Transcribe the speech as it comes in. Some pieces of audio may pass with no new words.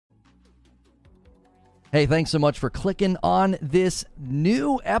Hey, thanks so much for clicking on this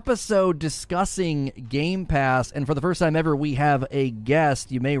new episode discussing Game Pass. And for the first time ever, we have a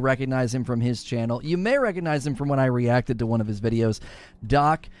guest. You may recognize him from his channel. You may recognize him from when I reacted to one of his videos.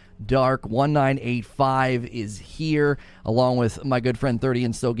 Doc Dark 1985 is here, along with my good friend 30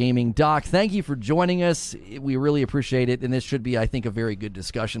 and Still Gaming. Doc, thank you for joining us. We really appreciate it. And this should be, I think, a very good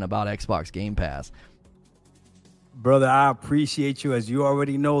discussion about Xbox Game Pass. Brother, I appreciate you. As you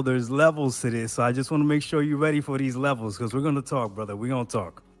already know, there's levels to this. So I just want to make sure you're ready for these levels because we're going to talk, brother. We're going to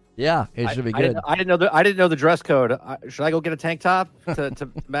talk. Yeah, it should be good. I didn't know the dress code. Should I go get a tank top to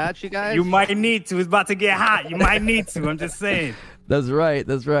match you guys? You might need to. It's about to get hot. You might need to. I'm just saying. That's right.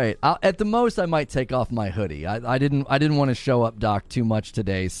 That's right. At the most, I might take off my hoodie. I didn't want to show up, Doc, too much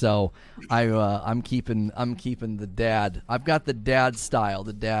today, so I'm keeping the dad. I've got the dad style,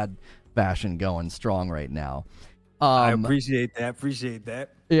 the dad fashion going strong right now. I appreciate that.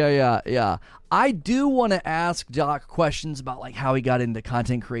 Yeah. I do want to ask Doc questions about like how he got into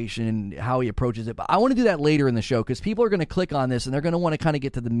content creation and how he approaches it, but I want to do that later in the show because people are going to click on this and they're going to want to kind of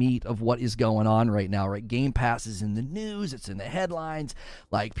get to the meat of what is going on right now, right? Game Pass is in the news, it's in the headlines.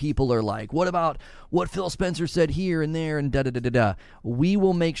 Like people are like, what about what Phil Spencer said here and there and da-da-da-da-da. We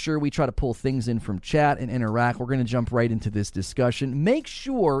will make sure we try to pull things in from chat and interact. We're going to jump right into this discussion. Make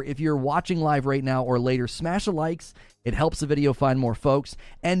sure if you're watching live right now or later, smash the likes. It helps the video find more folks.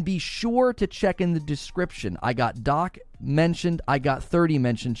 And be sure to check in the description. I got Doc mentioned. I got 30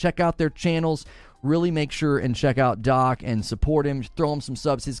 mentioned. Check out their channels. Really make sure and check out Doc and support him. Throw him some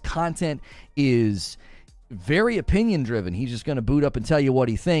subs. His content is very opinion driven. He's just going to boot up and tell you what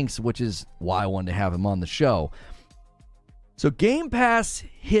he thinks, which is why I wanted to have him on the show. So Game Pass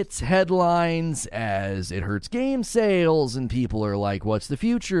hits headlines as it hurts game sales, and people are like, what's the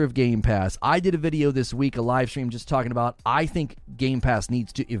future of Game Pass? I did a video this week, a live stream, just talking about I think Game Pass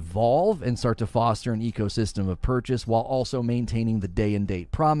needs to evolve and start to foster an ecosystem of purchase while also maintaining the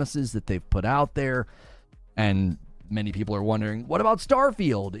day-and-date promises that they've put out there. And many people are wondering, what about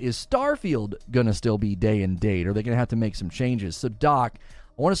Starfield? Is Starfield going to still be day-and-date? Are they going to have to make some changes? So, Doc,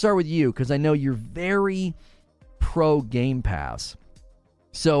 I want to start with you because I know you're very pro Game Pass.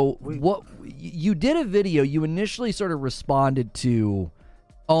 So what you did a video, you initially sort of responded to,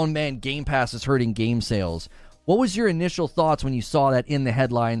 oh man, Game Pass is hurting game sales. What was your initial thoughts when you saw that in the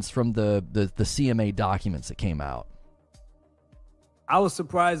headlines from the CMA documents that came out? I was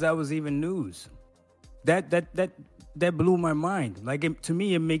surprised that was even news. That blew my mind. Like to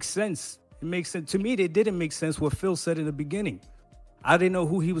me, it makes sense. It makes sense. To me, it didn't make sense what Phil said in the beginning. I didn't know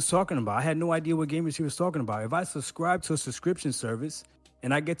who he was talking about. I had no idea what gamers he was talking about. If I subscribe to a subscription service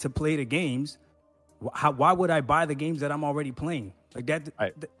and I get to play the games, why would I buy the games that I'm already playing? Like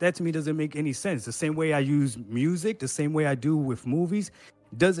that to me doesn't make any sense. The same way I use music, the same way I do with movies,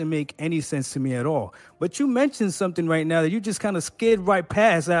 doesn't make any sense to me at all. But you mentioned something right now that you just kind of skid right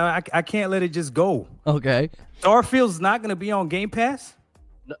past. I can't let it just go. Okay. Starfield's not going to be on Game Pass?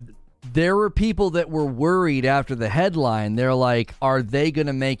 No. There were people that were worried after the headline. They're like, are they going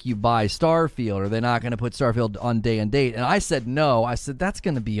to make you buy Starfield? Are they not going to put Starfield on day and date? And I said no. I said that's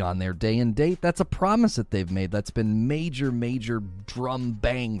going to be on their day and date. That's a promise that they've made. That's been major drum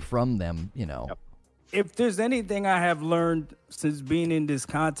bang from them, you know. Yep. If there's anything I have learned since being in this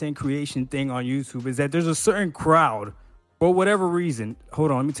content creation thing on YouTube is that there's a certain crowd, for whatever reason.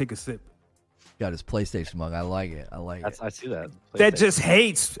 Hold on, let me take a sip. Got his PlayStation mug. I like it. I see that. That just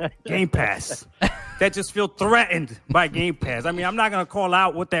hates Game Pass. That just feel threatened by Game Pass. I mean, I'm not gonna call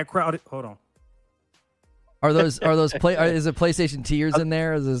out what that crowd is. Hold on. Is it PlayStation tiers in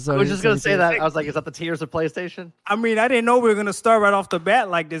there? I was just gonna say that. I was like, is that the tiers of PlayStation? I mean, I didn't know we were gonna start right off the bat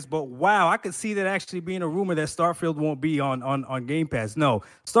like this, but wow, I could see that actually being a rumor that Starfield won't be on Game Pass. No,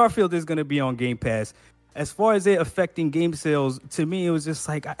 Starfield is gonna be on Game Pass. As far as it affecting game sales, to me, it was just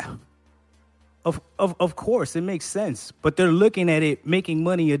like. Of course, it makes sense, but they're looking at it making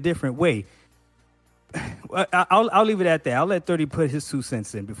money a different way. I'll leave it at that. I'll let 30 put his 2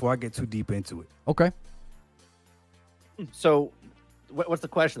 cents in before I get too deep into it. Okay. So, what's the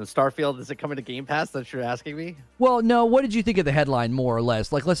question? The Starfield, is it coming to Game Pass that you're asking me? Well, no. What did you think of the headline, more or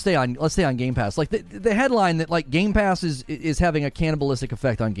less? Like, let's stay on Game Pass. Like the headline that like Game Pass is having a cannibalistic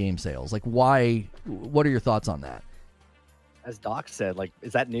effect on game sales. Like, why? What are your thoughts on that? As Doc said, like,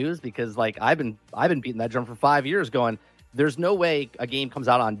 is that news? Because like I've been beating that drum for 5 years, going, there's no way a game comes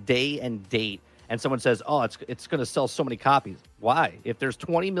out on day and date and someone says, oh, it's going to sell so many copies. Why? If there's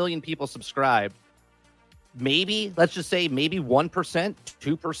 20 million people subscribed, maybe let's just say maybe 1%,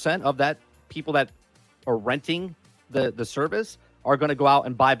 2% of that people that are renting the service are going to go out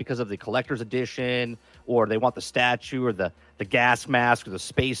and buy because of the collector's edition, or they want the statue or the gas mask or the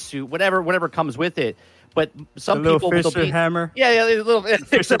space suit, whatever comes with it. But some the people little Fisher hammer. Yeah, a little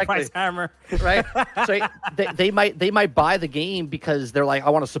Fisher exactly. Price hammer. Right? So they might buy the game because they're like, I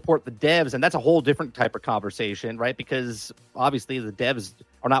want to support the devs, and that's a whole different type of conversation, right? Because obviously the devs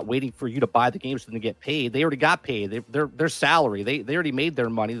are not waiting for you to buy the game so they can get paid. They already got paid. Their salary. They already made their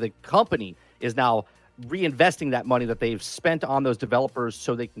money. The company is now reinvesting that money that they've spent on those developers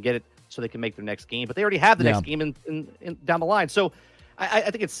so they can get it, so they can make their next game. But they already have the next game in down the line. So I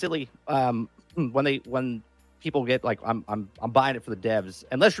think it's silly. When people get like, I'm buying it for the devs,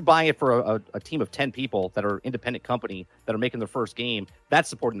 unless you're buying it for a team of 10 people that are independent company that are making their first game, that's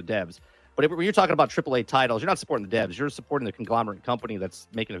supporting the devs. But when you're talking about AAA titles, you're not supporting the devs. You're supporting the conglomerate company that's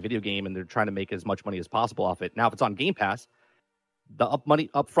making a video game, and they're trying to make as much money as possible off it. Now, if it's on Game Pass, the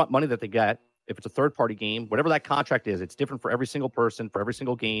upfront money that they get, if it's a third-party game, whatever that contract is, it's different for every single person, for every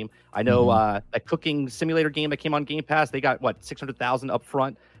single game. I know that cooking simulator game that came on Game Pass, they got $600,000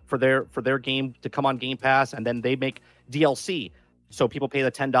 upfront for their game to come on Game Pass, and then they make DLC. So people pay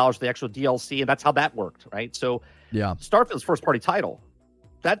the $10 for the actual DLC, and that's how that worked, right? So Starfield's first-party title,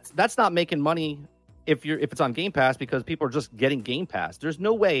 that's not making money if it's on Game Pass, because people are just getting Game Pass. There's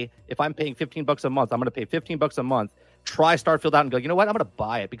no way if I'm paying $15 a month, I'm going to pay $15 a month, try Starfield out and go, you know what, I'm going to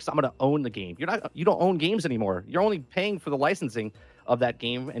buy it because I'm going to own the game. You don't own games anymore. You're only paying for the licensing of that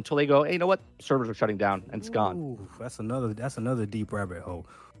game until they go, hey, you know what, servers are shutting down and it's gone. Ooh, that's another deep rabbit hole.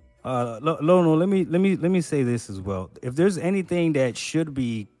 Lono, let me say this as well. If there's anything that should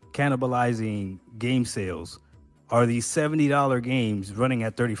be cannibalizing game sales, are these $70 games running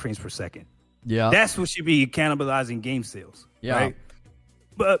at 30 frames per second. Yeah, that's what should be cannibalizing game sales. Yeah, right?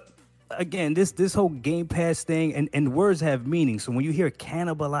 But again, this whole Game Pass thing, and words have meaning. So when you hear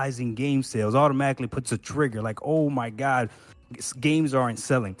cannibalizing game sales, automatically puts a trigger like, oh my God, games aren't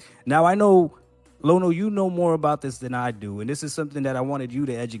selling. Now I know, Lono, you know more about this than I do, and this is something that I wanted you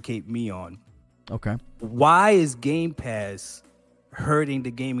to educate me on. Okay. Why is Game Pass hurting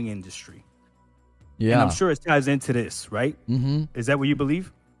the gaming industry? Yeah. And I'm sure it ties into this, right? Mm-hmm. Is that what you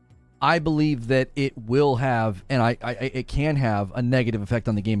believe? I believe that it will have, and it can have a negative effect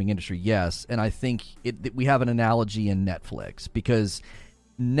on the gaming industry, yes. And I think we have an analogy in Netflix, because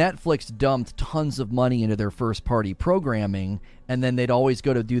Netflix dumped tons of money into their first-party programming, and then they'd always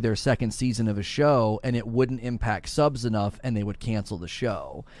go to do their second season of a show, and it wouldn't impact subs enough, and they would cancel the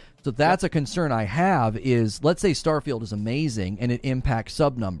show. So that's a concern I have is, let's say Starfield is amazing, and it impacts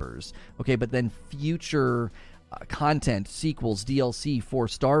sub numbers. Okay, but then future content, sequels, DLC for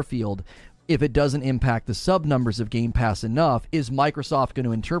Starfield, if it doesn't impact the sub numbers of Game Pass enough, is Microsoft going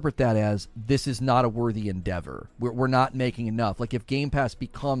to interpret that as, this is not a worthy endeavor? We're not making enough. Like, if Game Pass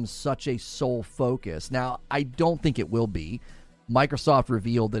becomes such a sole focus. Now, I don't think it will be. Microsoft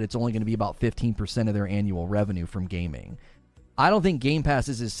revealed that it's only going to be about 15% of their annual revenue from gaming. I don't think Game Pass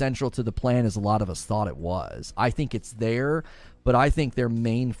is as central to the plan as a lot of us thought it was. I think it's there, but I think their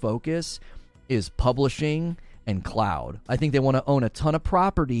main focus is publishing and cloud. I think they want to own a ton of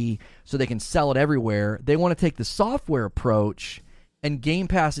property so they can sell it everywhere. They want to take the software approach, and Game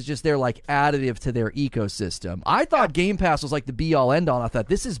Pass is just their like additive to their ecosystem. I thought Game Pass was like the be-all end-all. I thought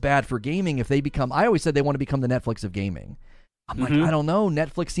this is bad for gaming if they become, I always said they want to become the Netflix of gaming. I'm like, I don't know.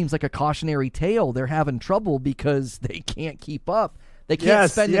 Netflix seems like a cautionary tale. They're having trouble because they can't keep up. They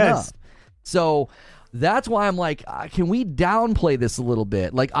can't spend enough. So that's why I'm like, can we downplay this a little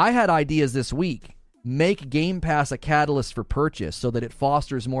bit? Like, I had ideas this week. Make Game Pass a catalyst for purchase so that it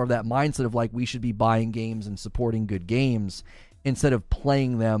fosters more of that mindset of like, we should be buying games and supporting good games instead of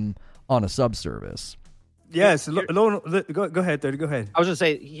playing them on a subservice. Yes. Go ahead, 30. Go ahead. I was going to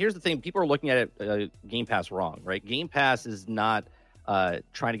say, here's the thing. People are looking at it, Game Pass wrong, right? Game Pass is not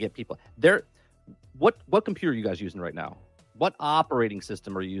trying to get people there. What computer are you guys using right now? What operating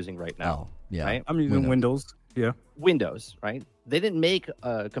system are you using right now? Oh, yeah. Right? I'm using Windows. Yeah. Windows, right? They didn't make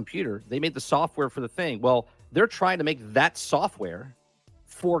a computer. They made the software for the thing. Well, they're trying to make that software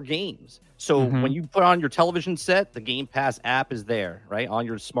for games. So when you put on your television set, the Game Pass app is there, right? On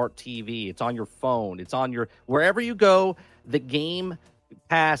your smart TV, it's on your phone, it's on your, wherever you go, the Game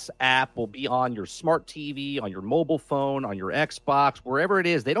Pass app will be on your smart TV, on your mobile phone, on your Xbox, wherever it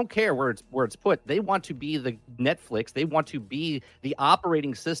is. They don't care where it's put. They want to be the Netflix. They want to be the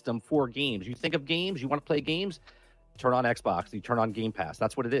operating system for games. You think of games, you want to play games, turn on Xbox, you turn on Game Pass.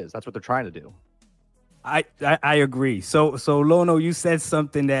 That's what it is. That's what they're trying to do. I agree. So Lono, you said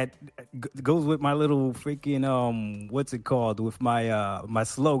something that goes with my little freaking what's it called, with my my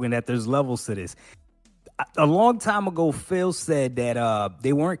slogan that there's levels to this. a long time ago, Phil said that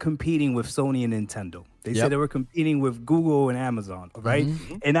they weren't competing with Sony and Nintendo. They said they were competing with Google and Amazon, right?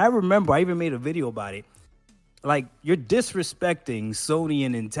 And I remember I even made a video about it. Like, you're disrespecting Sony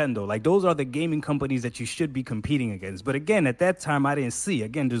and Nintendo. Like, those are the gaming companies that you should be competing against. But again, at that time, I didn't see.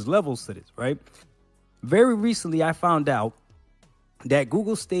 Again, there's levels to this, right? Very recently, I found out that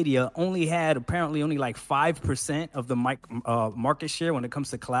Google Stadia apparently only like 5% of the market share when it comes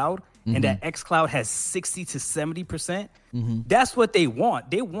to cloud, and that xCloud has 60 to 70%. That's what they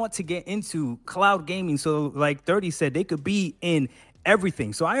want. They want to get into cloud gaming. So like 30 said, they could be in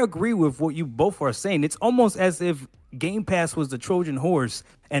everything. So I agree with what you both are saying. It's almost as if Game Pass was the Trojan horse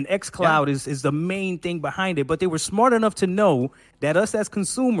and xCloud is the main thing behind it. But they were smart enough to know that us as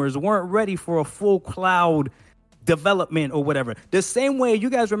consumers weren't ready for a full cloud development or whatever. The same way,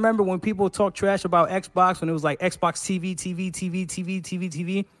 you guys remember when people talk trash about Xbox, when it was like Xbox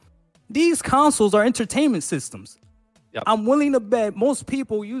TV. These consoles are entertainment systems. Yep. I'm willing to bet most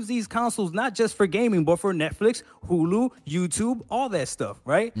people use these consoles not just for gaming, but for Netflix, Hulu, YouTube, all that stuff,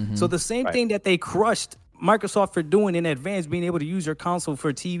 right? So the same thing that they crushed Microsoft for doing in advance, being able to use your console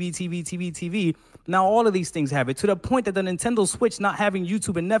for TV. Now all of these things have it, to the point that the Nintendo Switch not having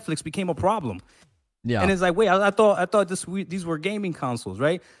YouTube and Netflix became a problem. Yeah, and it's like, wait, I thought these were gaming consoles,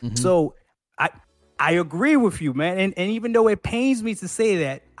 right? So I agree with you, man. And even though it pains me to say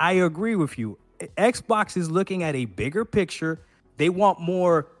that, I agree with you. Xbox is looking at a bigger picture. They want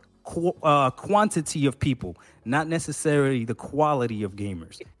more quantity of people, not necessarily the quality of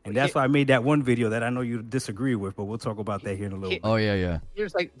gamers. And that's why I made that one video that I know you disagree with, but we'll talk about that here in a little bit. Oh, yeah.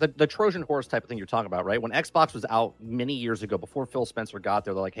 Here's like the Trojan horse type of thing you're talking about, right? When Xbox was out many years ago, before Phil Spencer got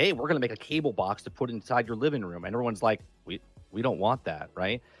there, they're like, hey, we're going to make a cable box to put inside your living room. And everyone's like, we don't want that,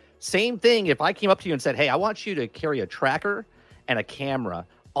 right? Same thing if I came up to you and said, hey, I want you to carry a tracker and a camera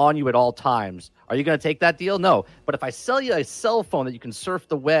on you at all times. Are you going to take that deal? No. But if I sell you a cell phone that you can surf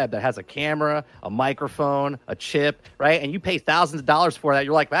the web that has a camera, a microphone, a chip, right? And you pay thousands of dollars for that,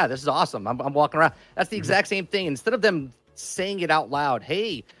 you're like, wow, this is awesome. I'm walking around. That's the exact same thing. Instead of them saying it out loud,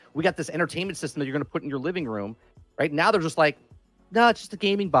 hey, we got this entertainment system that you're going to put in your living room, right? Now they're just like, no, it's just a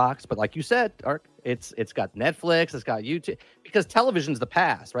gaming box. But like you said, Ark, it's got Netflix, it's got YouTube, because television's the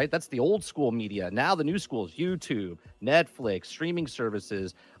past, right? That's the old school media. Now the new school is YouTube, Netflix, streaming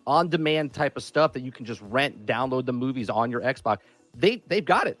services, on-demand type of stuff that you can just rent, download the movies on your Xbox. They've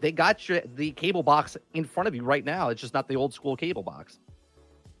got it. They got the cable box in front of you right now. It's just not the old school cable box.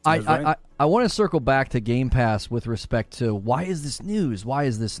 I want to circle back to Game Pass with respect to why is this news? Why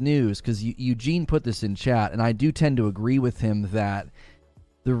is this news? Because Eugene put this in chat, and I do tend to agree with him that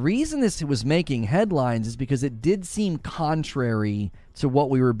the reason this was making headlines is because it did seem contrary to what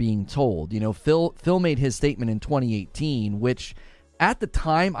we were being told. You know, Phil made his statement in 2018, which at the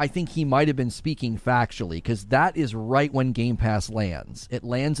time I think he might have been speaking factually, because that is right when Game Pass lands. It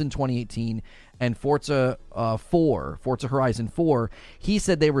lands in 2018, and Forza Horizon 4, he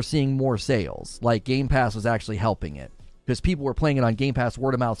said they were seeing more sales. Like Game Pass was actually helping it because people were playing it on Game Pass,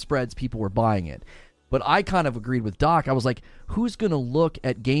 word of mouth spreads, people were buying it. But I kind of agreed with Doc. I was like, who's going to look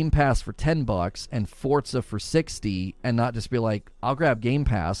at Game Pass for $10 and Forza for $60 and not just be like, I'll grab Game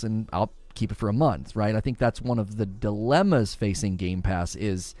Pass and I'll keep it for a month, right? I think that's one of the dilemmas facing Game Pass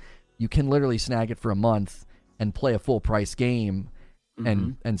is you can literally snag it for a month and play a full price game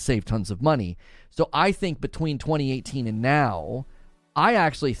and save tons of money. So I think between 2018 and now, I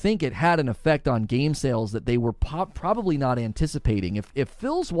actually think it had an effect on game sales that they were probably not anticipating. If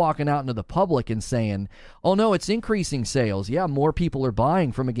Phil's walking out into the public and saying, oh no, it's increasing sales, yeah, more people are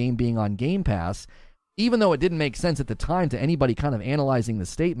buying from a game being on Game Pass, even though it didn't make sense at the time to anybody kind of analyzing the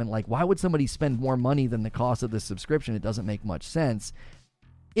statement, like why would somebody spend more money than the cost of the subscription? It doesn't make much sense.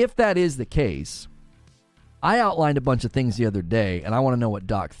 If that is the case, I outlined a bunch of things the other day, and I want to know what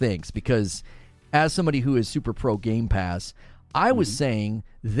Doc thinks, because as somebody who is super pro Game Pass, I was saying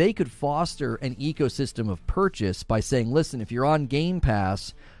they could foster an ecosystem of purchase by saying, listen, if you're on Game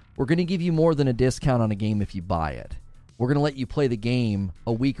Pass, we're going to give you more than a discount on a game if you buy it. We're going to let you play the game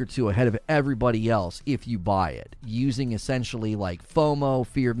a week or two ahead of everybody else if you buy it, using essentially like FOMO,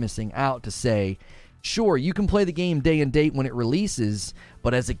 fear of missing out, to say, sure, you can play the game day and date when it releases,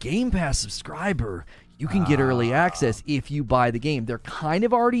 but as a Game Pass subscriber, you can get early access if you buy the game. They're kind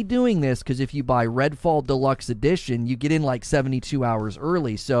of already doing this because if you buy Redfall Deluxe Edition, you get in like 72 hours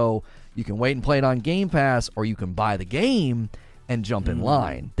early. So you can wait and play it on Game Pass, or you can buy the game and jump in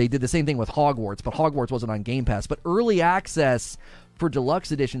line. They did the same thing with Hogwarts, but Hogwarts wasn't on Game Pass. But early access for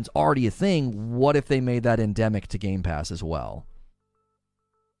Deluxe Edition's already a thing. What if they made that endemic to Game Pass as well?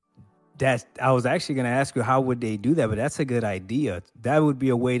 I was actually going to ask you how would they do that, but that's a good idea. That would be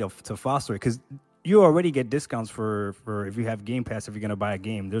a way to foster it, because you already get discounts for if you have Game Pass. If you're gonna buy a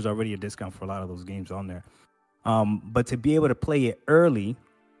game, there's already a discount for a lot of those games on there. But to be able to play it early,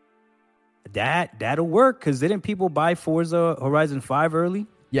 that'll work. Because didn't people buy Forza Horizon 5 early?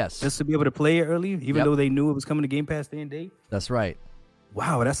 Yes. Just to be able to play it early, even though they knew it was coming to Game Pass day and date. That's right.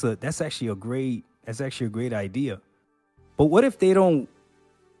 Wow, that's actually a great idea. But what if they don't?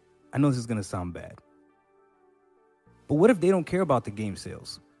 I know this is gonna sound bad, but what if they don't care about the game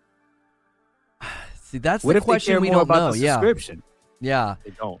sales? See, that's what the if question they care we more don't about know. the Yeah. subscription? Yeah.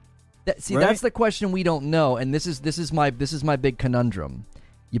 They don't. See, Right? that's the question we don't know, and this is my big conundrum.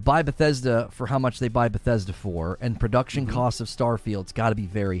 You buy Bethesda for how much they buy Bethesda for, and production costs of Starfield's got to be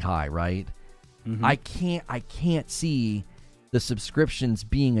very high, right? I can't see the subscriptions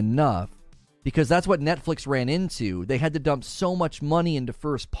being enough, because that's what Netflix ran into. They had to dump so much money into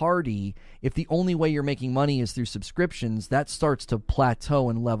first party. If the only way you're making money is through subscriptions, that starts to plateau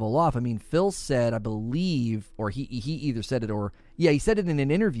and level off. I mean, Phil said, I believe, or he either said it or, he said it in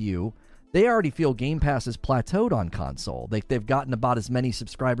an interview, they already feel Game Pass is plateaued on console. They've gotten about as many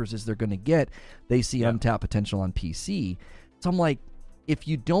subscribers as they're going to get. They see untapped potential on PC. So I'm like, if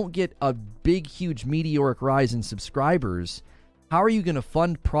you don't get a big, huge meteoric rise in subscribers, how are you going to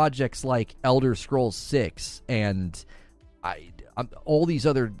fund projects like Elder Scrolls 6 and all these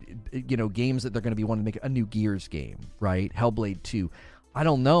other games that they're going to be wanting to make? A new Gears game, right? Hellblade 2. I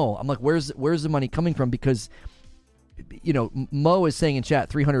don't know. I'm like, where's the money coming from? Because Mo is saying in chat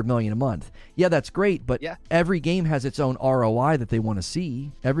 $300 million a month. Yeah, that's great, but every game has its own ROI that they want to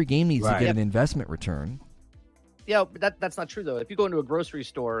see. Every game needs to get an investment return. Yeah, but that's not true though. If you go into a grocery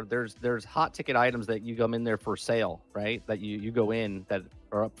store, there's hot ticket items that you come in there for sale, right? That you go in that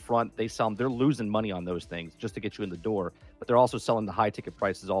are up front. They sell them. They're losing money on those things just to get you in the door. But they're also selling the high ticket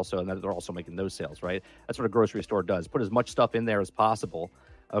prices also, and they're also making those sales, right? That's what a grocery store does. Put as much stuff in there as possible.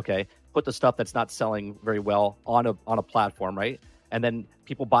 Okay, put the stuff that's not selling very well on a platform, right? And then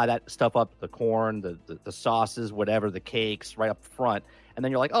people buy that stuff up, the corn, the sauces, whatever, the cakes, right up front. And then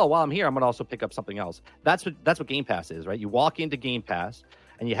you're like, oh, while I'm here, I'm gonna also pick up something else. That's what Game Pass is, right? You walk into Game Pass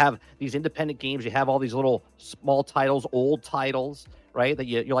and you have these independent games. You have all these little small titles, old titles, right? That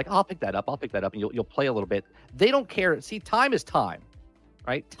you're like, oh, I'll pick that up, and you'll play a little bit. They don't care. See, time is time,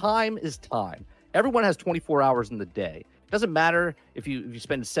 right? Time is time. Everyone has 24 hours in the day. Doesn't matter if you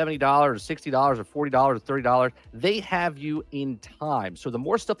spend $70 or $60 or $40 or $30, they have you in time. So the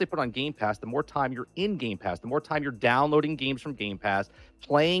more stuff they put on Game Pass, the more time you're in Game Pass, the more time you're downloading games from Game Pass,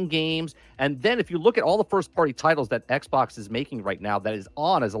 playing games. And then if you look at all the first-party titles that Xbox is making right now that is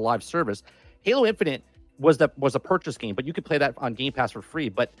on as a live service, Halo Infinite was a purchase game, but you could play that on Game Pass for free.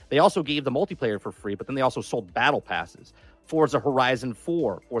 But they also gave the multiplayer for free, but then they also sold battle passes. Forza Horizon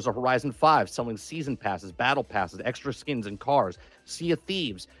 4, Forza Horizon 5, selling season passes, battle passes, extra skins and cars. Sea of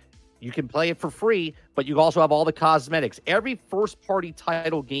Thieves, you can play it for free, but you also have all the cosmetics. Every first-party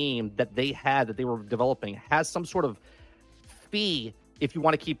title game that they were developing has some sort of fee if you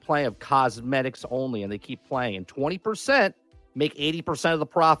want to keep playing of cosmetics only, and they keep playing. And 20% make 80% of the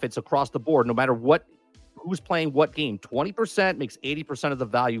profits across the board, no matter who's playing what game. 20% makes 80% of the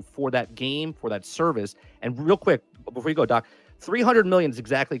value for that game, for that service. And real quick, before you go, Doc, $300 million is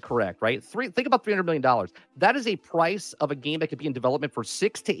exactly correct, right? Think about $300 million. That is a price of a game that could be in development for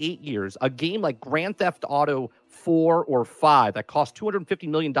 6 to 8 years. A game like Grand Theft Auto 4 or 5 that cost $250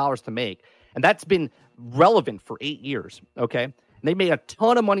 million to make. And that's been relevant for 8 years, okay? And they made a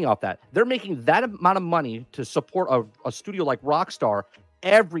ton of money off that. They're making that amount of money to support a studio like Rockstar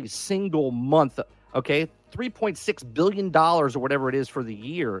every single month, okay? $3.6 billion or whatever it is for the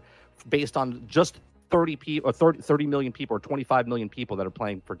year based on just 30 million people or 25 million people that are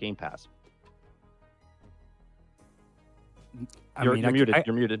playing for Game Pass. You're muted.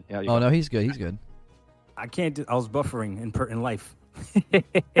 You're muted. Yeah, no, he's good. He's good. I can't. I was buffering in life.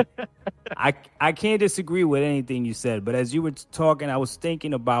 I can't disagree with anything you said, but as you were talking, I was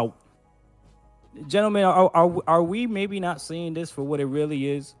thinking about, gentlemen, are we maybe not seeing this for what it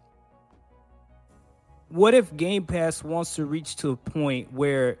really is? What if Game Pass wants to reach to a point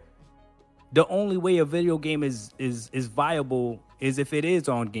where the only way a video game is viable is if it is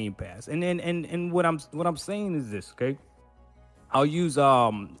on Game Pass? And what I'm saying is this, okay? I'll use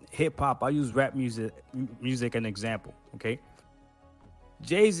hip hop, I'll use rap music an example, okay?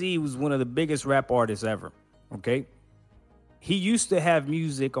 Jay-Z was one of the biggest rap artists ever, okay? He used to have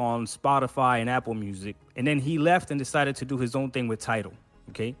music on Spotify and Apple Music, and then he left and decided to do his own thing with Tidal,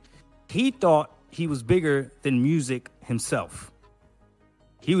 okay? He thought he was bigger than music himself.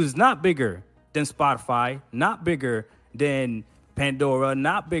 He was not bigger than Spotify, not bigger than Pandora,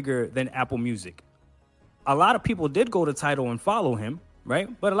 not bigger than Apple Music. A lot of people did go to Tidal and follow him, right?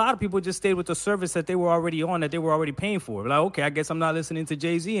 But a lot of people just stayed with the service that they were already on, that they were already paying for. Like, okay, I guess I'm not listening to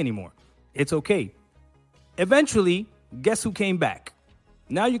Jay-Z anymore. It's okay. Eventually, guess who came back?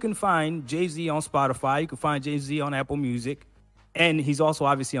 Now you can find Jay-Z on Spotify. You can find Jay-Z on Apple Music. And he's also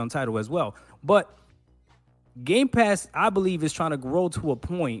obviously on Tidal as well. But Game Pass, I believe, is trying to grow to a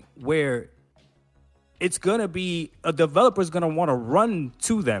point where it's going to be a developer's going to want to run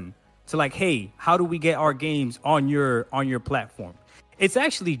to them to like, hey, how do we get our games on your platform? It's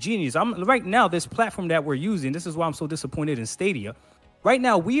actually genius. Right now, this platform that we're using, this is why I'm so disappointed in Stadia. Right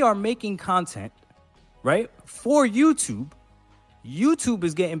now, we are making content, right, for YouTube. YouTube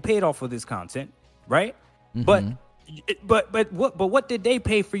is getting paid off of this content, right? Mm-hmm. But what did they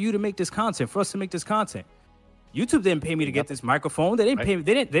pay for you to make this content? For us to make this content? YouTube didn't pay me to get this microphone. They didn't pay.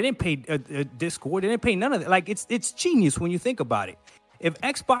 They didn't pay Discord. They didn't pay none of that. Like it's genius when you think about it. If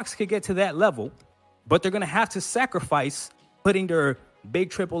Xbox could get to that level, but they're gonna have to sacrifice putting their big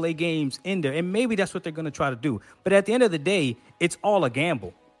AAA games in there, and maybe that's what they're gonna try to do. But at the end of the day, it's all a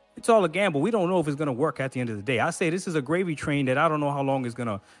gamble. It's all a gamble. We don't know if it's gonna work at the end of the day. I say this is a gravy train that I don't know how long it's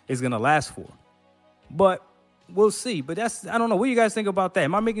gonna last for. But we'll see. But I don't know. What do you guys think about that?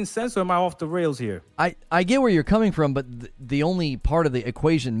 Am I making sense or am I off the rails here? I get where you're coming from, but the only part of the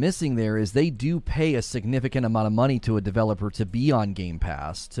equation missing there is they do pay a significant amount of money to a developer to be on Game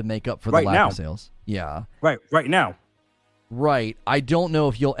Pass to make up for the lack of sales. Yeah. Right now. Right. I don't know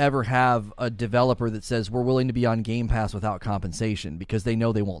if you'll ever have a developer that says we're willing to be on Game Pass without compensation because they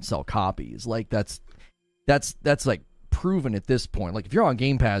know they won't sell copies. Like that's like proven at this point. Like if you're on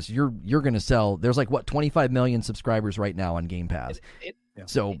Game Pass, you're going to sell. There's like 25 million subscribers right now on Game Pass.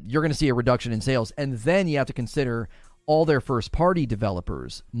 So you're going to see a reduction in sales, and then you have to consider all their first party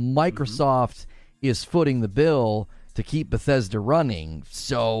developers. Microsoft is footing the bill to keep Bethesda running.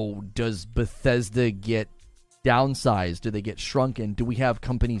 So does Bethesda get downsized? Do they get shrunken? Do we have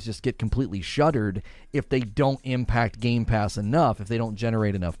companies just get completely shuttered if they don't impact Game Pass enough, if they don't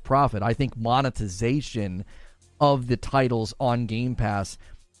generate enough profit? I think monetization of the titles on Game Pass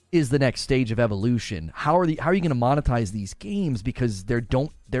is the next stage of evolution. How are you going to monetize these games because they're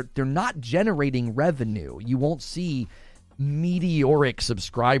not generating revenue? You won't see meteoric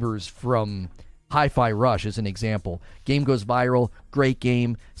subscribers from Hi-Fi Rush as an example. Game goes viral, great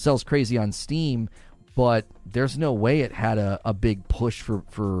game, sells crazy on Steam, but there's no way it had a big push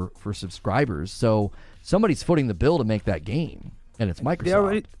for subscribers. So somebody's footing the bill to make that game, and it's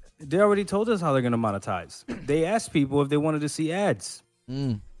Microsoft. They already told us how they're going to monetize. They asked people if they wanted to see ads.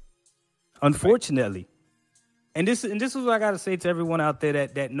 Unfortunately. And this is what I got to say to everyone out there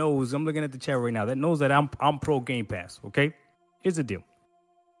that knows. I'm looking at the chat right now. That knows that I'm pro Game Pass, okay? Here's the deal.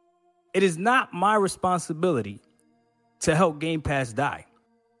 It is not my responsibility to help Game Pass die.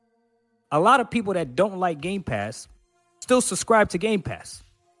 A lot of people that don't like Game Pass still subscribe to Game Pass.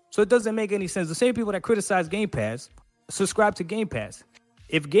 So it doesn't make any sense. The same people that criticize Game Pass subscribe to Game Pass.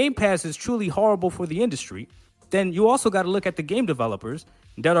 If Game Pass is truly horrible for the industry, then you also got to look at the game developers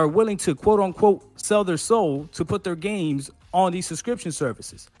that are willing to, quote unquote, sell their soul to put their games on these subscription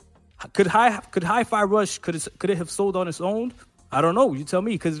services. Could Hi-Fi Rush, could it have sold on its own? I don't know. You tell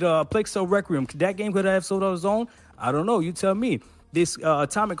me. Because Plague Tale Requiem, could that game have sold on its own? I don't know. You tell me. This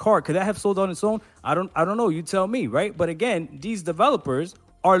Atomic Heart, could that have sold on its own? I don't know. You tell me, right? But again, these developers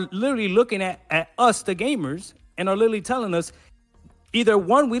are literally looking at us, the gamers, and are literally telling us, either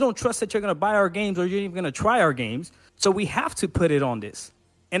one, we don't trust that you're going to buy our games or you're even going to try our games. So we have to put it on this.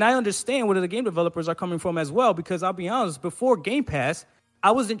 And I understand where the game developers are coming from as well, because I'll be honest, before Game Pass,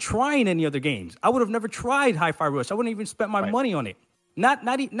 I wasn't trying any other games. I would have never tried Hi-Fi Rush. I wouldn't even spent my money on it.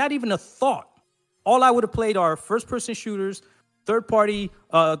 Not even a thought. All I would have played are first-person shooters, third-party,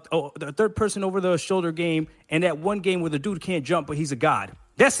 the third-person over-the-shoulder game, and that one game where the dude can't jump, but he's a god.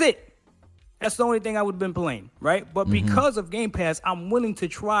 That's it. That's the only thing I would have been playing, right? But because of Game Pass, I'm willing to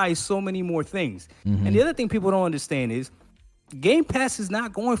try so many more things. And the other thing people don't understand is Game Pass is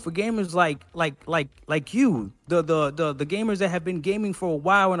not going for gamers like you, the gamers that have been gaming for a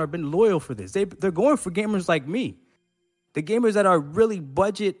while and have been loyal for this. They're going for gamers like me, the gamers that are really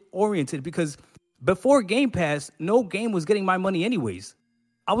budget oriented. Because before Game Pass, no game was getting my money anyways.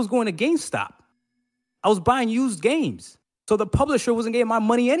 I was going to GameStop. I was buying used games, so the publisher wasn't getting my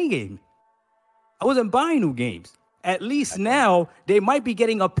money any game. I wasn't buying new games. At least now they might be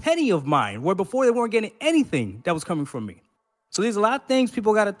getting a penny of mine, where before they weren't getting anything that was coming from me. So there's a lot of things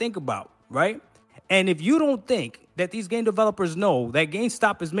people got to think about, right? And if you don't think that these game developers know that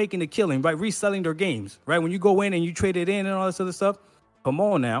GameStop is making a killing by reselling their games, right? When you go in and you trade it in and all this other stuff, come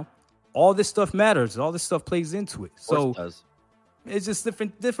on now. All this stuff matters. All this stuff plays into it. So It's just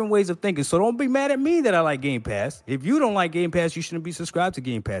different ways of thinking. So don't be mad at me that I like Game Pass. If you don't like Game Pass, you shouldn't be subscribed to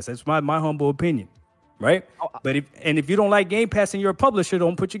Game Pass. That's my humble opinion, right? But if you don't like Game Pass and you're a publisher,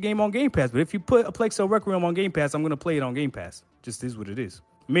 don't put your game on Game Pass. But if you put a Plague Tale Requiem on Game Pass, I'm gonna play it on Game Pass. Just is what it is.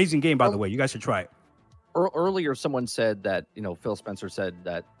 Amazing game, by the way. You guys should try it. Earlier, someone said that, Phil Spencer said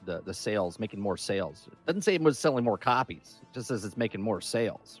that the sales, making more sales. It doesn't say it was selling more copies. It just says it's making more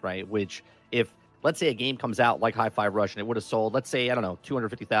sales, right? Which, if, let's say a game comes out like Hi-Fi Rush and it would have sold, let's say, I don't know,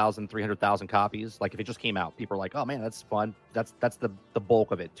 250,000, 300,000 copies. Like if it just came out, people are like, oh man, that's fun. That's the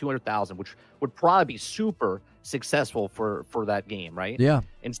bulk of it, 200,000, which would probably be super successful for that game, right? Yeah.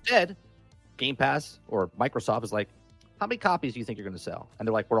 Instead, Game Pass or Microsoft is like, how many copies do you think you're going to sell? And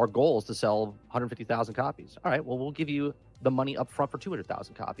they're like, well, our goal is to sell 150,000 copies. All right, well, we'll give you the money up front for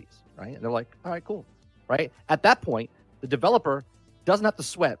 200,000 copies, right? And they're like, all right, cool, right? At that point, the developer doesn't have to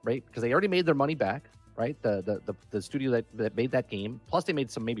sweat, right? Because they already made their money back, right? The studio that made that game, plus they made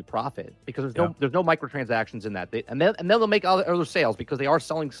some maybe profit because there's no microtransactions in that. And then they'll make other sales because they are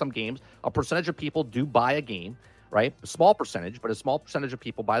selling some games. A percentage of people do buy a game, right? A small percentage, but a small percentage of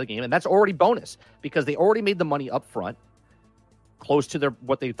people buy the game, and that's already bonus because they already made the money up front, close to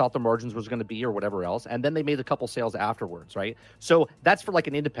what they thought the margins was going to be or whatever else, and then they made a couple sales afterwards, right? So that's for like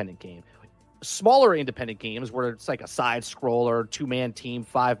an independent game. Smaller independent games where it's like a side scroller, 2-man team,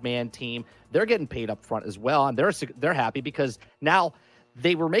 5-man team, they're getting paid up front as well, and they're happy because now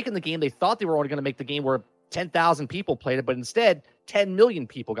they were making the game. They thought they were only going to make the game where 10,000 people played it, but instead 10 million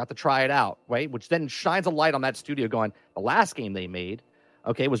people got to try it out, right? Which then shines a light on that studio going, the last game they made,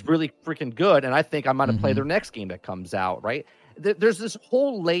 okay, was really freaking good, and I think I might have played their next game that comes out, right? There's this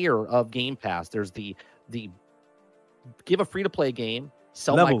whole layer of Game Pass. There's the give a free-to-play game,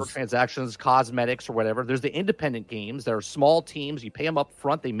 sell microtransactions, cosmetics, or whatever. There's the independent games. There are small teams. You pay them up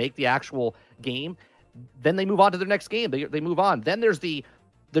front. They make the actual game. Then they move on to their next game. They move on. Then there's the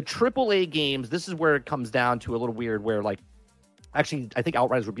AAA games. This is where it comes down to a little weird where, like, actually, I think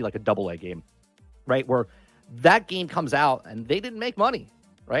Outriders would be like a AA game, right? Where that game comes out and they didn't make money,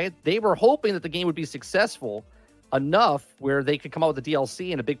 right? They were hoping that the game would be successful enough where they could come out with the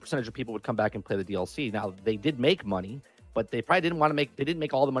DLC and a big percentage of people would come back and play the DLC. Now, they did make money, but they probably didn't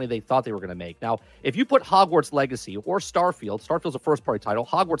make all the money they thought they were going to make. Now, if you put Hogwarts Legacy or Starfield's a first-party title,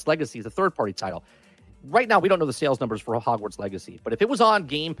 Hogwarts Legacy is a third-party title. Right now, we don't know the sales numbers for Hogwarts Legacy, but if it was on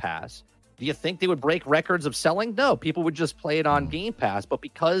Game Pass, do you think they would break records of selling? No, people would just play it on Game Pass, but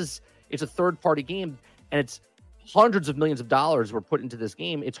because it's a third-party game and it's hundreds of millions of dollars were put into this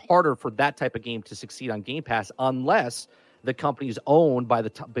game, it's harder for that type of game to succeed on Game Pass unless the company is owned by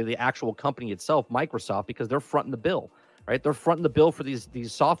the actual company itself, Microsoft, because they're fronting the bill, right? They're fronting the bill for these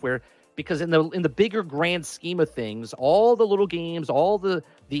software because in the bigger grand scheme of things, all the little games, all the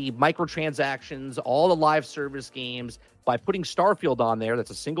microtransactions, all the live service games, by putting Starfield on there,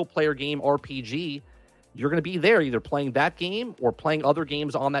 that's a single player game RPG, you're going to be there either playing that game or playing other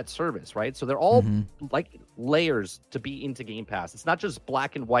games on that service, right? So they're all like layers to be into Game Pass. It's not just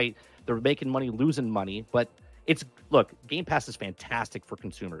black and white. They're making money, losing money, but look, Game Pass is fantastic for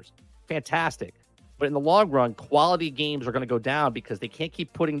consumers. Fantastic. But in the long run, quality games are going to go down because they can't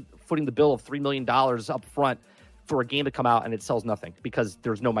keep footing the bill of $3 million up front for a game to come out and it sells nothing because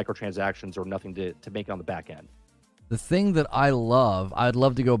there's no microtransactions or nothing to make it on the back end. The thing that I'd love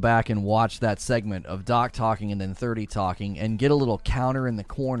to go back and watch that segment of Doc talking and then 30 talking and get a little counter in the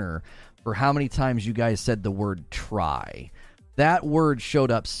corner for how many times you guys said the word try. That word showed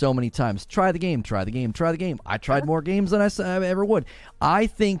up so many times. Try the game, try the game, try the game. I tried more games than I ever would. I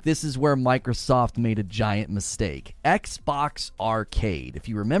think this is where Microsoft made a giant mistake. Xbox Arcade. If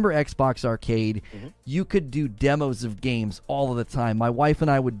you remember Xbox Arcade, you could do demos of games all of the time. My wife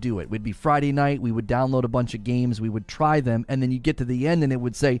and I would do it. It would be Friday night. We would download a bunch of games. We would try them. And then you get to the end and it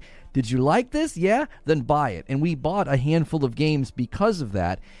would say, did you like this? Yeah? Then buy it. And we bought a handful of games because of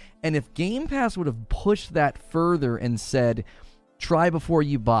that. And if Game Pass would have pushed that further and said, try before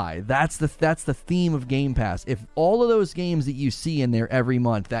you buy, that's the theme of Game Pass. If all of those games that you see in there every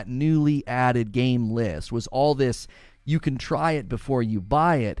month, that newly added game list was all this, you can try it before you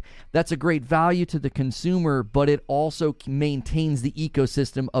buy it, that's a great value to the consumer, but it also maintains the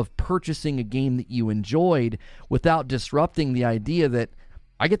ecosystem of purchasing a game that you enjoyed without disrupting the idea that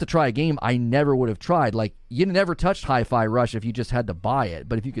I get to try a game I never would have tried. Like, you never touched Hi-Fi Rush if you just had to buy it.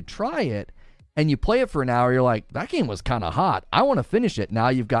 But if you could try it and you play it for an hour, you're like, that game was kind of hot. I want to finish it. Now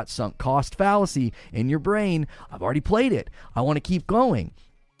you've got sunk cost fallacy in your brain. I've already played it. I want to keep going.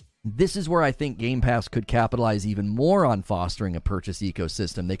 This is where I think Game Pass could capitalize even more on fostering a purchase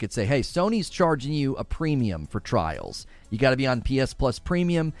ecosystem. They could say, hey, Sony's charging you a premium for trials. You got to be on PS Plus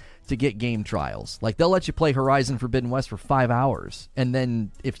Premium to get game trials. Like, they'll let you play Horizon Forbidden West for 5 hours, and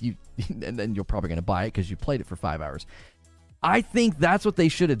then and then you're probably going to buy it because you played it for 5 hours. I think that's what they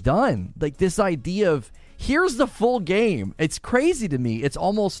should have done. Like, this idea of, here's the full game. It's crazy to me. It's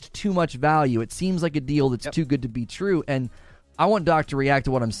almost too much value. It seems like a deal that's too good to be true, and I want Doc to react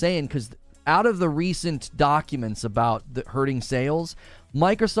to what I'm saying, because out of the recent documents about the hurting sales,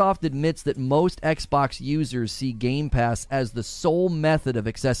 Microsoft admits that most Xbox users see Game Pass as the sole method of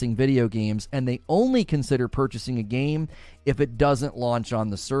accessing video games, and they only consider purchasing a game if it doesn't launch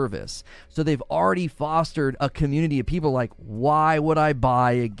on the service. So they've already fostered a community of people like, why would I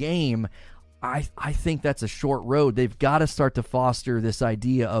buy a game? I think that's a short road. They've got to start to foster this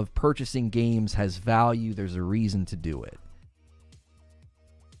idea of purchasing games has value. There's a reason to do it.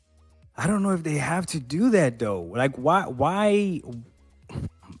 I don't know if they have to do that though. Like, why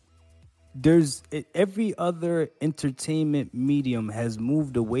there's every other entertainment medium has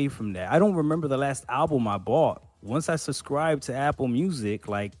moved away from that. I don't remember the last album I bought. Once I subscribe to Apple Music,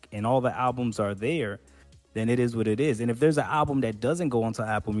 like, and all the albums are there, then it is what it is. And if there's an album that doesn't go onto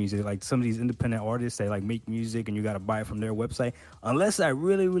Apple Music, like some of these independent artists, they like make music and you got to buy it from their website, unless I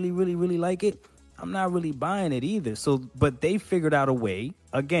really, really, really, really like it, I'm not really buying it either. So, but they figured out a way,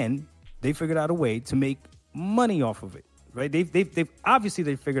 again, to make money off of it, right? They've obviously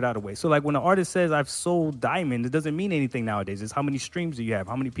they figured out a way. So like when an artist says I've sold Diamond, it doesn't mean anything nowadays. It's how many streams do you have?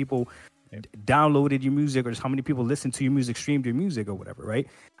 How many people downloaded your music, or just how many people listened to your music, streamed your music, or whatever, right?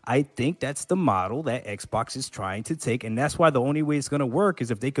 I think that's the model that Xbox is trying to take, and that's why the only way it's going to work is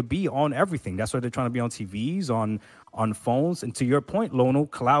if they could be on everything. That's why they're trying to be on TVs, on phones, and to your point, Lono,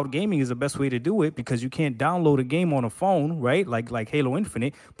 cloud gaming is the best way to do it, because you can't download a game on a phone, right? Like Halo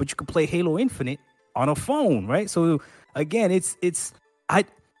Infinite, but you can play Halo Infinite on a phone, right? So again,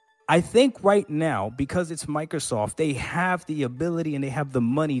 I think right now, because it's Microsoft, they have the ability and they have the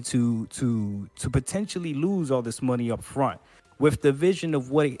money to potentially lose all this money up front with the vision of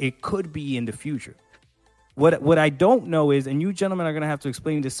what it could be in the future. What I don't know is, and you gentlemen are going to have to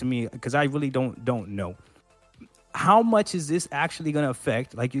explain this to me, because I really don't know, how much is this actually going to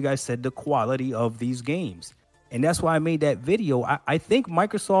affect, like you guys said, the quality of these games? And that's why I made that video. I think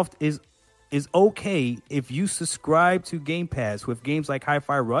Microsoft is okay if you subscribe to Game Pass with games like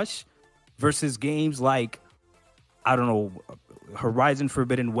Hi-Fi Rush versus games like, I don't know, Horizon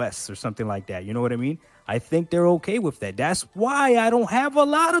Forbidden West or something like that. You know what I mean? I think they're okay with that. That's why I don't have a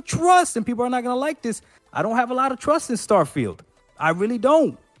lot of trust, and people are not going to like this. I don't have a lot of trust in Starfield. I really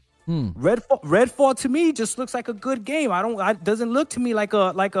don't. Redfall to me just looks like a good game. It doesn't look to me like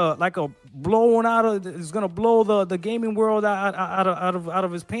a blowing out of, it's gonna blow the gaming world out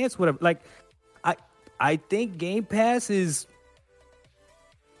of his pants, whatever. Like, I think Game Pass is.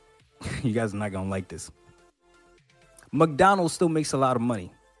 You guys are not gonna like this. McDonald's still makes a lot of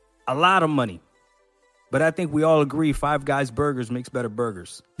money, but I think we all agree Five Guys Burgers makes better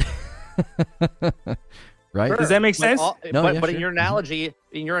burgers. Right? Sure. Does that make sense? But in your analogy,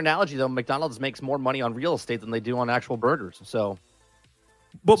 though, McDonald's makes more money on real estate than they do on actual burgers. So,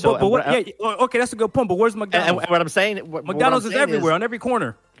 okay, that's a good point. But where's McDonald's? And what I'm saying, McDonald's is everywhere, on every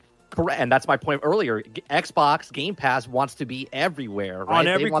corner. Correct, and that's my point earlier. Xbox Game Pass wants to be everywhere, right? On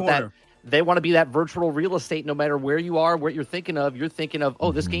every corner. They want to be that virtual real estate, no matter where you are, what you're thinking of. You're thinking of,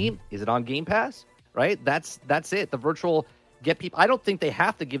 this game, is it on Game Pass? Right? That's it. The virtual. Get people. I don't think they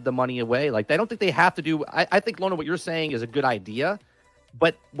have to give the money away. Like, I don't think they have to do. I think, Lona, what you're saying is a good idea,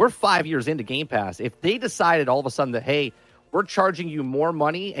 but we're 5 years into Game Pass. If they decided all of a sudden that, hey, we're charging you more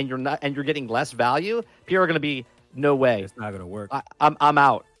money and you're getting less value, people are going to be, no way. It's not going to work. I'm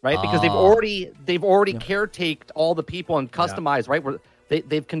out, right? Because they've already caretaked all the people and customized, right?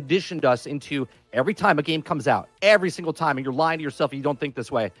 They've conditioned us into every time a game comes out, every single time, and you're lying to yourself if you don't think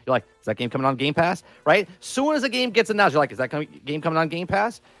this way. You're like, is that game coming on Game Pass? Right? Soon as a game gets announced, you're like, is that game coming on Game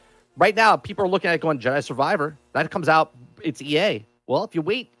Pass? Right now, people are looking at it going, Jedi Survivor. That comes out, it's EA. Well, if you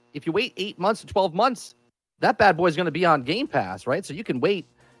wait 8 months to 12 months, that bad boy is going to be on Game Pass, right? So you can wait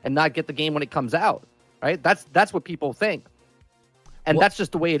and not get the game when it comes out, right? That's what people think. And that's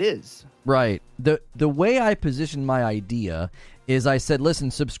just the way it is. Right. The way I position my idea is I said, listen,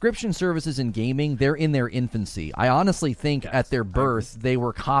 subscription services in gaming, they're in their infancy. I honestly think at their birth, they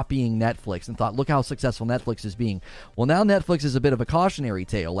were copying Netflix and thought, look how successful Netflix is being. Well, now Netflix is a bit of a cautionary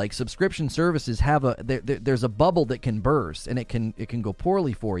tale. Like, subscription services have there's a bubble that can burst, and it can go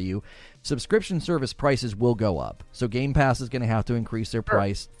poorly for you. Subscription service prices will go up. So Game Pass is going to have to increase their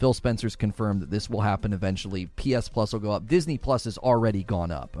price. Phil Spencer's confirmed that this will happen eventually. PS Plus will go up. Disney Plus has already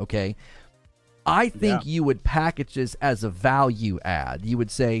gone up, okay? I think you would package this as a value add. You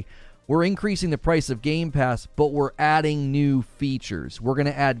would say, we're increasing the price of Game Pass, but we're adding new features. We're going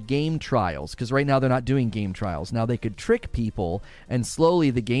to add game trials, because right now they're not doing game trials. Now they could trick people, and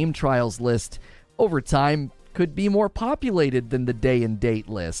slowly the game trials list over time could be more populated than the day and date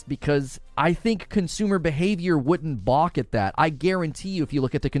list, because I think consumer behavior wouldn't balk at that. I guarantee you, if you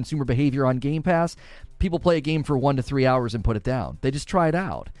look at the consumer behavior on Game Pass, people play a game for 1 to 3 hours and put it down. They just try it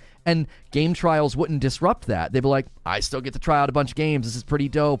out. And game trials wouldn't disrupt that. They'd be like, I still get to try out a bunch of games. This is pretty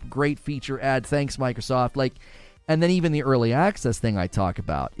dope. Great feature ad. Thanks, Microsoft. Like, and then even the early access thing I talk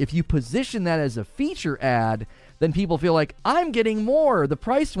about. If you position that as a feature ad, then people feel like, I'm getting more. The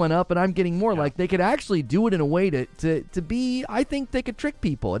price went up and I'm getting more. Like, they could actually do it in a way to be, I think they could trick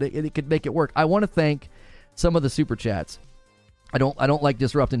people. It could make it work. I want to thank some of the super chats. I don't like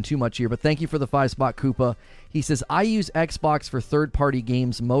disrupting too much here, but thank you for the 5-spot Koopa. He says, I use Xbox for third-party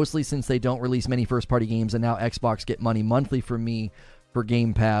games, mostly since they don't release many first-party games, and now Xbox get money monthly from me for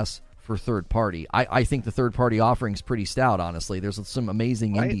Game Pass for third-party. I think the third-party offering's pretty stout, honestly. There's some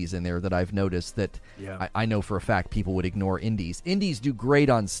amazing indies in there that I've noticed that I know for a fact people would ignore indies. Indies do great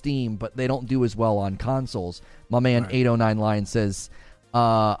on Steam, but they don't do as well on consoles. My man 809 Lion says,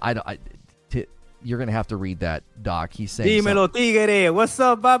 you're going to have to read that, Doc. He's saying Dímelo, tigre. What's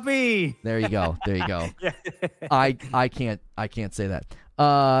up, papi? There you go. I can't say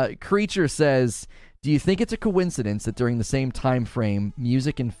that. Creature says, do you think it's a coincidence that during the same time frame,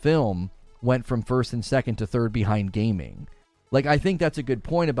 music and film went from first and second to third behind gaming? Like, I think that's a good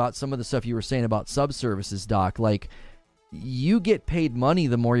point about some of the stuff you were saying about subservices, Doc. Like, you get paid money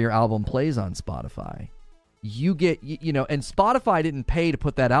the more your album plays on Spotify. You get, and Spotify didn't pay to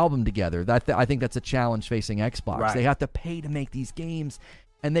put that album together. I think that's a challenge facing Xbox. Right. They have to pay to make these games,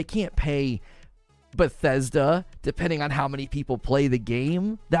 and they can't pay Bethesda depending on how many people play the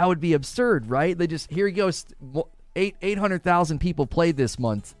game. That would be absurd, right? They just, here you go, 800,000 people played this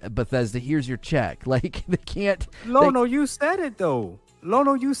month, Bethesda, here's your check. Like, they can't. Lono, you said it, though.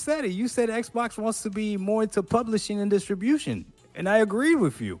 Lono, you said it. You said Xbox wants to be more into publishing and distribution, and I agree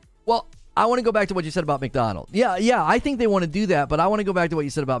with you. Well, I want to go back to what you said about McDonald's. Yeah, I think they want to do that, but I want to go back to what you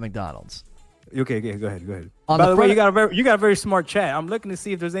said about McDonald's. Okay, go ahead. By the way, you got a very smart chat. I'm looking to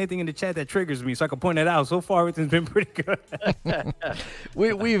see if there's anything in the chat that triggers me, so I can point it out. So far, everything's been pretty good.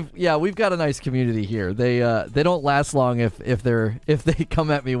 we've got a nice community here. They don't last long if they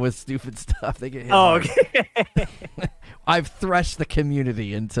come at me with stupid stuff. They get hit hard. Okay. I've threshed the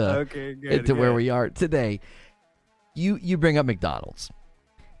community into where we are today. You bring up McDonald's.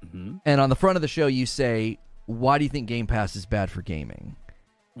 Mm-hmm. And on the front of the show, you say, why do you think Game Pass is bad for gaming?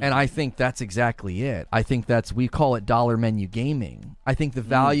 Mm-hmm. And I think that's exactly it. I think we call it dollar menu gaming. I think the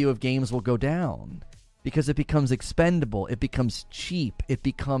value of games will go down because it becomes expendable. It becomes cheap. It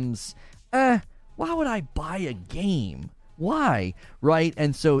becomes, why would I buy a game? Why? Right?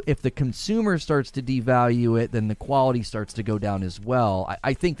 And so if the consumer starts to devalue it, then the quality starts to go down as well.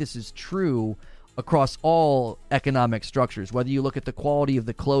 I think this is true across all economic structures, whether you look at the quality of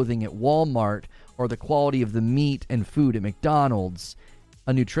the clothing at Walmart or the quality of the meat and food at McDonald's.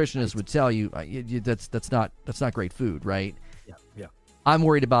 A nutritionist would tell you that's not great food, right? Yeah. I'm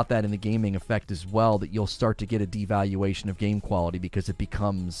worried about that in the gaming effect as well, that you'll start to get a devaluation of game quality because it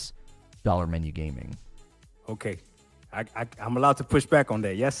becomes dollar menu gaming. Okay, I'm allowed to push back on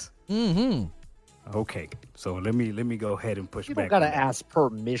that. Yes. Mm-hmm. Okay, so let me go ahead and push back. You don't gotta ask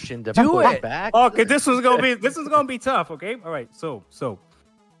permission to do push it back. Okay, this is gonna be tough. Okay, all right. So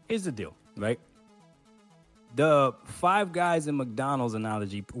here's the deal, right? The Five Guys and McDonald's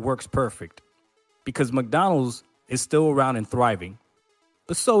analogy works perfect because McDonald's is still around and thriving,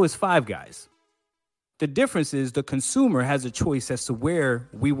 but so is Five Guys. The difference is the consumer has a choice as to where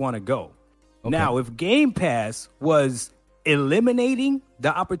we want to go. Okay. Now, if Game Pass was eliminating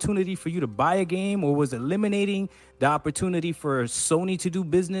the opportunity for you to buy a game, or was eliminating the opportunity for Sony to do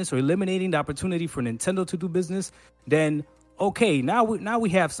business, or eliminating the opportunity for Nintendo to do business, then okay, now we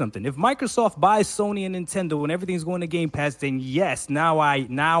have something. If Microsoft buys Sony and Nintendo and everything's going to Game Pass, then yes, now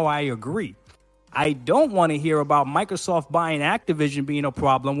I agree. I don't want to hear about Microsoft buying Activision being a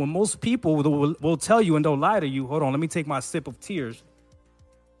problem when most people will tell you, and don't lie to you. Hold on, let me take my sip of tears.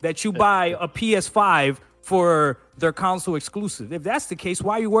 That you buy a PS5 for their console exclusive. If that's the case,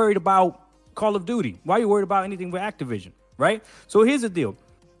 why are you worried about Call of Duty? Why are you worried about anything with Activision, right? So here's the deal.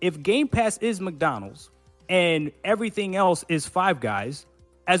 If Game Pass is McDonald's and everything else is Five Guys,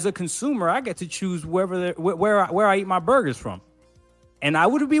 as a consumer, I get to choose where I eat my burgers from. And I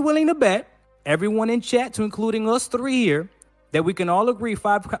would be willing to bet everyone in chat, to including us three here, that we can all agree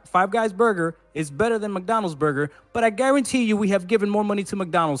Five Guys burger is better than McDonald's burger. But I guarantee you we have given more money to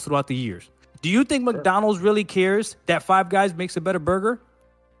McDonald's throughout the years. Do you think McDonald's really cares that Five Guys makes a better burger?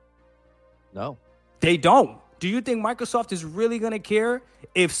 No. They don't. Do you think Microsoft is really going to care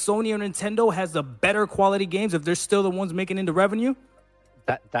if Sony or Nintendo has the better quality games if they're still the ones making in the revenue?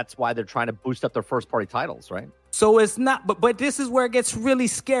 That's why they're trying to boost up their first-party titles, right? So it's not, but this is where it gets really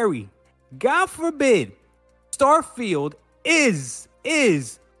scary. God forbid, Starfield is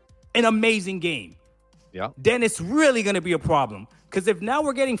an amazing game. Yeah. Then it's really going to be a problem. Because if now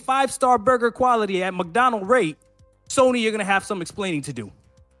we're getting 5-star burger quality at McDonald's rate, Sony, you're going to have some explaining to do.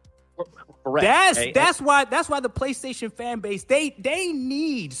 Correct. That's why the PlayStation fan base, they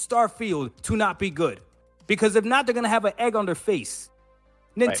need Starfield to not be good. Because if not, they're going to have an egg on their face.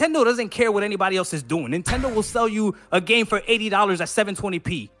 Nintendo doesn't care what anybody else is doing. Nintendo will sell you a game for $80 at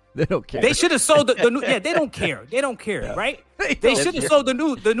 720p. They don't care. They should have sold the new. Yeah, they don't care. They don't care, right? They should have sold the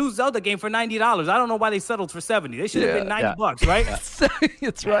new Zelda game for $90. I don't know why they settled for $70. They should have been $90, right?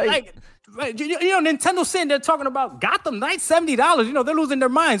 It's right. Like, right. You know, Nintendo sitting there talking about Gotham Knights, $70. You know, they're losing their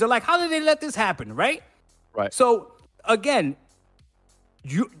minds. They're like, how did they let this happen, right? Right. So again,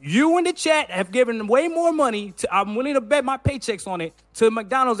 you in the chat have given way more money to, I'm willing to bet my paychecks on it, to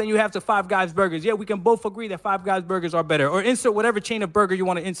McDonald's than you have to Five Guys burgers. Yeah, we can both agree that Five Guys burgers are better. Or insert whatever chain of burger you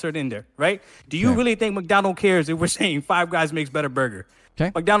want to insert in there, right? Do you really think McDonald's cares if we're saying Five Guys makes better burger?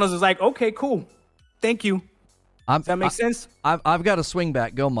 Okay. McDonald's is like, okay, cool. Thank you. Does that make sense? I've got a swing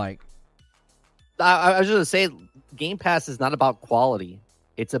back. Go, Mike. I was just going to say, Game Pass is not about quality.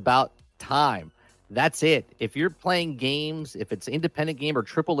 It's about time. That's it. If you're playing games, if it's an independent game or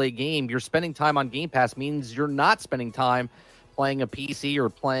AAA game, you're spending time on Game Pass means you're not spending time playing a PC or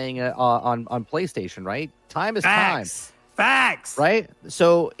playing on PlayStation, right? Time is time. Facts. Right?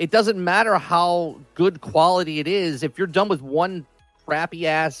 So it doesn't matter how good quality it is. If you're done with one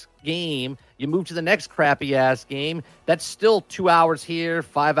crappy-ass game, you move to the next crappy-ass game, that's still 2 hours here,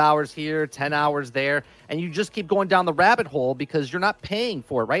 5 hours here, 10 hours there, and you just keep going down the rabbit hole because you're not paying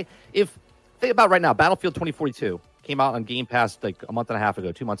for it, right? Think about right now, Battlefield 2042 came out on Game Pass like a month and a half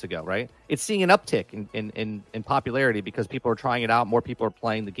ago, 2 months ago, right? It's seeing an uptick in popularity because people are trying it out. More people are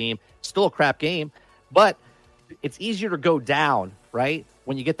playing the game. Still a crap game, but it's easier to go down, right?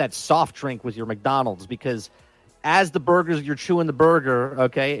 When you get that soft drink with your McDonald's, because as the burgers, you're chewing the burger,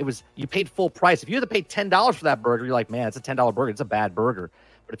 okay? You paid full price. If you had to pay $10 for that burger, you're like, man, it's a $10 burger. It's a bad burger.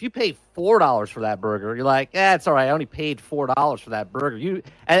 But if you pay $4 for that burger, you're like, it's all right. I only paid $4 for that burger.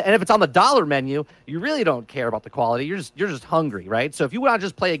 And if it's on the dollar menu, you really don't care about the quality. You're just hungry, right? So if you want to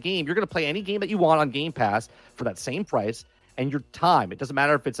just play a game, you're going to play any game that you want on Game Pass for that same price and your time. It doesn't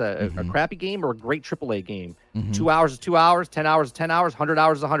matter if it's a crappy game or a great AAA game. 2 hours is 2 hours, 10 hours is 10 hours, 100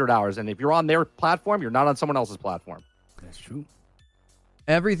 hours is 100 hours. And if you're on their platform, you're not on someone else's platform. That's true.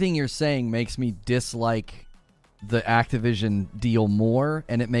 Everything you're saying makes me dislike the Activision deal more,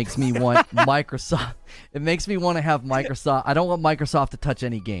 and it makes me want Microsoft. It makes me want to have Microsoft. I don't want Microsoft to touch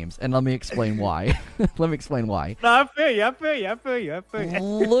any games, and let me explain why. No, I feel you.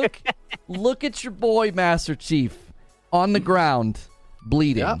 Look at your boy Master Chief on the ground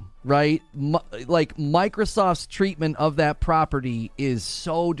bleeding, right? Like Microsoft's treatment of that property is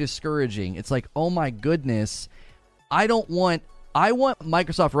so discouraging. It's like, oh my goodness, I want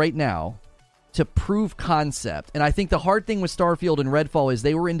Microsoft right now to prove concept. And I think the hard thing with Starfield and Redfall is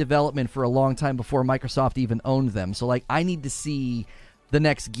they were in development for a long time before Microsoft even owned them. So, like, I need to see the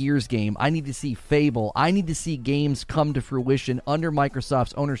next Gears game. I need to see Fable. I need to see games come to fruition under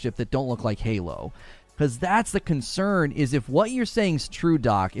Microsoft's ownership that don't look like Halo. Because that's the concern, is if what you're saying is true,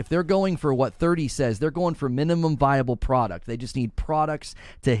 Doc, if they're going for what 30 says, they're going for minimum viable product. They just need products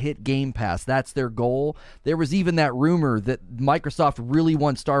to hit Game Pass. That's their goal. There was even that rumor that Microsoft really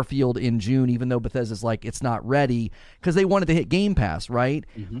wants Starfield in June, even though Bethesda's like, it's not ready, because they wanted to hit Game Pass, right?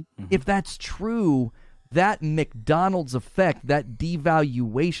 If that's true, that McDonald's effect, that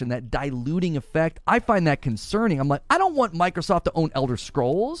devaluation, that diluting effect, I find that concerning. I'm like, I don't want Microsoft to own Elder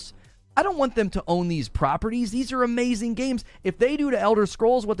Scrolls. I don't want them to own these properties. These are amazing games. If they do to Elder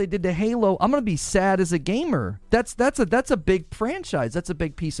Scrolls what they did to Halo, I'm going to be sad as a gamer. That's a big franchise. That's a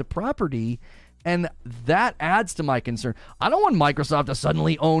big piece of property, and that adds to my concern. I don't want Microsoft to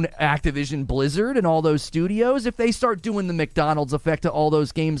suddenly own Activision Blizzard and all those studios. If they start doing the McDonald's effect to all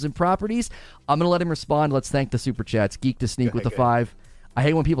those games and properties, I'm going to let him respond. Let's thank the Super Chats. Geek to Sneak with the 5. I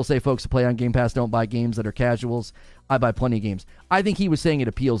hate when people say folks who play on Game Pass don't buy games that are casuals. I buy plenty of games. I think he was saying it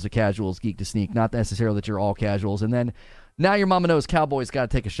appeals to casuals, Geek to Sneak, not necessarily that you're all casuals. And then, now your mama knows Cowboy's got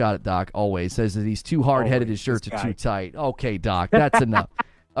to take a shot at Doc, always. Says that he's too hard-headed, his shirts are too tight. Okay, Doc, that's enough.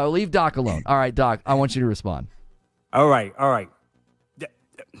 Leave Doc alone. All right, Doc, I want you to respond. All right.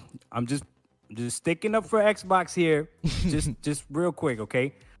 I'm just sticking up for Xbox here. just real quick,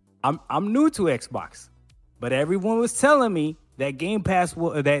 okay? I'm new to Xbox, but everyone was telling me that Game Pass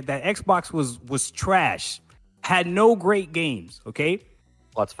that Xbox was trash, had no great games. Okay,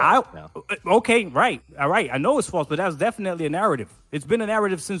 well, that's false. Okay, right, all right. I know it's false, but that was definitely a narrative. It's been a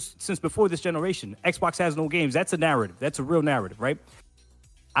narrative since before this generation. Xbox has no games. That's a narrative. That's a real narrative, right?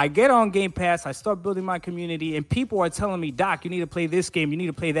 I get on Game Pass. I start building my community, and people are telling me, Doc, you need to play this game. You need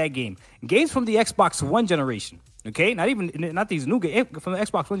to play that game. Games from the Xbox One generation. Okay, not these new games from the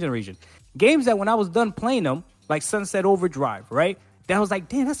Xbox One generation. Games that when I was done playing them, like Sunset Overdrive, right? That was like,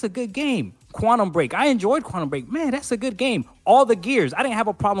 damn, that's a good game. Quantum Break. I enjoyed Quantum Break. Man, that's a good game. All the Gears. I didn't have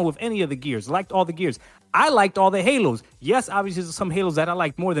a problem with any of the Gears. I liked all the Gears. I liked all the Halos. Yes, obviously there's some Halos that I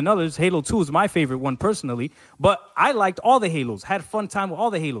liked more than others. Halo 2 is my favorite one personally. But I liked all the Halos. Had a fun time with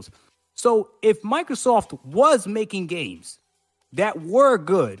all the Halos. So if Microsoft was making games that were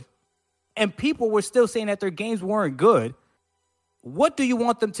good and people were still saying that their games weren't good, what do you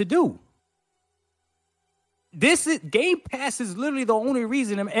want them to do? Game Pass is literally the only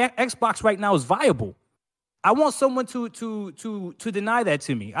reason Xbox right now is viable. I want someone to deny that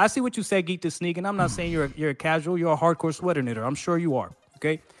to me. I see what you said, Geek to Sneak, and I'm not saying you're a casual, you're a hardcore sweater knitter. I'm sure you are,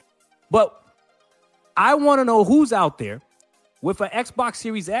 okay? But I want to know who's out there with an Xbox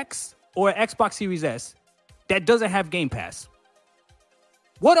Series X or an Xbox Series S that doesn't have Game Pass.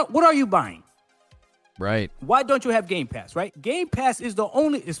 What are you buying? Right. Why don't you have Game Pass, right? Game Pass is the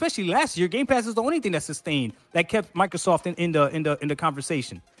only, especially last year, Game Pass is the only thing that sustained, that kept Microsoft in the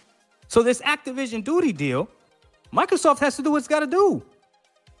conversation. So this Activision duty deal, Microsoft has to do what it's got to do.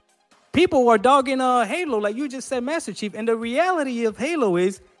 People are dogging Halo, like you just said, Master Chief, and the reality of Halo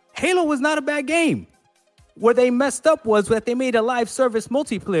was not a bad game. Where they messed up was that they made a live service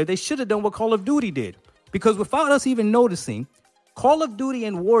multiplayer. They should have done what Call of Duty did. Because without us even noticing, Call of Duty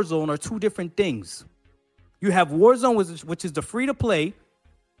and Warzone are two different things. You have Warzone, which is the free-to-play.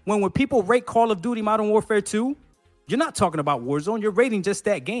 When people rate Call of Duty Modern Warfare 2, you're not talking about Warzone. You're rating just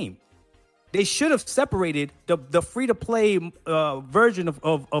that game. They should have separated the free-to-play version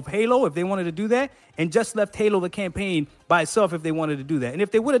of Halo if they wanted to do that, and just left Halo the campaign by itself if they wanted to do that. And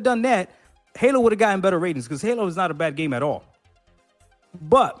if they would have done that, Halo would have gotten better ratings because Halo is not a bad game at all.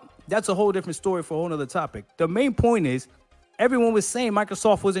 But that's a whole different story for a whole other topic. The main point is everyone was saying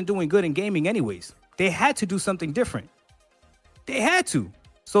Microsoft wasn't doing good in gaming anyways. They had to do something different. They had to.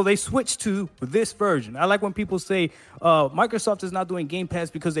 So they switched to this version. I like when people say Microsoft is not doing Game Pass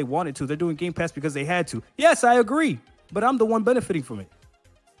because they wanted to. They're doing Game Pass because they had to. Yes, I agree. But I'm the one benefiting from it.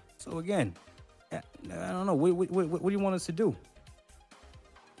 So again, I don't know. What do you want us to do?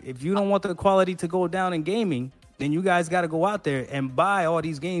 If you don't want the quality to go down in gaming, then you guys got to go out there and buy all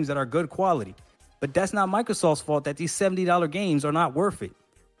these games that are good quality. But that's not Microsoft's fault that these $70 games are not worth it.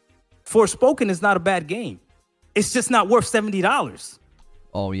 Forspoken is not a bad game. It's just not worth $70.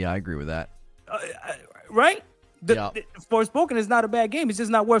 Oh, yeah, I agree with that. Right? Forspoken is not a bad game. It's just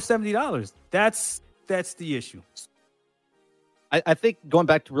not worth $70. That's the issue. I think going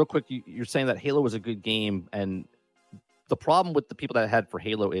back to real quick, you're saying that Halo was a good game, and the problem with the people that had for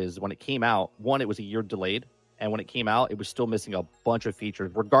Halo is when it came out, one, it was a year delayed, and when it came out, it was still missing a bunch of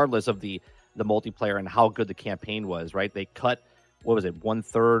features, regardless of the multiplayer and how good the campaign was, right? They cut, what was it,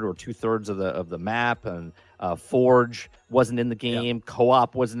 1/3 or 2/3 of the map, and Forge wasn't in the game, yep.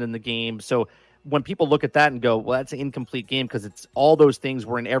 Co-op wasn't in the game. So when people look at that and go, well, that's an incomplete game because it's all those things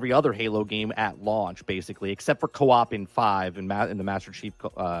were in every other Halo game at launch, basically, except for co-op in 5 and in the Master Chief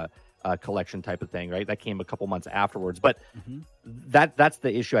collection type of thing, right? That came a couple months afterwards. But that's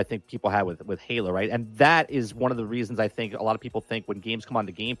the issue I think people have with Halo, right? And that is one of the reasons I think a lot of people think when games come on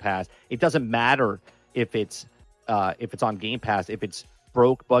the Game Pass, it doesn't matter if it's on Game Pass, if it's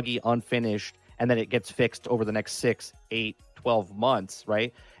broke, buggy, unfinished, and then it gets fixed over the next 6, 8, 12 months,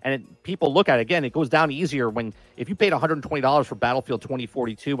 right? And people look at it, again, it goes down easier if you paid $120 for Battlefield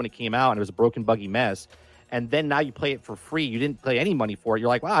 2042 when it came out and it was a broken, buggy mess, and then now you play it for free. You didn't pay any money for it. You're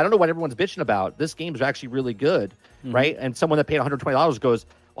like, wow, I don't know what everyone's bitching about. This game is actually really good, right? And someone that paid $120 goes,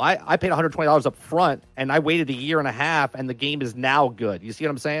 well, I paid $120 up front, and I waited a year and a half, and the game is now good. You see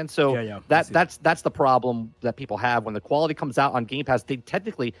what I'm saying? So that's the problem that people have when the quality comes out on Game Pass. They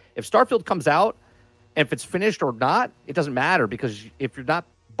technically, if Starfield comes out, and if it's finished or not, it doesn't matter, because if you're not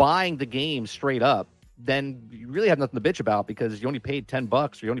buying the game straight up, then you really have nothing to bitch about, because you only paid $10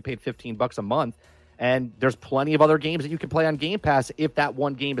 or you only paid $15 a month. And there's plenty of other games that you can play on Game Pass if that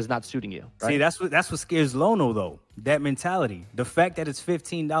one game is not suiting you. Right? See, that's what scares Lono, though. That mentality. The fact that it's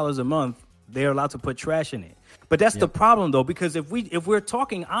 $15 a month, they're allowed to put trash in it. But that's the problem, though, because if we're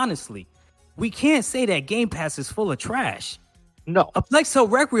talking honestly, we can't say that Game Pass is full of trash. No. A Plague Tale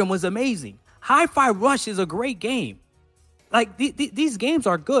Requiem was amazing. Hi-Fi Rush is a great game. Like, these games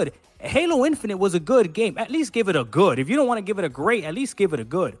are good. Halo Infinite was a good game. At least give it a good. If you don't want to give it a great, at least give it a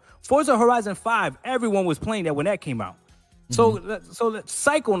good. Forza Horizon 5, everyone was playing that when that came out. So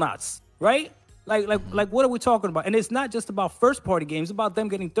Psychonauts, right? Like what are we talking about? And it's not just about first-party games. It's about them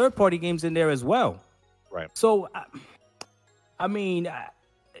getting third-party games in there as well. Right. So, I mean,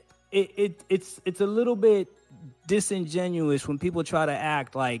 it's a little bit disingenuous when people try to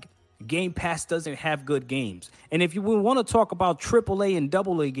act like Game Pass doesn't have good games. And if you want to talk about AAA and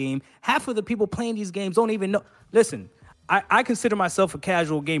AA game, half of the people playing these games don't even know. Listen, I consider myself a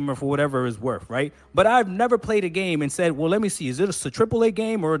casual gamer for whatever it's worth, right? But I've never played a game and said, well, let me see, is it a AAA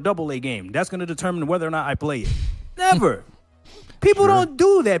game or a AA game? That's going to determine whether or not I play it. Never. People don't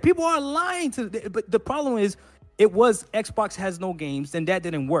do that. People are lying but the problem is, it was Xbox has no games, then that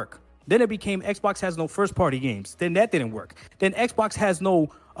didn't work. Then it became Xbox has no first-party games. Then that didn't work. Then Xbox has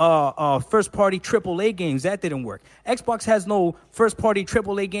no first-party AAA games. That didn't work. Xbox has no first-party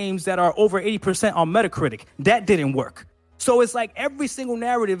AAA games that are over 80% on Metacritic. That didn't work. So it's like every single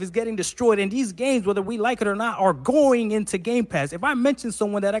narrative is getting destroyed, and these games, whether we like it or not, are going into Game Pass. If I mention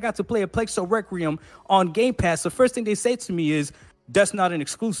someone that I got to play a Plague Tale Requiem on Game Pass, the first thing they say to me is, that's not an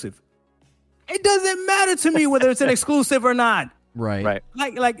exclusive. It doesn't matter to me whether it's an exclusive or not. Right.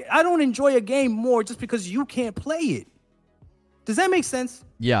 Like I don't enjoy a game more just because you can't play it. Does that make sense?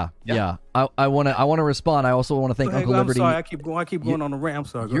 Yeah. I want to respond. I also want to thank Uncle Liberty. I'm sorry, I keep going on the rant. I'm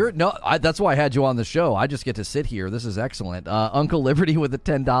sorry. That's why I had you on the show. I just get to sit here. This is excellent. Uncle Liberty with the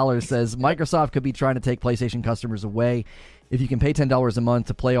 $10 says Microsoft could be trying to take PlayStation customers away. If you can pay $10 a month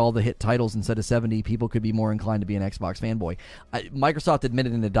to play all the hit titles instead of $70, people could be more inclined to be an Xbox fanboy. Microsoft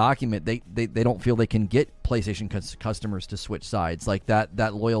admitted in a document they don't feel they can get PlayStation customers to switch sides. Like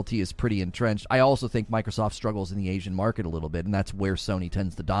that loyalty is pretty entrenched. I also think Microsoft struggles in the Asian market a little bit, and that's where Sony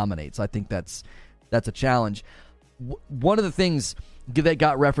tends to dominate. So I think that's a challenge. One of the things that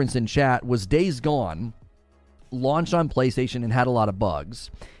got referenced in chat was Days Gone launched on PlayStation and had a lot of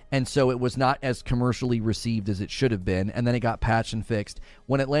bugs. And so it was not as commercially received as it should have been. And then it got patched and fixed.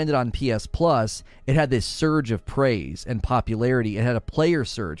 When it landed on PS Plus, it had this surge of praise and popularity. It had a player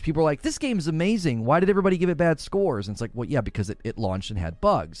surge. People were like, this game's amazing. Why did everybody give it bad scores? And it's like, well, yeah, because it launched and had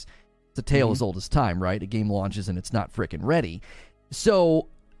bugs. It's a tale as old as time, right? A game launches and it's not frickin' ready. So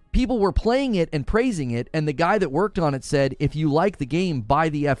people were playing it and praising it. And the guy that worked on it said, if you like the game, buy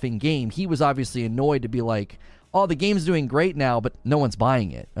the effing game. He was obviously annoyed to be like, oh, the game's doing great now, but no one's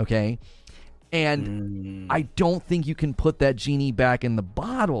buying it, okay? And I don't think you can put that genie back in the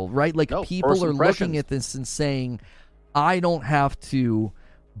bottle, right? Like, people are looking at this and saying, I don't have to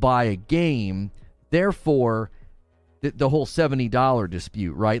buy a game, therefore, the whole $70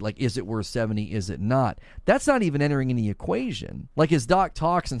 dispute, right? Like, is it worth $70? Is it not? That's not even entering in the equation. Like, as Doc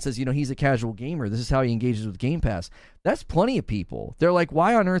talks and says, he's a casual gamer, this is how he engages with Game Pass. That's plenty of people. They're like,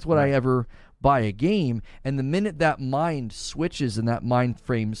 why on earth would I ever buy a game? And the minute that mind switches and that mind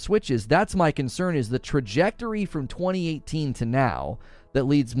frame switches, that's my concern, is the trajectory from 2018 to now that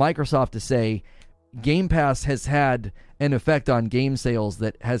leads Microsoft to say Game Pass has had an effect on game sales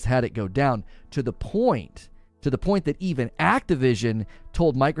that has had it go down to the point that even Activision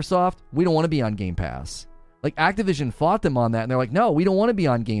told Microsoft, we don't want to be on Game Pass. Like, Activision fought them on that, and they're like, no, we don't want to be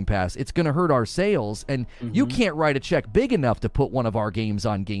on Game Pass. It's going to hurt our sales, and you can't write a check big enough to put one of our games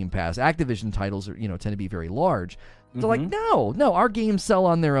on Game Pass. Activision titles are, tend to be very large. So like, no, our games sell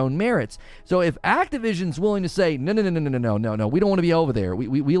on their own merits. So if Activision's willing to say, no, we don't want to be over there.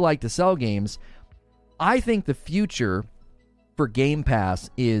 We like to sell games. I think the future for Game Pass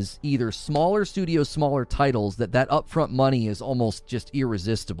is either smaller studios, smaller titles, that upfront money is almost just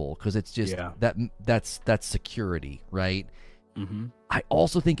irresistible because it's just that's security, right? I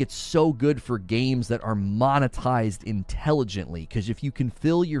also think it's so good for games that are monetized intelligently, because if you can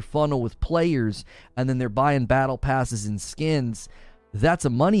fill your funnel with players and then they're buying battle passes and skins, that's a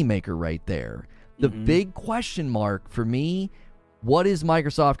moneymaker right there. The big question mark for me, what is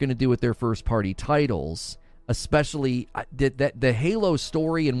Microsoft going to do with their first-party titles? Especially the Halo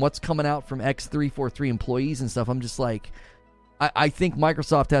story and what's coming out from X343 employees and stuff. I'm just like, I think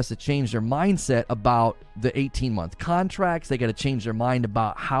Microsoft has to change their mindset about the 18-month contracts. They got to change their mind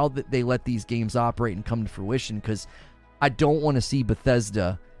about how they let these games operate and come to fruition, because I don't want to see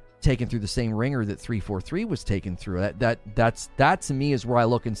Bethesda taken through the same ringer that 343 was taken through. That to me is where I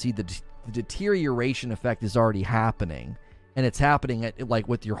look and see the deterioration effect is already happening, and it's happening like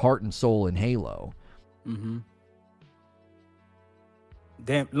with your heart and soul in Halo. Mm-hmm.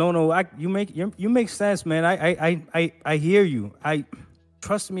 Damn, Lono, you make sense, man. I hear you.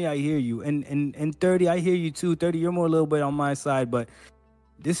 Trust me, I hear you. And 30, I hear you too. 30, you're more a little bit on my side, but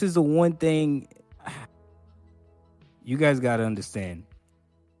this is the one thing you guys got to understand.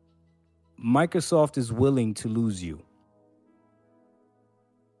 Microsoft is willing to lose you.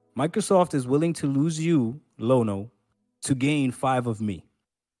 Microsoft is willing to lose you, Lono, to gain 5 of me.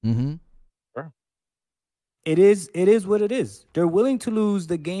 Mm-hmm. Sure. It is what it is. They're willing to lose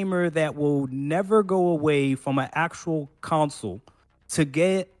the gamer that will never go away from an actual console to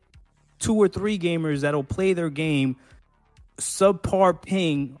get 2 or 3 gamers that'll play their game subpar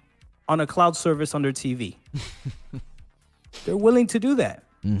ping on a cloud service on their TV. They're willing to do that.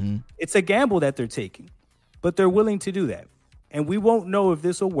 Mm-hmm. It's a gamble that they're taking, but they're willing to do that. And we won't know if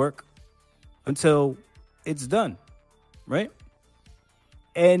this will work until it's done, right?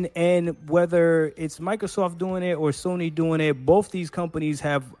 And whether it's Microsoft doing it or Sony doing it, both these companies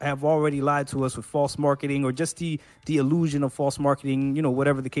have already lied to us with false marketing, or just the illusion of false marketing,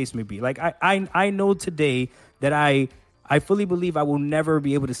 whatever the case may be. Like I know today that I fully believe I will never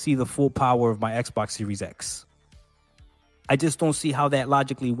be able to see the full power of my Xbox Series X. I just don't see how that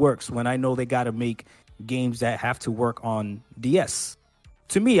logically works when I know they got to make games that have to work on DS.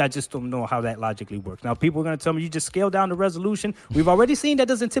 To me, I just don't know how that logically works. Now, people are going to tell me you just scale down the resolution. We've already seen that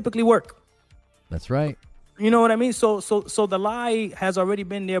doesn't typically work. That's right. You know what I mean? So the lie has already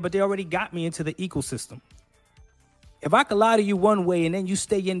been there, but they already got me into the ecosystem. If I could lie to you one way and then you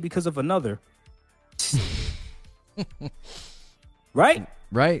stay in because of another, right?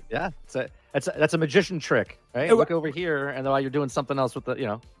 Right. Yeah, that's a magician trick, right? Look over here, and while you're doing something else with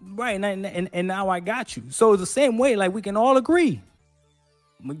the, Right, and now I got you. So the same way, like we can all agree,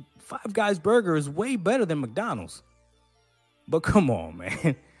 Five Guys Burger is way better than McDonald's. But come on,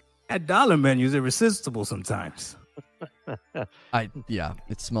 man, that dollar menu is irresistible sometimes.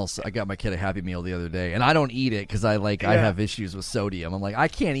 It smells. I got my kid a Happy Meal the other day, and I don't eat it because I have issues with sodium. I'm like, I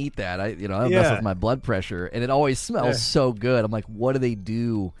can't eat that. I mess with my blood pressure, and it always smells so good. I'm like, what do they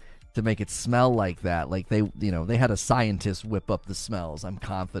do to make it smell like that? Like they had a scientist whip up the smells. I'm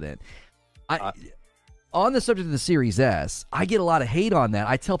confident. On the subject of the Series S, I get a lot of hate on that.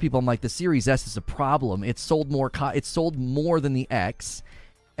 I tell people, I'm like, the Series S is a problem. It sold more than the X,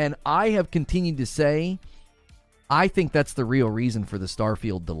 and I have continued to say, I think that's the real reason for the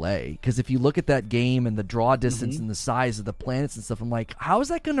Starfield delay. Because if you look at that game and the draw distance and the size of the planets and stuff, I'm like, how is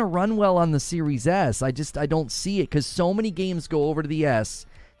that going to run well on the Series S? I don't see it, because so many games go over to the S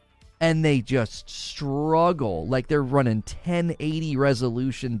and they just struggle. Like they're running 1080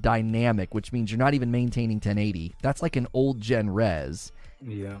 resolution dynamic, which means you're not even maintaining 1080. That's like an old gen res.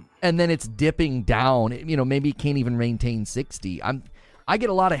 Yeah. And then it's dipping down. Maybe it can't even maintain 60. I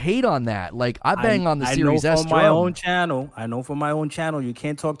get a lot of hate on that. Like I bang on the Series S. I know from my own channel, you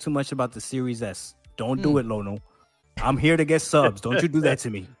can't talk too much about the Series S. Don't do it, Lono. I'm here to get subs. Don't you do that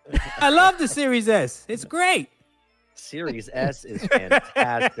to me. I love the Series S. It's great. Series S is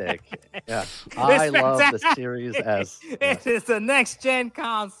fantastic. Yeah, I love the Series S. Yeah. It's a next gen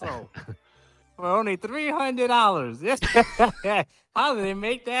console for only $300. How did they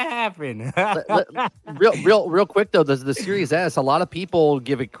make that happen? real quick though, the Series S. A lot of people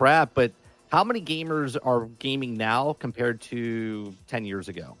give it crap, but how many gamers are gaming now compared to 10 years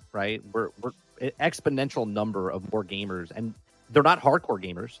ago? Right, we're an exponential number of more gamers, and they're not hardcore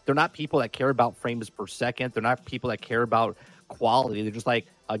gamers. They're not people that care about frames per second. They're not people that care about quality. They're just like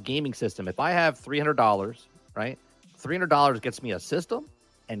a gaming system. If I have $300, right, $300 gets me a system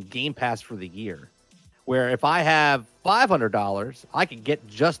and Game Pass for the year. Where if I have $500, I can get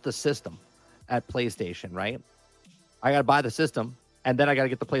just the system at PlayStation, right? I got to buy the system, and then I got to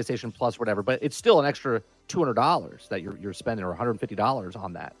get the PlayStation Plus, whatever. But it's still an extra $200 that you're spending, or $150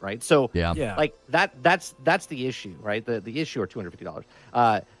 on that, right? So, like that's the issue, right? The issue, or $250.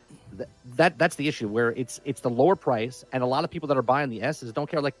 That's the issue, where it's the lower price, and a lot of people that are buying the S's don't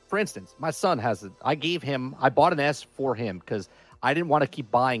care. Like, for instance, my son has it. I bought an S for him because I didn't want to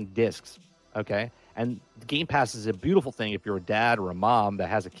keep buying discs, okay? And Game Pass is a beautiful thing if you're a dad or a mom that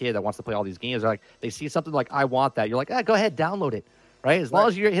has a kid that wants to play all these games. They're like, they see something like, I want that. You're like, go ahead, download it, right? As long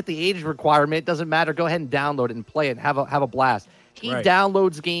as you hit the age requirement, it doesn't matter. Go ahead and download it and play it and have a blast. He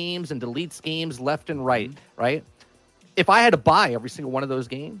downloads games and deletes games left and right, right? If I had to buy every single one of those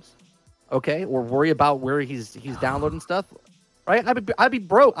games, okay, or worry about where he's downloading stuff, right? I'd be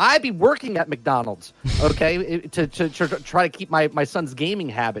broke. I'd be working at McDonald's, okay, to try to keep my son's gaming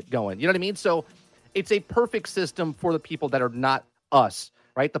habit going. You know what I mean? So it's a perfect system for the people that are not us,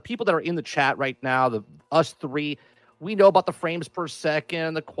 right? The people that are in the chat right now, us three, we know about the frames per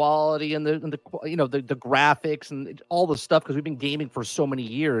second, the quality, and the graphics and all the stuff because we've been gaming for so many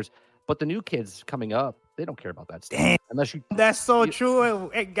years. But the new kids coming up, they don't care about that stuff. Damn. Unless you. That's so true.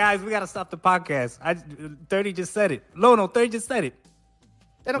 Hey, guys, we got to stop the podcast. 30 just said it. Lono, 30 just said it.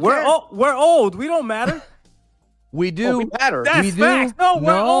 They don't care. We're old. We don't matter. We do. We matter. That's we facts. do. No,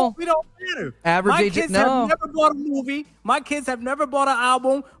 we're old. We don't matter. Average My age. kids No. have never bought a movie. My kids have never bought an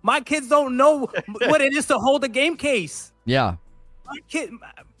album. My kids don't know what it is to hold a game case. Yeah. My kid.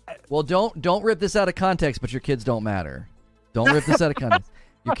 Well, don't rip this out of context, but your kids don't matter. Don't rip this out of context.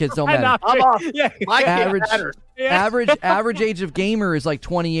 Your kids don't matter. I'm off. Yeah. My kid Average, matters. average age of gamer is like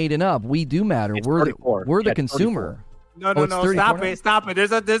 28 and up. We do matter. It's We're 34. the Yeah, consumer. No, it's 34 stop now? it. Stop it.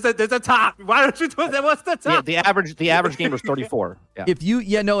 There's a top. Why don't you do that? What's the top? The average gamer is 34. Yeah. If you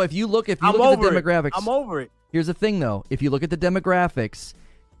look at the demographics. I'm over it. Here's the thing though. If you look at the demographics,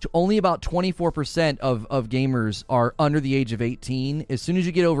 only about 24% of gamers are under the age of 18. As soon as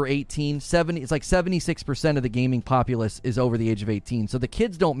you get over 18, it's like 76% of the gaming populace is over the age of 18. So the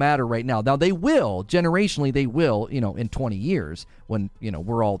kids don't matter right now. Now they will, generationally they will, in 20 years when,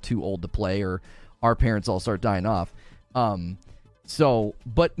 we're all too old to play or our parents all start dying off.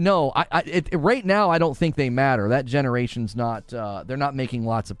 But no, right now I don't think they matter. That generation's not. They're not making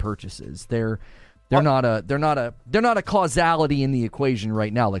lots of purchases. They're not a causality in the equation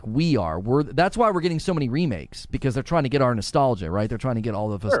right now like we are. That's why we're getting so many remakes because they're trying to get our nostalgia, right? They're trying to get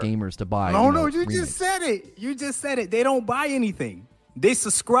all of us gamers to buy. No, you remakes. just said it. You just said it. They don't buy anything. They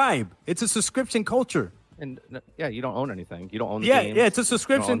subscribe. It's a subscription culture. And you don't own anything. You don't own the Yeah, games. it's a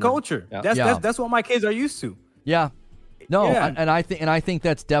subscription culture. Yeah. That's what my kids are used to. Yeah. No, Yeah. and I think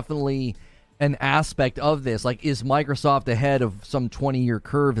that's definitely an aspect of this. Like, is Microsoft ahead of some 20-year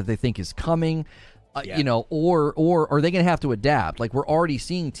curve that they think is coming? Or are they going to have to adapt? Like, we're already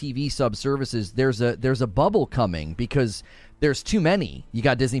seeing TV sub services. There's a bubble coming because there's too many. You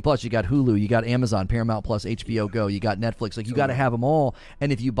got Disney Plus, you got Hulu, you got Amazon, Paramount Plus, HBO Go, you got Netflix. Like, you got to have them all.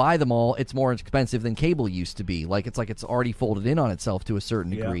 And if you buy them all, it's more expensive than cable used to be. Like it's already folded in on itself to a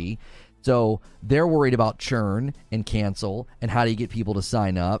certain degree. So they're worried about churn and cancel and how do you get people to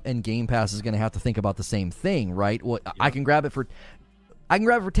sign up. And Game Pass is going to have to think about the same thing, right? I can grab it for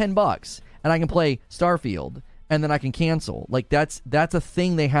 $10 and I can play Starfield and then I can cancel. Like that's a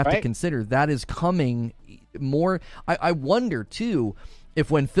thing they have to consider. That is coming more. I wonder too if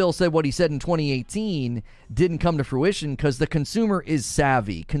when Phil said what he said in 2018 didn't come to fruition because the consumer is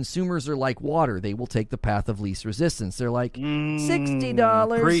savvy. Consumers are like water. They will take the path of least resistance. They're like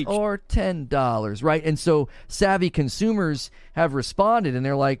 $60 or $10, right? And so savvy consumers have responded and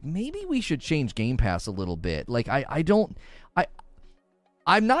they're like, maybe we should change Game Pass a little bit. Like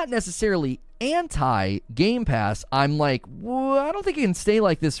I'm not necessarily anti-Game Pass. I'm like, well, I don't think it can stay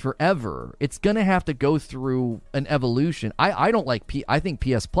like this forever. It's going to have to go through an evolution. I don't like I think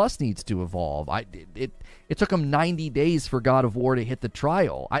PS Plus needs to evolve. It took them 90 days for God of War to hit the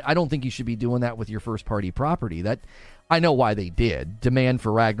trial. I don't think you should be doing that with your first-party property. That I know why they did. Demand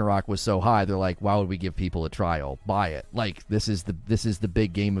for Ragnarok was so high. They're like, why would we give people a trial? Buy it. Like this is the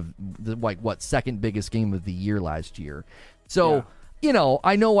big game of the second biggest game of the year last year. So. Yeah.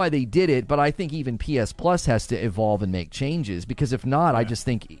 I know why they did it, but I think even PS Plus has to evolve and make changes because if not, I just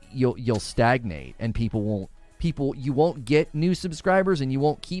think you'll stagnate and you won't get new subscribers and you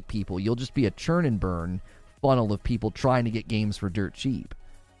won't keep people. You'll just be a churn and burn funnel of people trying to get games for dirt cheap.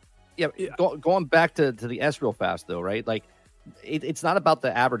 Yeah, going back to the S real fast though, right? Like it's not about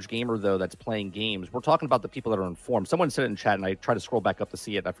the average gamer though that's playing games. We're talking about the people that are informed. Someone said it in chat, and I tried to scroll back up to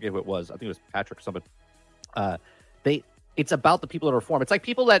see it. I forget who it was. I think it was Patrick or somebody. It's about the people that are informed. It's like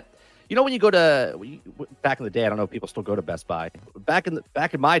people that, when you go to back in the day, I don't know if people still go to Best Buy. Back in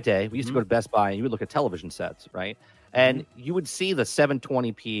my day, we used to go to Best Buy and you would look at television sets, right? And you would see the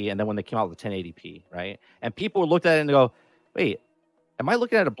 720p and then when they came out with the 1080p, right? And people would look at it and go, wait, am I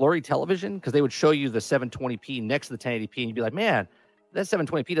looking at a blurry television? Because they would show you the 720p next to the 1080p and you'd be like, man, that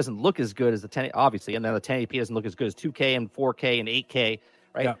 720p doesn't look as good as the 10, obviously. And then the 1080p doesn't look as good as 2K and 4K and 8K,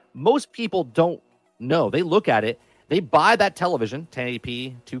 right? Yeah. Most people don't know. They look at it. They buy that television,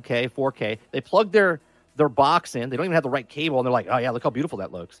 1080p, 2K, 4K. They plug their box in. They don't even have the right cable, and they're like, "Oh yeah, look how beautiful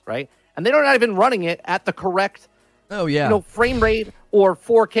that looks," right? And they're not even running it at the correct, frame rate or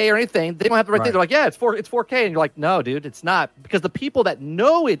 4K or anything. They don't have the right thing. They're like, "Yeah, it's 4K," and you're like, "No, dude, it's not," because the people that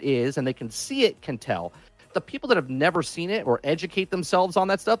know it is and they can see it can tell. The people that have never seen it or educate themselves on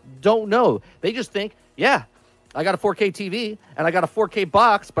that stuff don't know. They just think, "Yeah, I got a 4K TV and I got a 4K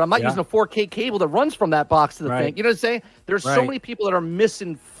box, but I'm not using a 4K cable that runs from that box to the thing." You know what I'm saying? There's so many people that are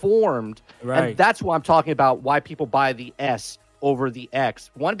misinformed. And that's why I'm talking about why people buy the S over the X.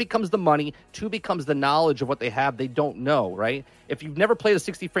 One becomes the money. Two becomes the knowledge of what they have they don't know, right? If you've never played a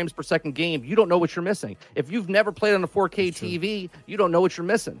 60 frames per second game, you don't know what you're missing. If you've never played on a 4K TV, you don't know what you're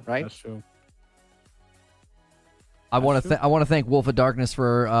missing, right? That's true. I want to thank Wolf of Darkness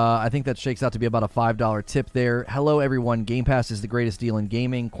for I think that shakes out to be about a $5 tip there. Hello everyone, Game Pass is the greatest deal in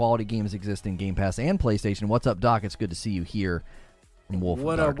gaming. Quality games exist in Game Pass and PlayStation. What's up, Doc? It's good to see you here. From Wolf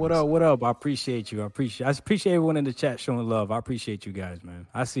What of up? Darkness. What up? I appreciate you. I appreciate everyone in the chat showing love. I appreciate you guys, man.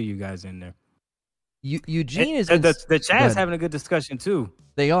 I see you guys in there. Eugene is the chat's having a good discussion too.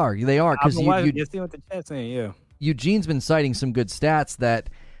 They are because you see what the chat's saying. Yeah, Eugene's been citing some good stats that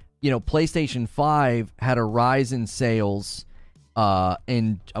PlayStation 5 had a rise in sales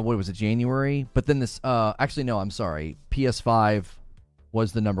in what was it, January? But then this actually no, I'm sorry. PS5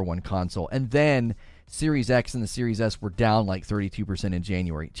 was the number one console, and then Series X and the Series S were down like 32% in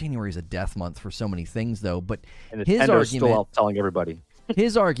January. January is a death month for so many things, though. But his argument, still out telling everybody.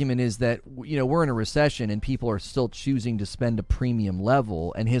 His argument is that we're in a recession and people are still choosing to spend a premium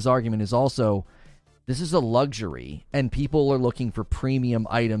level, and his argument is also this is a luxury, and people are looking for premium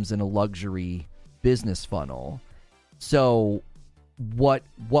items in a luxury business funnel. So what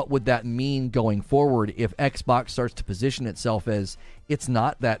would that mean going forward if Xbox starts to position itself as it's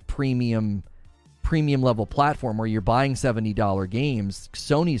not that premium level platform where you're buying $70 games?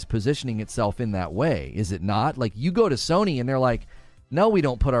 Sony's positioning itself in that way, is it not? Like, you go to Sony and they're like, no, we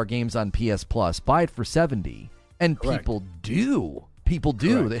don't put our games on PS Plus. Buy it for $70. And people do. They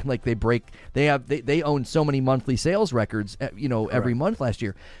own so many monthly sales records, every month last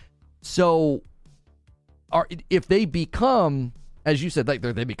year. So if they become, as you said, like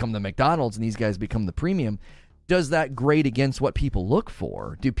they become the McDonald's and these guys become the premium, does that grade against what people look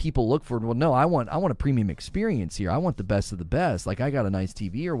for? Do people look for, well, no, I want a premium experience here. I want the best of the best. Like, I got a nice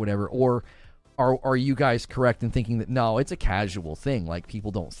TV or whatever. Or are you guys correct in thinking that, no, it's a casual thing? Like,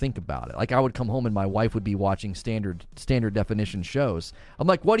 people don't think about it. Like, I would come home and my wife would be watching standard definition shows. I'm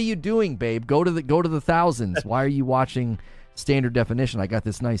like, what are you doing, babe? Go to the thousands. Why are you watching standard definition? I got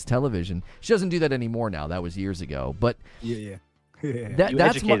this nice television. She doesn't do that anymore now. That was years ago. But yeah. That's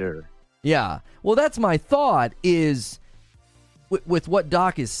educated her. Yeah. Well, that's my thought is with what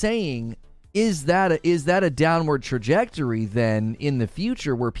Doc is saying, is that a downward trajectory then in the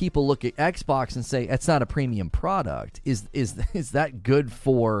future where people look at Xbox and say it's not a premium product? Is that good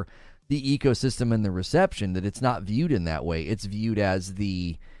for the ecosystem and the reception, that it's not viewed in that way? It's viewed as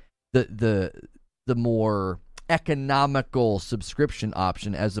the more economical subscription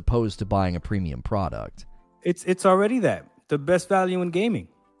option as opposed to buying a premium product. It's already that. The best value in gaming.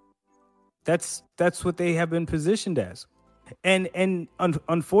 That's what they have been positioned as. And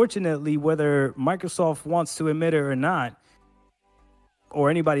unfortunately, whether Microsoft wants to admit it or not, or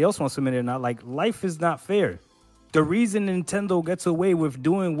anybody else wants to admit it or not, like, life is not fair. The reason Nintendo gets away with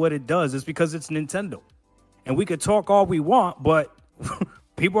doing what it does is because it's Nintendo. And we could talk all we want, but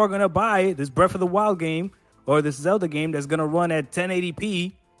people are going to buy this Breath of the Wild game or this Zelda game that's going to run at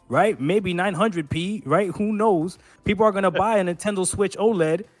 1080p, right? Maybe 900p, right? Who knows? People are going to buy a Nintendo Switch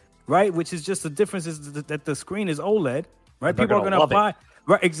OLED, right? Which is just the difference is that the screen is OLED, right? People are going to buy.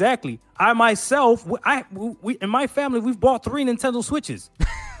 Right, exactly. I myself, we in my family, we've bought 3 Nintendo Switches.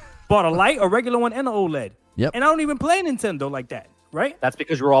 Bought a light, a regular one, and an OLED. Yep. And I don't even play Nintendo like that, right? That's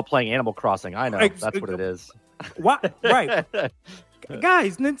because you're all playing Animal Crossing. I know. That's what it is. What? Right.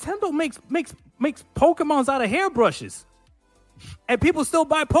 Guys, Nintendo makes Pokemons out of hairbrushes. And people still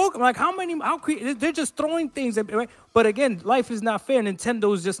buy Pokemon. Like, they're just throwing things at, right? But again, life is not fair.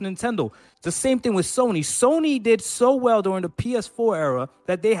 Nintendo is just Nintendo. It's the same thing with Sony. Sony did so well during the PS4 era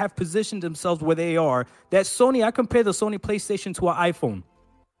that they have positioned themselves where they are. That Sony, I compare the Sony PlayStation to an iPhone.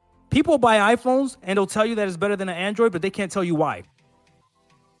 People buy iPhones and they'll tell you that it's better than an Android, but they can't tell you why.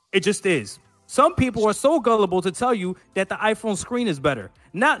 It just is. Some people are so gullible to tell you that the iPhone screen is better,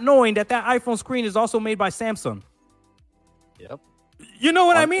 not knowing that iPhone screen is also made by Samsung. Yep. You know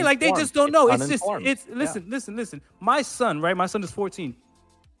what I mean? Like, they just don't know. Listen. My son, right? My son is 14.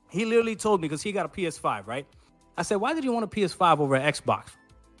 He literally told me, because he got a PS5, right? I said, why did you want a PS5 over an Xbox?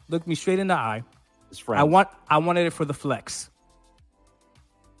 Looked me straight in the eye. his friends. I wanted it for the flex.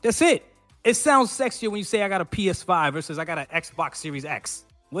 That's it. It sounds sexier when you say I got a PS5 versus I got an Xbox Series X.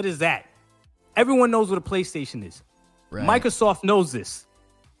 What is that? Everyone knows what a PlayStation is. Right. Microsoft knows this.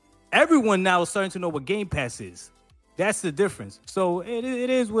 Everyone now is starting to know what Game Pass is. That's the difference. So it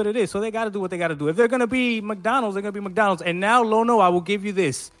is what it is. So they got to do what they got to do. If they're going to be McDonald's, they're going to be McDonald's. And now, Lono, I will give you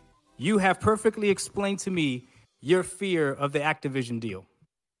this. You have perfectly explained to me your fear of the Activision deal.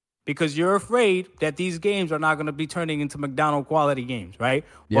 Because you're afraid that these games are not going to be turning into McDonald's quality games, right?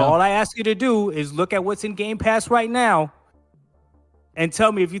 Yeah. Well, all I ask you to do is look at what's in Game Pass right now and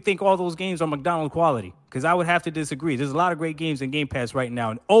tell me if you think all those games are McDonald's quality. Because I would have to disagree. There's a lot of great games in Game Pass right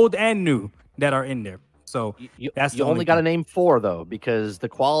now, old and new, that are in there. So you that's only got to name 4 though, because the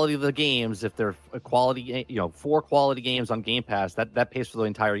quality of the games, if they're a quality, 4 quality games on Game Pass, that pays for the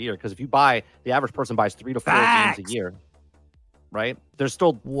entire year. Because if you buy, the average person buys 3 to 4 games a year, right? There's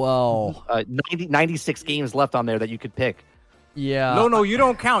still 96 games left on there that you could pick. Yeah. No, you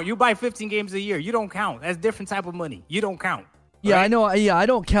don't count. You buy 15 games a year. You don't count. That's different type of money. You don't count. Yeah, right? I know. Yeah, I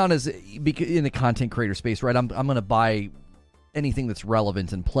don't count as in the content creator space, right? I'm going to buy anything that's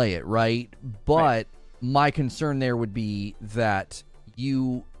relevant and play it, right? But my concern there would be that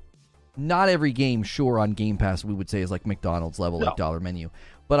not every game, sure, on Game Pass we would say is like McDonald's level, like dollar menu.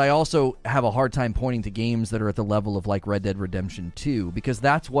 But I also have a hard time pointing to games that are at the level of like Red Dead Redemption 2, because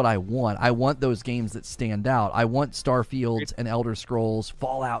that's what I want. I want those games that stand out. I want Starfields and Elder Scrolls,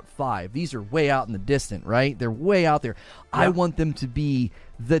 Fallout 5. These are way out in the distant, right? They're way out there. Yeah. I want them to be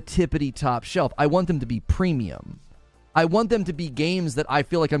the tippity top shelf. I want them to be premium. I want them to be games that I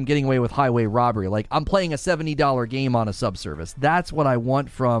feel like I'm getting away with highway robbery. Like I'm playing a $70 game on a subservice. That's what I want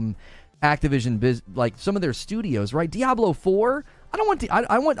from Activision, like some of their studios, right? Diablo 4. I don't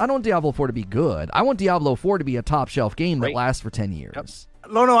want Diablo 4 to be good. I want Diablo 4 to be a top shelf game that lasts for 10 years.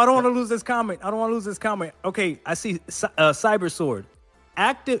 Yep. No, I don't want to lose this comment. Okay, I see Cyber Sword.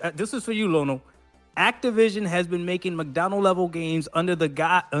 This is for you, Lono. Activision has been making McDonald level games under the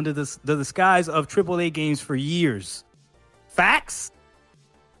disguise of AAA games for years. Facts?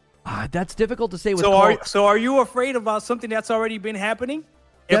 That's difficult to say with So are you afraid about something that's already been happening?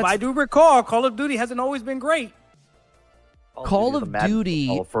 If I do recall, Call of Duty hasn't always been great. Call of Duty,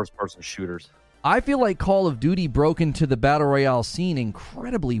 all first-person shooters. I feel like Call of Duty broke into the Battle Royale scene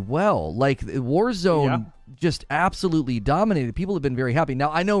incredibly well. Like, Warzone just absolutely dominated. People have been very happy.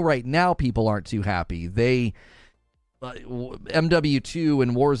 Now, I know right now people aren't too happy. MW2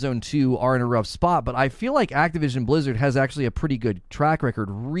 and Warzone 2 are in a rough spot, but I feel like Activision Blizzard has actually a pretty good track record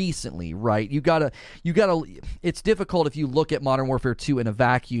recently, right? You gotta, it's difficult if you look at Modern Warfare 2 in a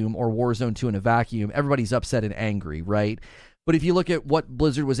vacuum or Warzone 2 in a vacuum. Everybody's upset and angry, right? But if you look at what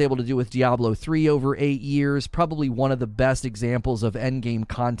Blizzard was able to do with Diablo 3 over 8 years, probably one of the best examples of endgame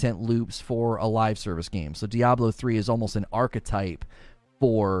content loops for a live service game. So Diablo 3 is almost an archetype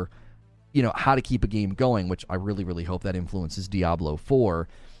for how to keep a game going, which I really, really hope that influences Diablo 4.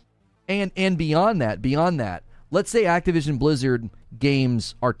 And beyond that, let's say Activision Blizzard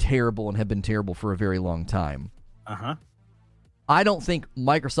games are terrible and have been terrible for a very long time. I don't think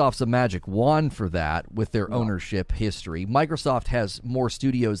Microsoft's a magic wand for that with their ownership history. Microsoft has more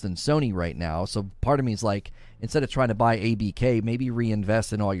studios than Sony right now, so part of me is like, instead of trying to buy ABK, maybe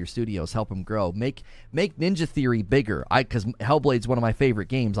reinvest in all your studios, help them grow. Make Ninja Theory bigger. Because Hellblade's one of my favorite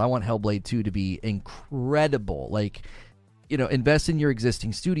games. I want Hellblade 2 to be incredible. Like, invest in your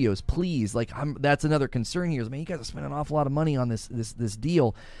existing studios, please. Like, that's another concern here. You guys are spending an awful lot of money on this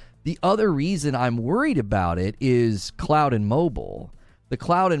deal. The other reason I'm worried about it is cloud and mobile. The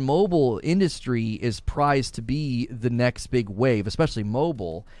cloud and mobile industry is prized to be the next big wave, especially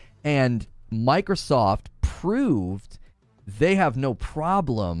mobile. And Microsoft proved they have no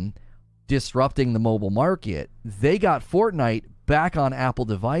problem disrupting the mobile market. They got Fortnite back on Apple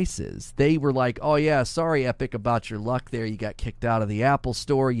devices. They were like, oh yeah, sorry Epic about your luck there. You got kicked out of the Apple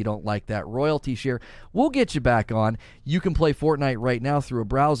store. You don't like that royalty share. We'll get you back on. You can play Fortnite right now through a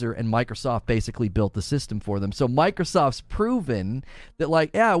browser, and Microsoft basically built the system for them. So Microsoft's proven that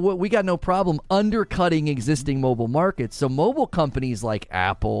we got no problem undercutting existing mobile markets. So mobile companies like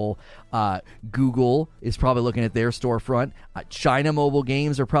Apple, Google is probably looking at their storefront. China Mobile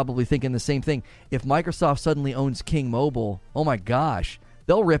Games are probably thinking the same thing. If Microsoft suddenly owns King Mobile, oh my gosh,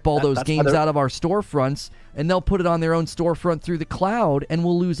 they'll rip all those games out of our storefronts and they'll put it on their own storefront through the cloud, and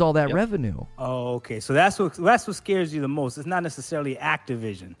we'll lose all that revenue. Oh, okay. So that's what scares you the most. It's not necessarily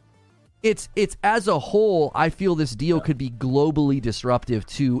Activision. It's as a whole, I feel this deal could be globally disruptive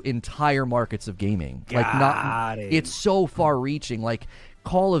to entire markets of gaming. It's so far reaching. Like,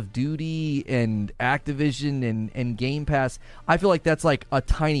 Call of Duty and Activision and Game Pass, I feel like that's like a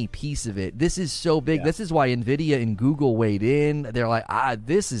tiny piece of it. This is so big. This is why Nvidia and Google weighed in. They're like,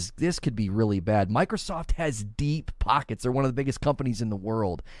 this could be really bad. Microsoft has deep pockets. They're one of the biggest companies in the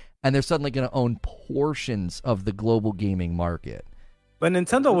world, and they're suddenly going to own portions of the global gaming market. But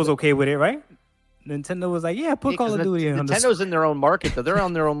Nintendo was okay with it, right? Nintendo was like, put Call of Duty on. Nintendo's in their own market, though. They're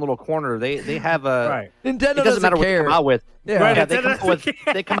on their own little corner. They have a right. Nintendo it doesn't matter what they come out with. Yeah, right,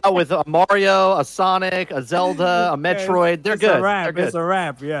 they come out with a Mario, a Sonic, a Zelda, a Metroid. They're good. They're good. It's a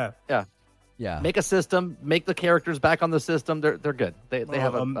wrap. Yeah. Yeah. Make a system. Make the characters back on the system. They're good. They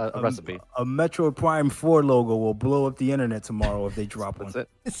have a recipe. A Metroid Prime 4 logo will blow up the internet tomorrow if they drop one.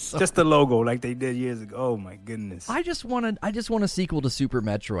 That's it. Just the logo, like they did years ago. Oh my goodness! I just want a sequel to Super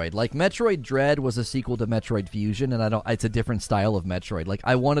Metroid. Like Metroid Dread was a sequel to Metroid Fusion, and it's a different style of Metroid. Like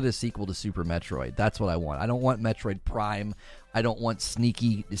I wanted a sequel to Super Metroid. That's what I want. I don't want Metroid Prime. I don't want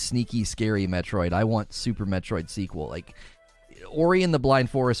sneaky, scary Metroid. I want Super Metroid sequel. Like Ori and the Blind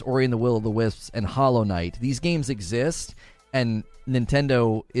Forest, Ori and the Will of the Wisps, and Hollow Knight. These games exist, and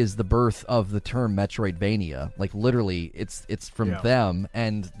Nintendo is the birth of the term Metroidvania. Like literally, it's from them,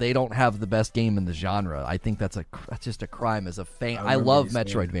 and they don't have the best game in the genre. I think that's just a crime as a fan. I love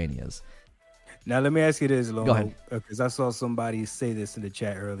Metroidvanias. Now let me ask you this, Lono, Go ahead. Because I saw somebody say this in the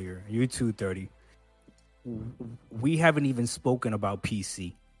chat earlier. You 230. We haven't even spoken about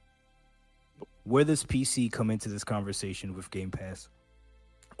PC. Where does PC come into this conversation with Game Pass?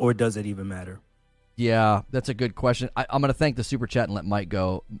 Or does it even matter? Yeah, that's a good question. I'm going to thank the super chat and let Mike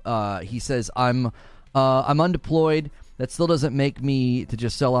go. He says, I'm undeployed. That still doesn't make me to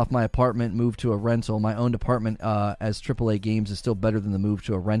just sell off my apartment, move to a rental. My owned apartment as AAA games is still better than the move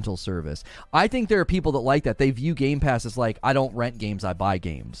to a rental service. I think there are people that like that. They view Game Pass as like, I don't rent games, I buy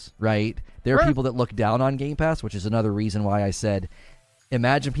games, right? There are people that look down on Game Pass, which is another reason why I said,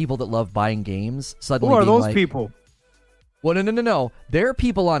 imagine people that love buying games suddenly. Who are those like, people? Well, no. There are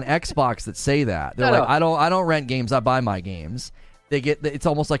people on Xbox that say that. They're like, I don't rent games, I buy my games. It's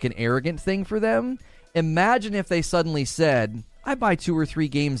almost like an arrogant thing for them. Imagine if they suddenly said, I buy 2 or 3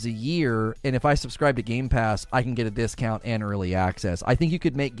 games a year, and if I subscribe to Game Pass, I can get a discount and early access. I think you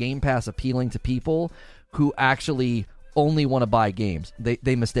could make Game Pass appealing to people who actually only want to buy games.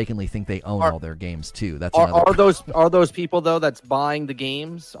 They mistakenly think they own all their games too. That's are those people though that's buying the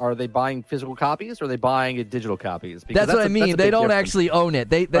games? Are they buying physical copies or are they buying digital copies? Because that's what I mean. They don't actually own it.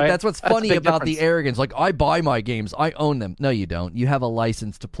 That's what's funny about the arrogance. Like, I buy my games, I own them. No, you don't. You have a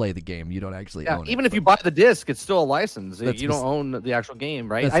license to play the game. You don't actually own it. Even if you buy the disc, it's still a license. You don't own the actual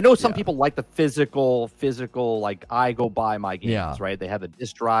game, right? I know some people like the physical. Like, I go buy my games, right? They have a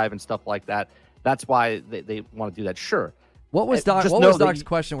disc drive and stuff like that. That's why they want to do that. Sure. What was Doc's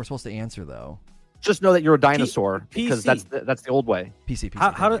question we're supposed to answer though? Just know that you're a dinosaur because that's the old way. PC.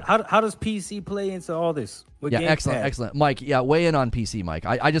 How does PC play into all this? Excellent. Mike, weigh in on PC, Mike.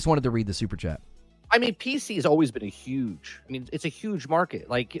 I just wanted to read the super chat. I mean, PC has always been it's a huge market.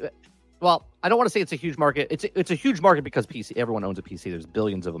 Like, well, I don't want to say it's a huge market. It's a huge market because everyone owns a PC. There's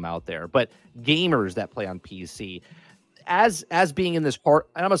billions of them out there. But gamers that play on PC, as being in this part,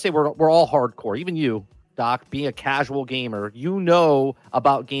 and I'm gonna say we're all hardcore. Even you, Doc, being a casual gamer, you know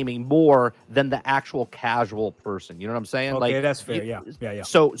about gaming more than the actual casual person. You know what I'm saying? Okay, that's fair. Yeah.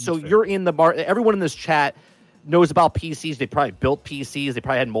 So you're in the market. Everyone in this chat knows about PCs. They probably built PCs. They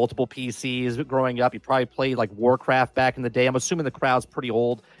probably had multiple PCs growing up. You probably played like Warcraft back in the day. I'm assuming the crowd's pretty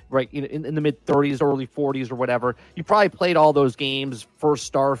old, right? In the mid 30s, early 40s or whatever. You probably played all those games,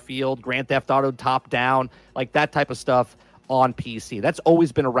 First Starfield, Grand Theft Auto Top Down, like that type of stuff on PC. That's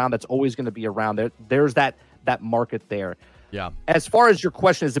always been around. That's always going to be around. There's that market there. Yeah. As far as your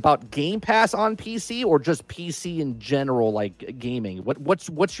question is about Game Pass on PC or just PC in general, like gaming, what's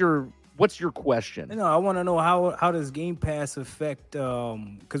your question? No, I want to know how does Game Pass affect?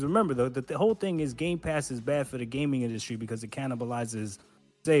 Because remember, the whole thing is Game Pass is bad for the gaming industry because it cannibalizes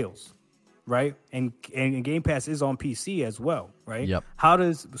sales, right? And Game Pass is on PC as well, right? Yep.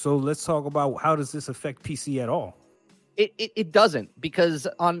 So let's talk about how does this affect PC at all? It doesn't, because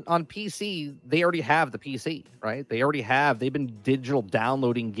on PC they already have the PC, right? They've been digital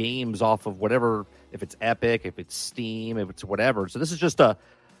downloading games off of whatever, if it's Epic, if it's Steam, if it's whatever. So this is just a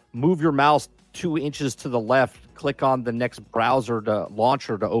move your mouse 2 inches to the left, click on the next browser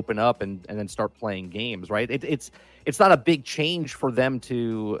launcher to open up and then start playing games, right? It's not a big change for them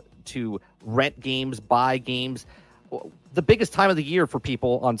to rent games, buy games. The biggest time of the year for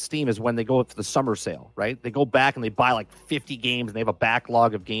people on Steam is when they go to the summer sale, right? They go back and they buy like 50 games and they have a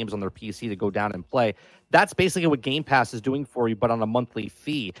backlog of games on their PC to go down and play. That's basically what Game Pass is doing for you, but on a monthly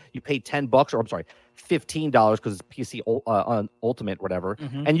fee. You pay $10 or $15 because it's PC on Ultimate, whatever,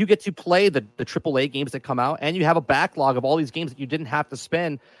 Mhm. and you get to play the AAA games that come out, and you have a backlog of all these games that you didn't have to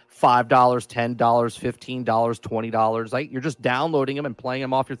spend $5, $10, $15, $20. Like you're just downloading them and playing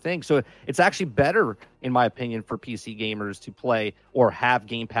them off your thing. So it's actually better, in my opinion, for PC gamers to play or have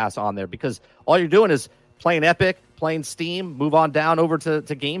Game Pass on there, because all you're doing is playing Epic, playing Steam, move on down over to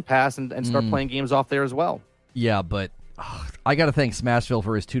Game Pass and start playing games off there as well. Yeah, but I got to thank Smashville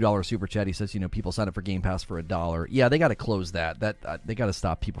for his $2 super chat. He says, people sign up for Game Pass for $1. Yeah, they got to close that. They got to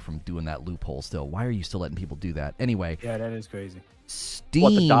stop people from doing that loophole still. Why are you still letting people do that? Anyway. Yeah, that is crazy.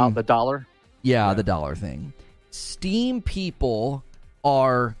 Steam. What, the dollar? Yeah, the dollar thing. Steam people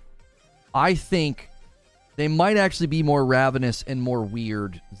are, I think, they might actually be more ravenous and more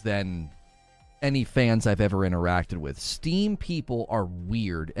weird than any fans I've ever interacted with. Steam people are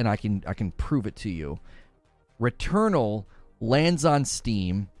weird, and I can prove it to you. Returnal lands on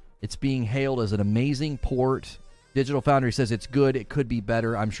Steam. It's being hailed as an amazing port. Digital Foundry says it's good. It could be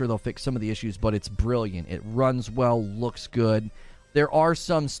better. I'm sure they'll fix some of the issues, but it's brilliant. It runs well, looks good. There are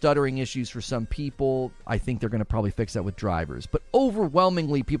some stuttering issues for some people. I think they're going to probably fix that with drivers. But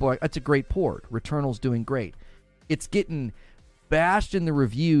overwhelmingly, people are like, that's a great port. Returnal's doing great. It's getting bashed in the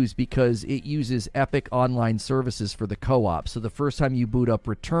reviews because it uses Epic Online Services for the co-op. So the first time you boot up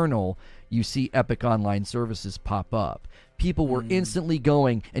Returnal, you see Epic Online Services pop up. People were instantly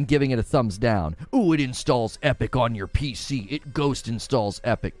going and giving it a thumbs down. Ooh, it installs Epic on your PC. It ghost installs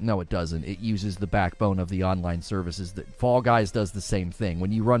Epic. No, it doesn't. It uses the backbone of the online services. That Fall Guys does the same thing.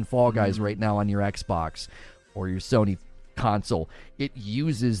 When you run Fall Guys right now on your Xbox or your Sony console, it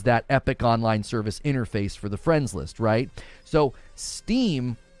uses that Epic Online Service interface for the friends list, right? So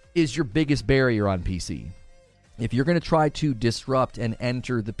Steam is your biggest barrier on PC. If you're going to try to disrupt and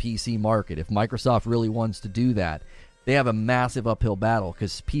enter the PC market, if Microsoft really wants to do that, they have a massive uphill battle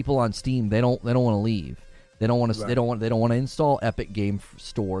because people on Steam, they don't want to leave. They don't want to. Right. They don't want to install Epic Game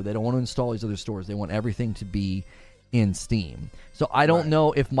Store. They don't want to install these other stores. They want everything to be in Steam. So I don't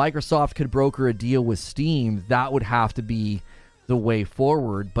know if Microsoft could broker a deal with Steam. That would have to be the way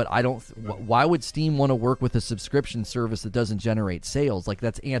forward. But I don't. Why would Steam want to work with a subscription service that doesn't generate sales? Like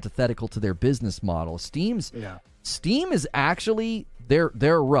that's antithetical to their business model. Steam is actually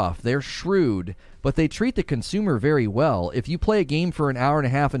they're rough. They're shrewd, but they treat the consumer very well. If you play a game for an hour and a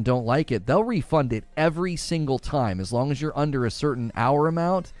half and don't like it, they'll refund it every single time. As long as you're under a certain hour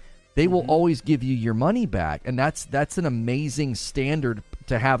amount, they will always give you your money back. And that's an amazing standard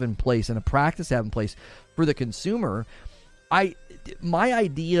to have in place and a practice to have in place for the consumer. My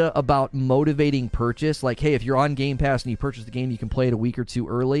idea about motivating purchase, like, hey, if you're on Game Pass and you purchase the game, you can play it a week or two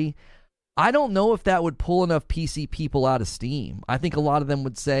early. I don't know if that would pull enough PC people out of Steam. I think a lot of them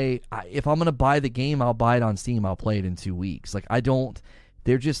would say, if I'm going to buy the game, I'll buy it on Steam. I'll play it in 2 weeks. Like,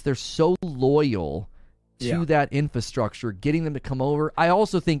 they're so loyal to that infrastructure, getting them to come over. I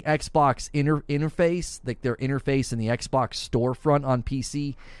also think Xbox interface, like their interface in the Xbox storefront on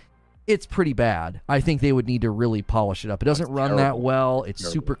PC, it's pretty bad. I think they would need to really polish it up. It doesn't run that well. It's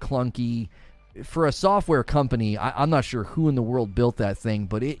super clunky. For a software company, I'm not sure who in the world built that thing,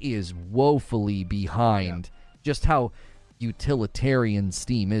 but it is woefully behind just how utilitarian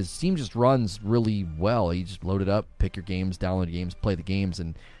Steam is. Steam just runs really well. You just load it up, pick your games, download games, play the games,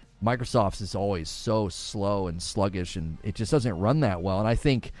 and Microsoft's is always so slow and sluggish, and it just doesn't run that well. And I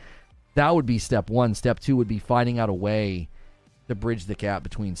think that would be step one. Step two would be finding out a way to bridge the gap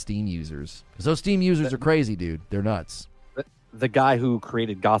between Steam users. Because those Steam users are crazy, dude. They're nuts. The guy who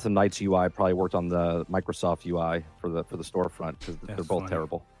created Gotham Knights UI probably worked on the Microsoft UI for the storefront because they're both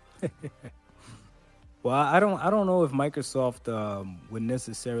terrible. Well, I don't know if Microsoft would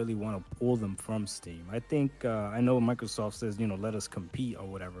necessarily want to pull them from Steam. I think I know Microsoft says let us compete or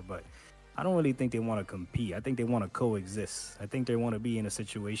whatever, but I don't really think they want to compete. I think they want to coexist. I think they want to be in a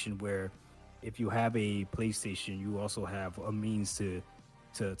situation where if you have a PlayStation, you also have a means to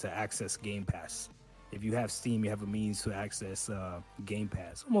access Game Pass. If you have Steam, you have a means to access Game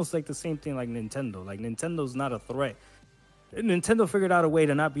Pass. Almost like the same thing like Nintendo. Like Nintendo's not a threat. Nintendo figured out a way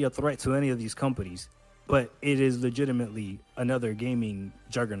to not be a threat to any of these companies, but it is legitimately another gaming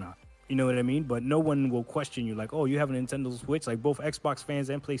juggernaut. You know what I mean? But no one will question you like, oh, you have a Nintendo Switch? Like both Xbox fans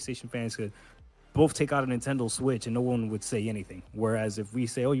and PlayStation fans could both take out a Nintendo Switch and no one would say anything. Whereas if we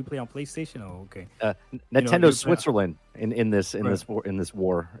say, "Oh, you play on PlayStation?" Oh, okay. Nintendo Switzerland in this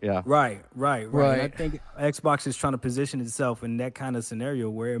war. Yeah. Right. I think Xbox is trying to position itself in that kind of scenario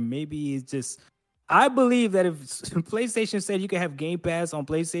where maybe it's just. I believe that if PlayStation said you could have Game Pass on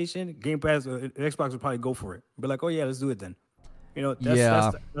PlayStation, Game Pass, Xbox would probably go for it. Be like, "Oh yeah, let's do it then."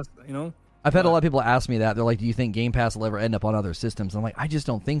 That's I've had a lot of people ask me that. They're like, do you think Game Pass will ever end up on other systems? I'm like, I just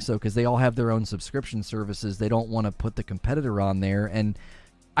don't think so, because they all have their own subscription services. They don't want to put the competitor on there. And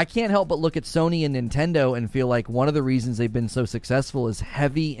I can't help but look at Sony and Nintendo and feel like one of the reasons they've been so successful is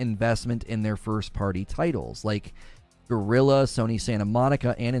heavy investment in their first-party titles. Like Guerrilla, Sony Santa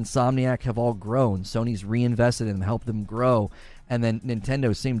Monica, and Insomniac have all grown. Sony's reinvested in them, helped them grow. And then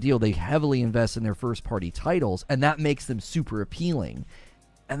Nintendo, same deal. They heavily invest in their first-party titles, and that makes them super appealing.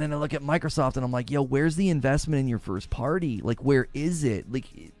 And then I look at Microsoft, and I'm like, yo, where's the investment in your first party? Like, where is it? Like,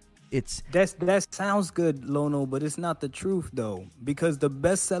 it's... That sounds good, Lono, but it's not the truth, though. Because the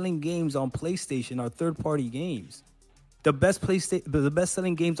best-selling games on PlayStation are third-party games. The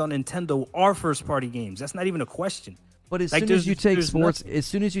best-selling games on Nintendo are first-party games. That's not even a question. But as soon as you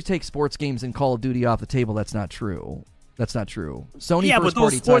take sports games and Call of Duty off the table, that's not true. That's not true. Sony but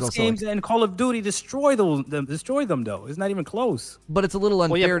those sports titles games and Call of Duty destroy them though. It's not even close. But it's a little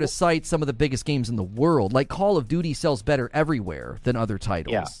unfair to cite some of the biggest games in the world. Like Call of Duty sells better everywhere than other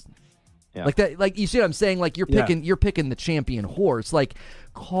titles. Yeah. Like that. Like you see what I'm saying? Like you're picking the champion horse. Like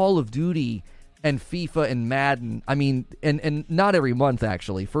Call of Duty and FIFA and Madden. I mean, and not every month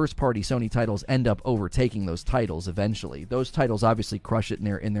actually. First party Sony titles end up overtaking those titles eventually. Those titles obviously crush it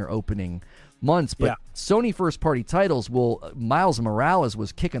in their opening months, but Sony first party titles Miles Morales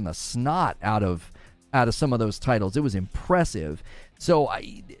was kicking the snot out of some of those titles. It was impressive. So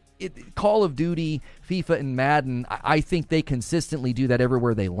Call of Duty, FIFA, and Madden, I think they consistently do that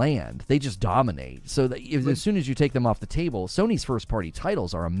everywhere they land. They just dominate. So as soon as you take them off the table, Sony's first party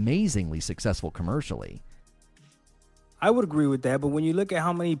titles are amazingly successful commercially. I would agree with that, but when you look at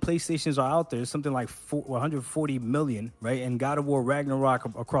how many PlayStations are out there, something like 140 million, right? And God of War Ragnarok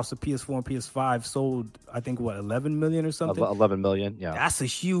across the PS4 and PS5 sold, I think, 11 million or something? 11 million, yeah. That's a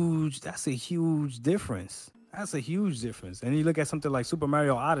huge difference. That's a huge difference. And you look at something like Super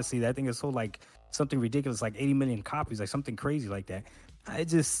Mario Odyssey, I think it sold like something ridiculous, like 80 million copies, like something crazy like that.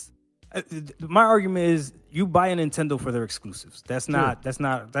 My argument is you buy a Nintendo for their exclusives. That's not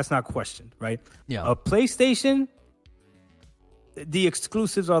questioned, right? Yeah. A PlayStation, the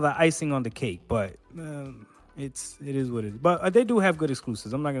exclusives are the icing on the cake, but it is what it is. But they do have good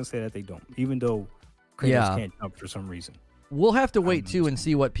exclusives. I'm not going to say that they don't, even though Kratos can't jump for some reason. We'll have to wait too and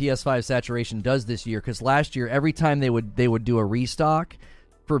see what PS5 saturation does this year, because last year every time they would do a restock,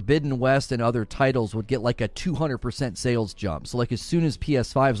 Forbidden West and other titles would get like a 200% sales jump. So like as soon as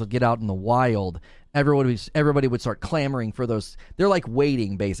PS5s would get out in the wild, everybody would start clamoring for those. They're like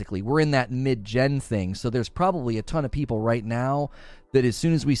waiting, basically. We're in that mid-gen thing, so there's probably a ton of people right now that as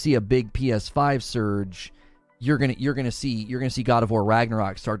soon as we see a big PS5 surge, you're gonna see God of War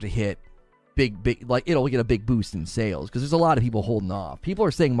Ragnarok start to hit big, like it'll get a big boost in sales, because there's a lot of people holding off. People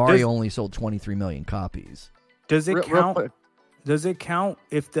are saying Mario only sold 23 million copies. Does it count? Does it count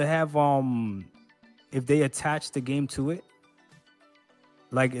if they have if they attach the game to it?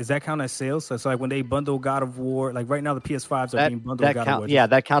 Like, is that count as sales? So it's like when they bundle God of War, like right now the PS5s are being bundled with God of War. Yeah,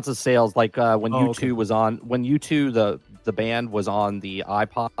 that counts as sales. Like when U2 was on, when U2 the band was on the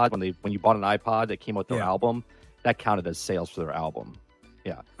iPod, when you bought an iPod that came with their album, that counted as sales for their album.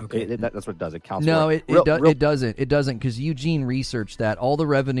 Yeah, okay. That's what it does. It counts. No, it doesn't. It doesn't, because Eugene researched that. All the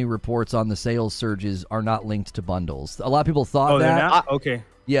revenue reports on the sales surges are not linked to bundles. A lot of people thought that. They're not? Okay.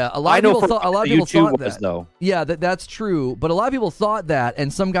 Yeah, a lot of people thought that. Though. Yeah, that's true. But a lot of people thought that,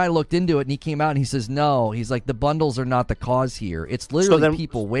 and some guy looked into it, and he came out and he says, no. He's like, the bundles are not the cause here. It's literally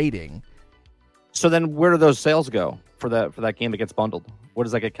people waiting. So then, where do those sales go for that game that gets bundled? What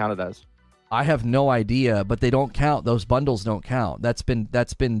does that get counted as? I have no idea, but they don't count. Those bundles don't count. That's been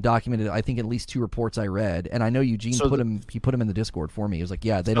documented. I think at least 2 reports I read, and I know Eugene put him in the Discord for me. He was like,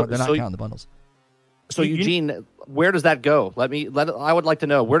 "Yeah, they're not counting the bundles." So Eugene, where does that go? I would like to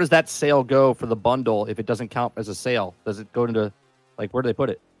know, where does that sale go for the bundle if it doesn't count as a sale? Does it go into, like, where do they put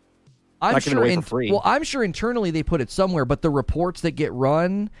it? I'm sure internally they put it somewhere, but the reports that get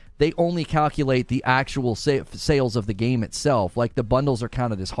run, they only calculate the actual sales of the game itself. Like the bundles are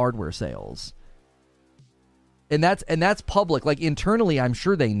counted as hardware sales. And that's public. Like internally, I'm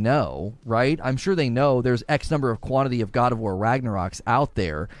sure they know, right? I'm sure they know there's X number of quantity of God of War Ragnaroks out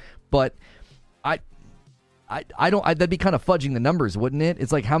there, but that'd be kind of fudging the numbers, wouldn't it?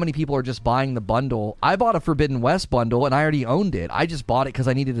 It's like, how many people are just buying the bundle? I bought a Forbidden West bundle, and I already owned it. I just bought it because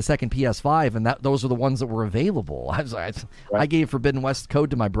I needed a second PS5, and those are the ones that were available. I was like, I gave Forbidden West code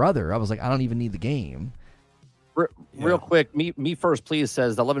to my brother. I was like, I don't even need the game. Real quick, me first, please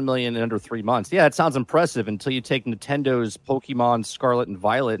says 11 million in under 3 months. Yeah, it sounds impressive until you take Nintendo's Pokemon Scarlet and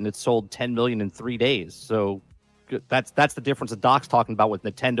Violet, and it sold 10 million in 3 days. So that's the difference that Doc's talking about with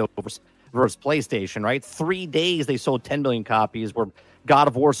Nintendo versus PlayStation, right? 3 days they sold 10 million copies, where God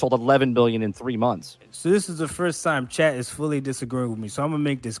of War sold 11 million in 3 months. So this is the first time chat is fully disagreeing with me. So I'm gonna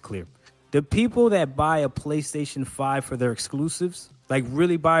make this clear: the people that buy a PlayStation 5 for their exclusives, like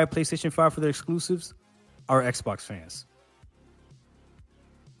really buy a PlayStation 5 for their exclusives, are Xbox fans.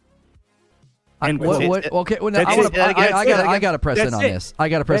 Okay, well, now, I got to press in on this. I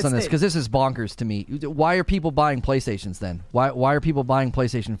got to press on this because this is bonkers to me. Why are people buying PlayStations then? Why are people buying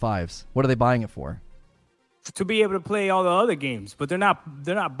PlayStation 5s? What are they buying it for? To be able to play all the other games, but they're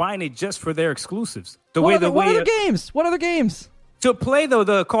not buying it just for their exclusives. What other games? What other games? To play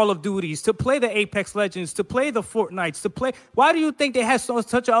the Call of Duties, to play the Apex Legends, to play the Fortnites, to play. Why do you think they had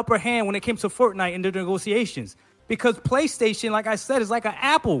such an upper hand when it came to Fortnite in their negotiations? Because PlayStation, like I said, is like an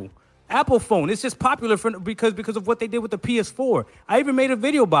Apple phone. It's just popular because of what they did with the PS4. I even made a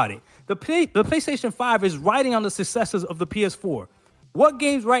video about it. The PlayStation 5 is riding on the successes of the PS4. What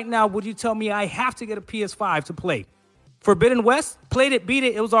games right now would you tell me I have to get a PS5 to play? Forbidden West? Played it, beat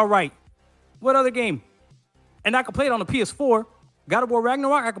it, it was all right. What other game? And I could play it on the PS4. God of War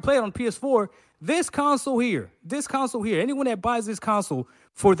Ragnarok, I could play it on PS4. This console here, anyone that buys this console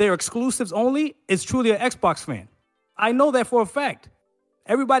for their exclusives only is truly an Xbox fan. I know that for a fact.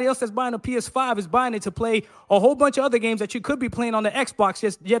 Everybody else that's buying a PS5 is buying it to play a whole bunch of other games that you could be playing on the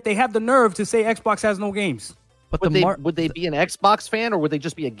Xbox, yet they have the nerve to say Xbox has no games. But would they be an Xbox fan or would they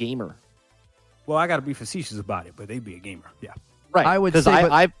just be a gamer? Well, I got to be facetious about it, but they'd be a gamer. Yeah. Right. I would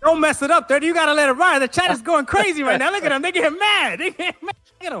say, don't mess it up, there. You got to let it ride. The chat is going crazy right now. Look at them. They get mad. Look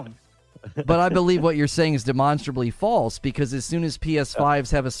at them. But I believe what you're saying is demonstrably false because as soon as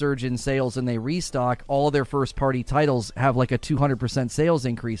PS5s have a surge in sales and they restock, all their first-party titles have like a 200% sales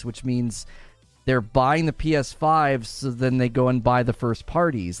increase, which means they're buying the PS5s, so then they go and buy the first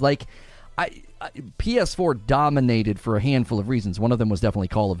parties. Like, PS4 dominated for a handful of reasons. One of them was definitely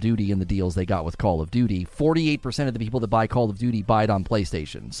Call of Duty and the deals they got with Call of Duty. 48% of the people that buy Call of Duty buy it on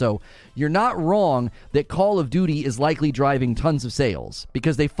PlayStation. So you're not wrong that Call of Duty is likely driving tons of sales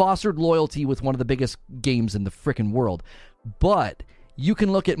because they fostered loyalty with one of the biggest games in the frickin' world. But you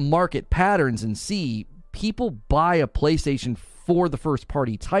can look at market patterns and see people buy a PlayStation for the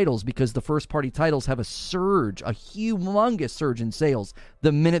first-party titles because the first-party titles have a humongous surge in sales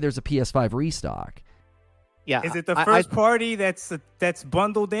the minute there's a PS5 restock. Yeah, is it the first party that's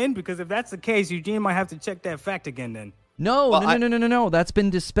bundled in? Because if that's the case, Eugene might have to check that fact again then. No. That's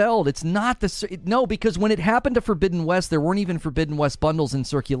been dispelled. It's not no, because when it happened to Forbidden West, there weren't even Forbidden West bundles in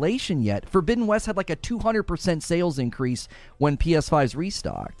circulation yet. Forbidden West had like a 200% sales increase when PS5s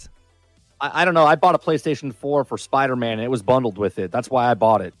restocked. I don't know. I bought a PlayStation 4 for Spider-Man, and it was bundled with it. That's why I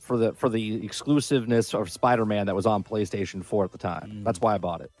bought it, for the exclusiveness of Spider-Man that was on PlayStation 4 at the time. That's why I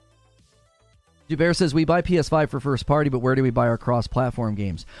bought it. Joubert says, we buy PS5 for first party, but where do we buy our cross-platform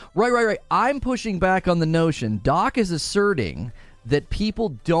games? Right. I'm pushing back on the notion. Doc is asserting that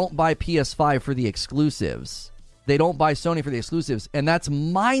people don't buy PS5 for the exclusives. They don't buy Sony for the exclusives, and that's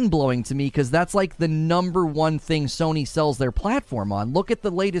mind-blowing to me because that's like the number one thing Sony sells their platform on. Look at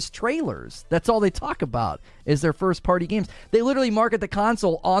the latest trailers. That's all they talk about is their first-party games. They literally market the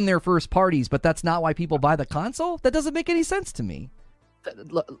console on their first parties, but that's not why people buy the console? That doesn't make any sense to me.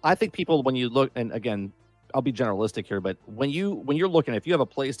 I think people, when you look, and again, I'll be generalistic here, but when you're looking, if you have a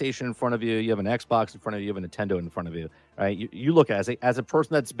PlayStation in front of you, you have an Xbox in front of you, you have a Nintendo in front of you, right? You look at it as a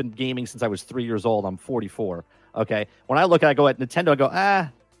person that's been gaming since I was 3 years old. I'm 44. Okay, when I look at, I go at Nintendo, I go,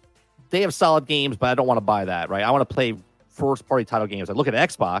 they have solid games, but I don't want to buy that, right? I want to play first-party title games. I look at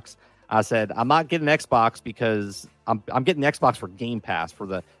Xbox. I said, I'm not getting Xbox because I'm getting Xbox for Game Pass for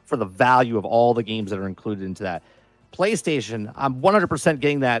the value of all the games that are included into that. PlayStation, I'm 100%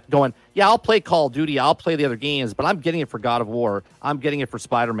 getting that. Going, yeah, I'll play Call of Duty, I'll play the other games, but I'm getting it for God of War. I'm getting it for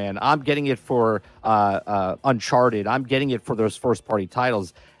Spider-Man. I'm getting it for Uncharted. I'm getting it for those first-party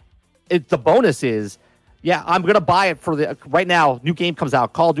titles. The bonus is, yeah, I'm gonna buy it for the right now. New game comes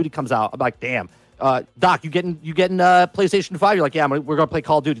out, Call of Duty comes out. I'm like, damn, Doc, you getting PlayStation 5? You're like, yeah, we're gonna play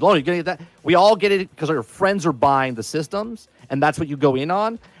Call of Duty. Lord, you getting that? We all get it because our friends are buying the systems, and that's what you go in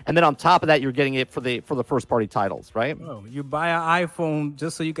on. And then on top of that, you're getting it for the first party titles, right? Oh, you buy an iPhone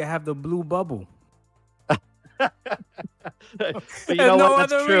just so you can have the blue bubble. But you know no what?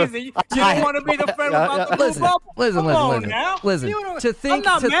 That's other true. reason. You don't want to be the friend without the blue bubble. Listen. I'm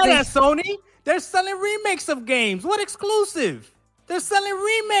not mad at Sony. They're selling remakes of games. What exclusive? They're selling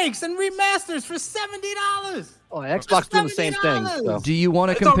remakes and remasters for $70. Oh, Xbox doing the same thing. So. Do you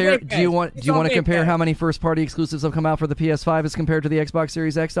want to compare? Do you want to compare how many first-party exclusives have come out for the PS5 as compared to the Xbox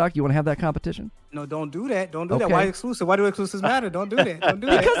Series X? Doc, you want to have that competition? No, don't do that. Don't do that. Why exclusive? Why do exclusives matter? Don't do that. Don't do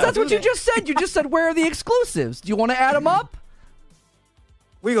that. Because that's what you just said. You just said where are the exclusives? Do you want to add them up?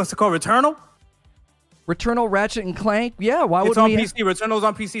 We gonna call Returnal? Returnal, Ratchet and Clank. Yeah, why It's would on we? PC. Returnal's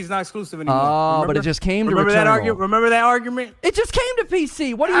on PC. It's not exclusive anymore. Oh, but it just came to remember Returnal. Remember that argument? It just came to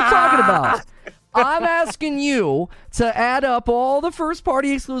PC. What are you talking about? I'm asking you to add up all the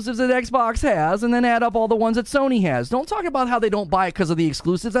first-party exclusives that Xbox has and then add up all the ones that Sony has. Don't talk about how they don't buy it because of the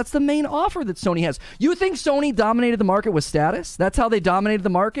exclusives. That's the main offer that Sony has. You think Sony dominated the market with status? That's how they dominated the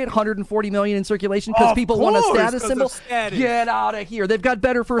market? 140 million in circulation because people want a status symbol? Get out of here. They've got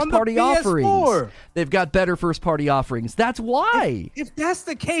better first-party offerings. They've got better first-party offerings. That's why. If that's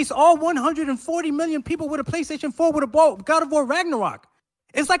the case, all 140 million people with a PlayStation 4 would have bought God of War Ragnarok.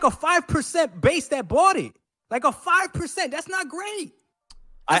 It's like a 5% base that bought it. Like a 5%. That's not great.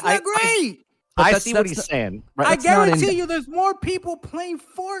 That's not great. I see what he's saying. Right? I guarantee you there's more people playing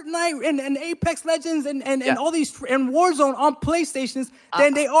Fortnite and Apex Legends and all these and Warzone on PlayStations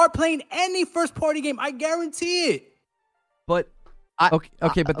than they are playing any first-party game. I guarantee it. But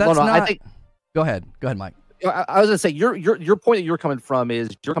okay, but that's not. I think, go ahead, Mike. I was gonna say your point that you're coming from is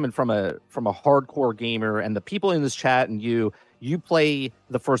you're coming from a hardcore gamer, and the people in this chat and you play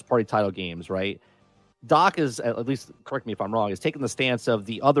the first party title games, right? Doc is, at least correct me if I'm wrong, is taking the stance of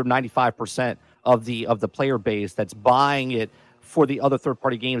the other 95% of the player base that's buying it for the other third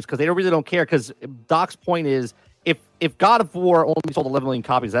party games because they really don't care. Because Doc's point is if God of War only sold 11 million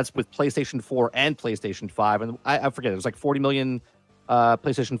copies, that's with PlayStation 4 and PlayStation 5, and I forget, it was like 40 million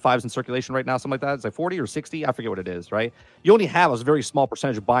PlayStation 5s in circulation right now, something like that. It's like 40 or 60. I forget what it is, right? You only have a very small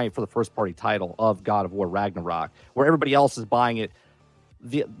percentage buying it for the first party title of God of War Ragnarok, where everybody else is buying it.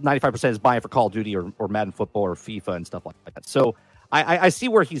 The 95% is buying it for Call of Duty or Madden Football or FIFA and stuff like that. So I see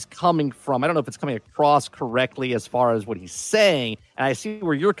where he's coming from. I don't know if it's coming across correctly as far as what he's saying. And I see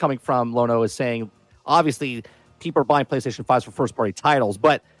where you're coming from, Lono, is saying, obviously, people are buying PlayStation 5s for first party titles,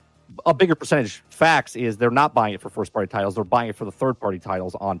 but a bigger percentage facts is they're not buying it for first party titles. They're buying it for the third party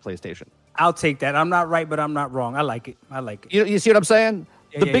titles on PlayStation. I'll take that. I'm not right, but I'm not wrong. I like it. You see what I'm saying?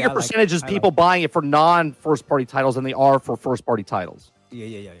 The bigger percentage is people buying it for non first party titles than they are for first party titles.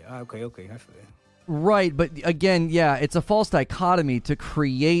 Yeah. Okay. I feel it. Right, but again, yeah, it's a false dichotomy to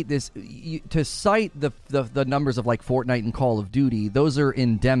create this, to cite the numbers of like Fortnite and Call of Duty. Those are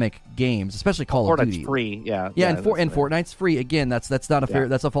endemic games, especially Call of Duty. Fortnite's free, yeah. And Fortnite's free. Again, that's not a fair,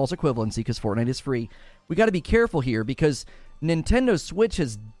 that's a false equivalency because Fortnite is free. We got to be careful here because Nintendo Switch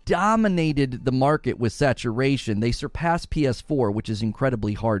has dominated the market with saturation. They surpassed PS4, which is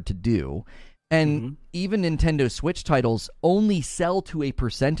incredibly hard to do. And even Nintendo Switch titles only sell to a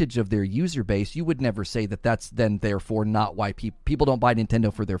percentage of their user base. You would never say that that's then therefore not why people don't buy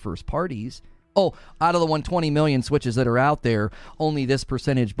Nintendo for their first parties. Oh, out of the 120 million Switches that are out there, only this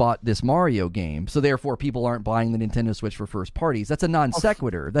percentage bought this Mario game. So therefore people aren't buying the Nintendo Switch for first parties. That's a non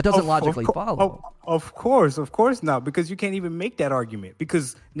sequitur. That doesn't logically follow. Of course not, because you can't even make that argument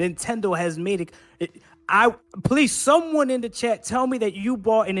because Nintendo has made it. Please, someone in the chat, tell me that you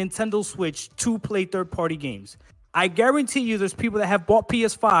bought a Nintendo Switch to play third-party games. I guarantee you there's people that have bought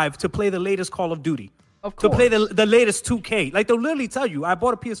PS5 to play the latest Call of Duty. Of course. To play the latest 2K. Like, they'll literally tell you, I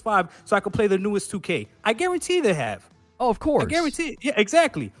bought a PS5 so I could play the newest 2K. I guarantee they have. Oh, of course. I guarantee it. Yeah,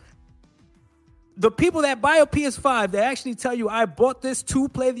 exactly. The people that buy a PS5 that actually tell you, I bought this to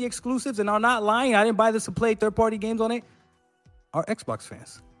play the exclusives and are not lying, I didn't buy this to play third-party games on it, are Xbox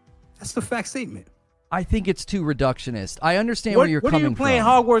fans. That's the fact statement. I think it's too reductionist. I understand where you're coming from. What are you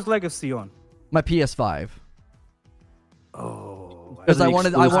playing Hogwarts Legacy on? My PS5. Oh. Because I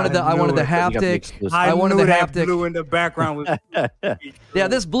wanted the haptic. I wanted the haptic. Blue in the background was yeah,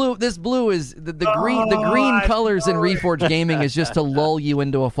 this blue is the green colors in Reforged Gaming is just to lull you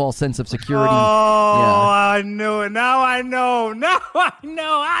into a false sense of security. I knew it. Now I know.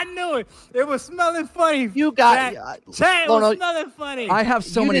 I knew it. It was smelling funny. You got chat. It was smelling funny. I have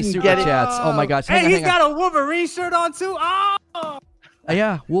so many super chats. Oh my gosh. Hey, he's got a Wolverine shirt on too. Oh.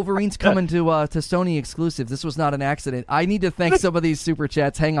 Yeah, Wolverine's coming to Sony exclusive. This was not an accident. I need to thank some of these super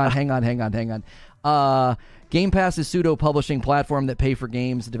chats. Hang on. Game Pass is pseudo-publishing platform that pay for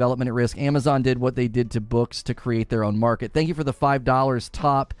games, development at risk. Amazon did what they did to books to create their own market. Thank you for the $5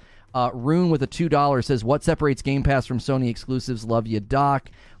 top. Rune with a $2 says, what separates Game Pass from Sony exclusives? Love you, Doc.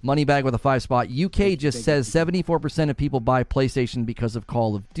 Moneybag with a 5 spot. UK just says 74% of people buy PlayStation because of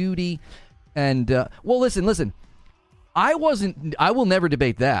Call of Duty. And, well, listen. I will never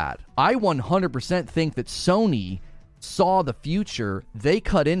debate that. I 100% think that Sony saw the future. They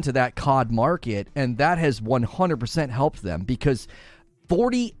cut into that COD market, and that has 100% helped them because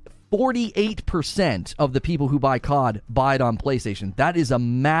 48% of the people who buy COD buy it on PlayStation. That is a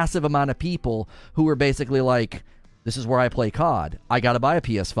massive amount of people who are basically like, This is where I play COD. I got to buy a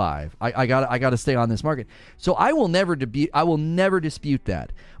PS5. I got to stay on this market. So I will never dispute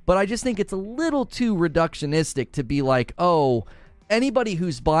that. But I just think it's a little too reductionistic to be like, oh, anybody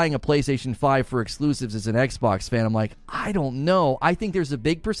who's buying a PlayStation 5 for exclusives is an Xbox fan. I'm like, I don't know. I think there's a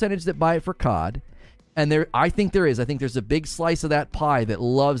big percentage that buy it for COD. And I think there is. I think there's a big slice of that pie that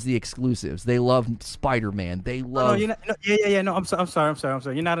loves the exclusives. They love Spider-Man. They love. No, I'm sorry.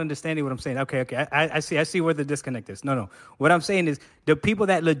 You're not understanding what I'm saying. Okay. I see where the disconnect is. No. What I'm saying is the people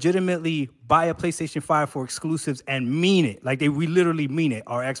that legitimately buy a PlayStation 5 for exclusives and mean it, like we literally mean it,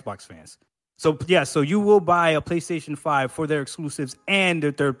 are Xbox fans. So so you will buy a PlayStation 5 for their exclusives and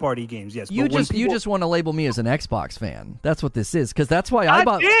their third-party games. Yes. You just want to label me as an Xbox fan. That's what this is, because that's why I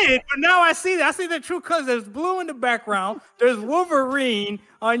bought. Did, but now I see the true colors. There's blue in the background. There's Wolverine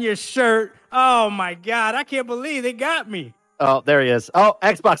on your shirt. Oh my God! I can't believe they got me. Oh, there he is. Oh,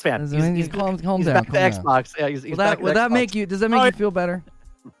 Xbox fan. He's calm down. Back to Xbox. Yeah, he's back to Will that Xbox. make you? Does that make you feel better?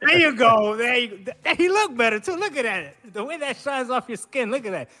 There you go. He look better too. Look at that. The way that shines off your skin. Look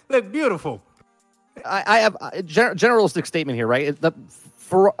at that. Look beautiful. I have a generalistic statement here, right?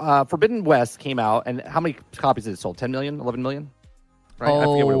 Forbidden West came out, and how many copies did it sold? 10 million? 11 million? Right?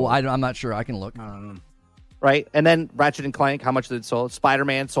 Oh, I'm not sure. I can look. Right? And then Ratchet and Clank, how much did it sold?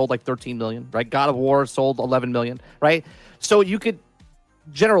 Spider-Man sold like 13 million, right? God of War sold 11 million, right? So you could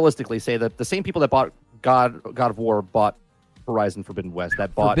generalistically say that the same people that bought God of War bought Horizon Forbidden West,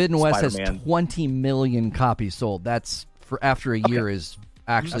 that bought Forbidden West Spider-Man. has 20 million copies sold. That's for after a year is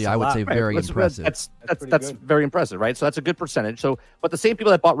actually, I would lot. say, very impressive. That's very impressive, right? So that's a good percentage. So, but the same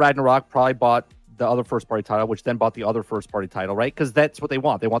people that bought Ragnarok probably bought the other first-party title, which then bought the other first-party title, right? Because that's what they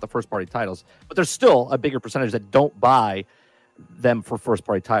want. They want the first-party titles. But there's still a bigger percentage that don't buy them for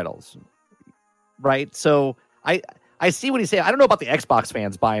first-party titles, right? So I see what he's saying. I don't know about the Xbox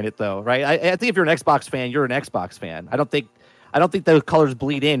fans buying it though, right? I think if you're an Xbox fan, you're an Xbox fan. I don't think those colors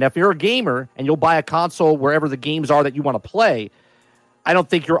bleed in. Now, if you're a gamer and you'll buy a console wherever the games are that you want to play, I don't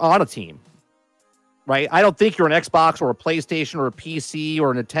think you're on a team, right? I don't think you're an Xbox or a PlayStation or a PC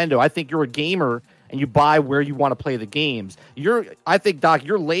or a Nintendo. I think you're a gamer and you buy where you want to play the games. I think, Doc,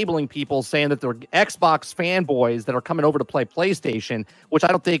 you're labeling people saying that they're Xbox fanboys that are coming over to play PlayStation, which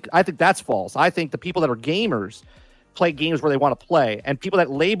I think that's false. I think the people that are gamers play games where they want to play, and people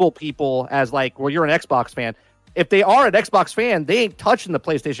that label people as like, well, you're an Xbox fan. If they are an Xbox fan, they ain't touching the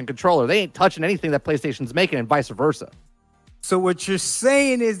PlayStation controller. They ain't touching anything that PlayStation's making, and vice versa. So what you're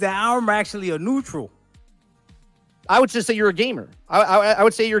saying is that I'm actually a neutral. I would just say you're a gamer. I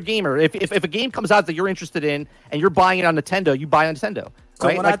would say you're a gamer. If a game comes out that you're interested in and you're buying it on Nintendo, you buy on Nintendo. So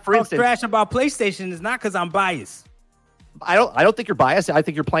right? when I talk trash about PlayStation, it's not because I'm biased. I don't think you're biased. I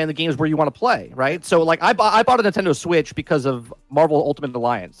think you're playing the games where you want to play, right? So like I bought a Nintendo Switch because of Marvel Ultimate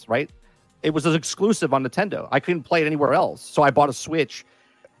Alliance, right? It was an exclusive on Nintendo. I couldn't play it anywhere else, so I bought a Switch.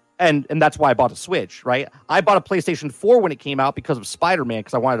 And that's why I bought a Switch, right? I bought a PlayStation 4 when it came out because of Spider-Man,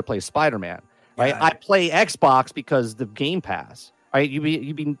 because I wanted to play Spider-Man, right? Yeah. I play Xbox because the Game Pass, right?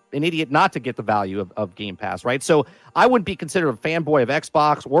 You'd be an idiot not to get the value of Game Pass, right? So I wouldn't be considered a fanboy of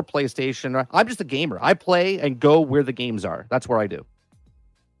Xbox or PlayStation. I'm just a gamer. I play and go where the games are. That's where I do.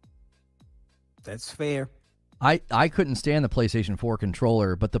 That's fair. I couldn't stand the PlayStation 4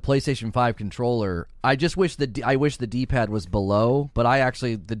 controller, but the PlayStation 5 controller, I wish the D-pad was below, but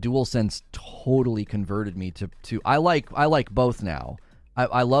the DualSense totally converted me to I like both now.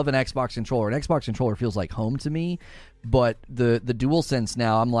 I love an Xbox controller. An Xbox controller feels like home to me, but the DualSense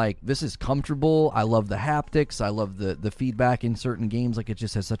now, I'm like, this is comfortable. I love the haptics. I love the feedback in certain games. Like, it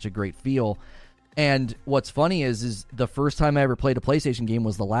just has such a great feel. And what's funny is the first time I ever played a PlayStation game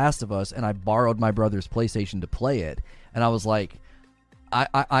was The Last of Us, and I borrowed my brother's PlayStation to play it. And I was like,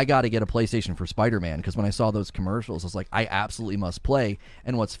 I got to get a PlayStation for Spider-Man, because when I saw those commercials, I was like, I absolutely must play.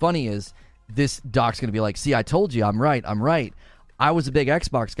 And what's funny is this Doc's going to be like, see, I told you, I'm right. I was a big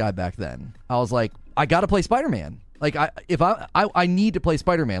Xbox guy back then. I was like, I got to play Spider-Man. Like, I need to play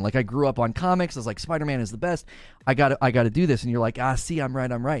Spider-Man. Like, I grew up on comics. I was like, Spider-Man is the best. I got to do this. And you're like, see, I'm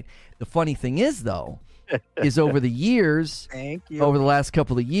right. The funny thing is, though, is over the years, over the last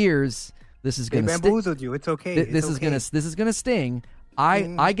couple of years, this is going to bamboozled you. It's okay. This is going to sting.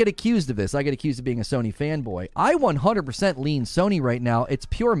 I get accused of this. I get accused of being a Sony fanboy. I 100% lean Sony right now. It's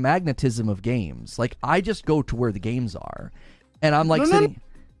pure magnetism of games. Like, I just go to where the games are. And I'm like sitting...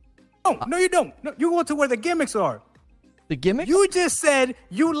 No, you don't. No, you go to where the gimmicks are. The gimmicks? You just said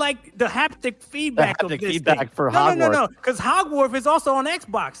you like the haptic feedback of this feedback thing. for Hogwarts. No. Because Hogwarts is also on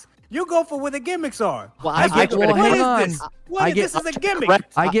Xbox. You go for where the gimmicks are. Well, This is a gimmick.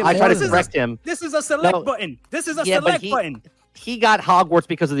 I try to correct him. This is a select button. This is a select button. he got Hogwarts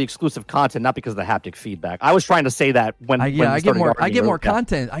because of the exclusive content, not because of the haptic feedback. I was trying to say that when I get more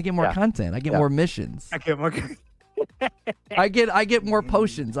content. I get more Yeah. content. I get more missions. I can't. I get more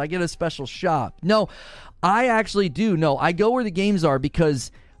potions. I get a special shop. No, I actually do. No, I go where the games are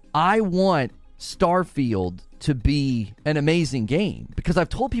because I want Starfield to be an amazing game. Because I've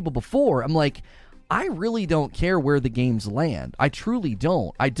told people before, I'm like, I really don't care where the games land. I truly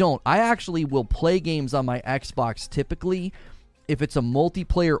don't. I actually will play games on my Xbox typically. If it's a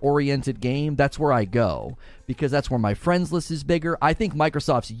multiplayer-oriented game, that's where I go because that's where my friends list is bigger. I think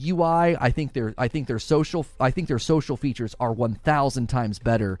Microsoft's UI, I think their social features are 1,000 times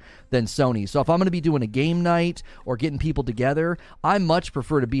better than Sony. So if I'm going to be doing a game night or getting people together, I much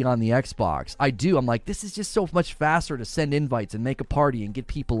prefer to be on the Xbox. I do. I'm like, this is just so much faster to send invites and make a party and get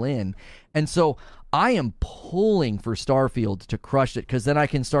people in. And so I am pulling for Starfield to crush it because then I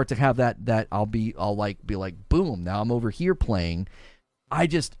can start to have that I'll be like boom, now I'm over here playing.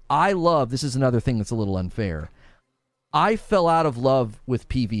 I love, this is another thing that's a little unfair. I fell out of love with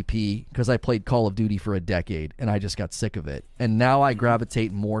PvP because I played Call of Duty for a decade and I just got sick of it. And now I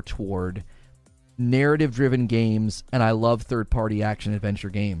gravitate more toward narrative-driven games, and I love third-party action-adventure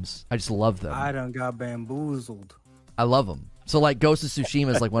games. I just love them. I done got bamboozled. I love them. So, like, Ghost of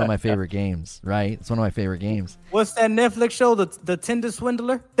Tsushima is like one of my favorite games, right? It's one of my favorite games. What's that Netflix show, the Tinder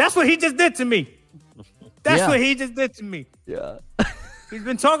Swindler? That's what he just did to me. That's what he just did to me. Yeah. He's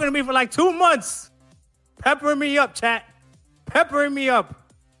been talking to me for like 2 months. Peppering me up, chat. Peppering me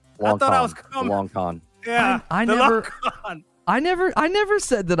up. Long I thought con. I was coming. Long con. Yeah. I never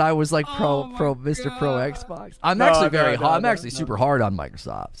said that I was like Mr. Pro Xbox. I'm actually super hard on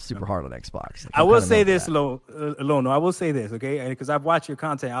Microsoft. Super hard on Xbox. I will say this, Lono. I will say this, okay? Because I've watched your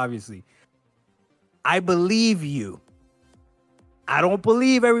content, obviously. I believe you. I don't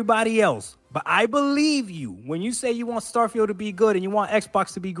believe everybody else, but I believe you. When you say you want Starfield to be good and you want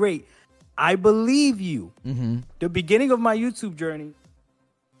Xbox to be great, I believe you. Mm-hmm. The beginning of my YouTube journey,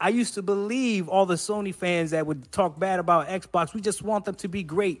 I used to believe all the Sony fans that would talk bad about Xbox. We just want them to be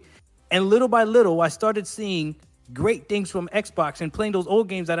great. And little by little, I started seeing great things from Xbox and playing those old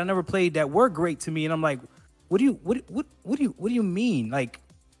games that I never played that were great to me. And I'm like, what do you mean? Like,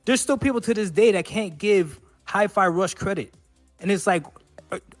 there's still people to this day that can't give Hi-Fi Rush credit. And it's like,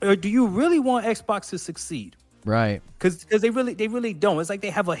 do you really want Xbox to succeed? Right. Because they really don't. It's like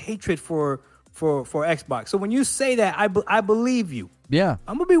they have a hatred for Xbox. So when you say that, I believe you. Yeah.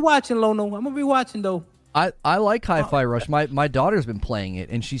 I'm going to be watching, Lono. I'm going to be watching, though. I like Hi-Fi Rush. My daughter's been playing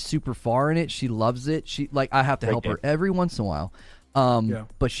it, and she's super far in it. She loves it. I have to help her every once in a while.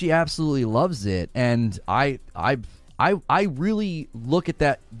 But she absolutely loves it. And I really look at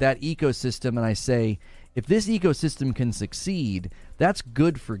that ecosystem, and I say, if this ecosystem can succeed, that's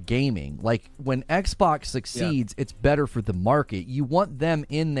good for gaming. Like, when Xbox succeeds, it's better for the market. You want them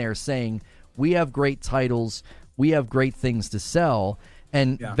in there saying, we have great titles, we have great things to sell.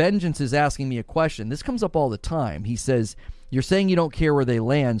 And Vengeance is asking me a question. This comes up all the time. He says, you're saying you don't care where they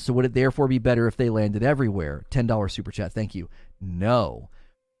land, so would it therefore be better if they landed everywhere? $10 super chat, thank you. No.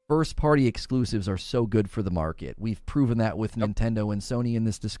 First-party exclusives are so good for the market. We've proven that with Nintendo and Sony in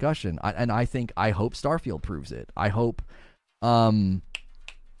this discussion. I hope Starfield proves it. I hope Forza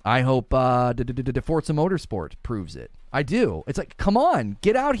Motorsport proves it. I do. It's like, come on,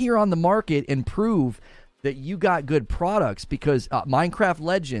 get out here on the market and prove that you got good products, because Minecraft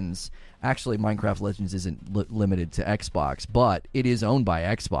Legends isn't limited to Xbox, but it is owned by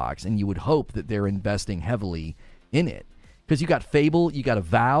Xbox, and you would hope that they're investing heavily in it. Because you got Fable, you got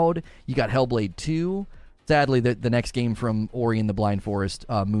Avowed, you got Hellblade 2. Sadly, the next game from Ori and the Blind Forest,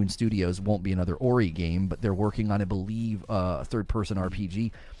 Moon Studios, won't be another Ori game, but they're working on, I believe, a third-person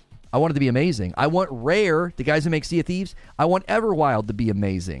RPG. I want it to be amazing. I want Rare, the guys who make Sea of Thieves, I want Everwild to be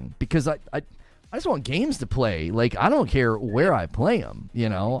amazing, because I just want games to play. Like, I don't care where I play them, you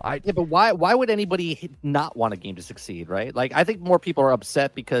know? But why would anybody not want a game to succeed, right? Like, I think more people are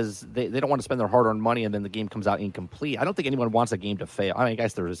upset because they don't want to spend their hard-earned money and then the game comes out incomplete. I don't think anyone wants a game to fail. I mean, I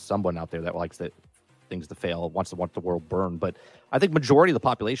guess there is someone out there that likes things to fail, wants to watch the world burn, but I think majority of the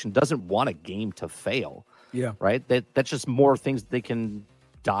population doesn't want a game to fail. Yeah. Right? That's just more things they can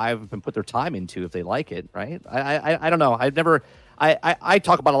dive and put their time into if they like it, right? I don't know. I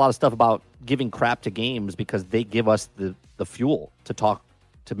talk about a lot of stuff about giving crap to games because they give us the fuel to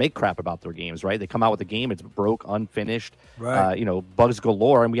make crap about their games, right? They come out with a game, it's broke, unfinished, right. Bugs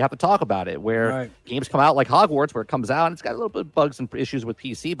galore, and we have to talk about it. Where games come out like Hogwarts, where it comes out and it's got a little bit of bugs and issues with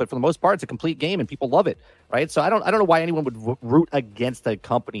PC, but for the most part, it's a complete game and people love it, right? So I don't know why anyone would root against a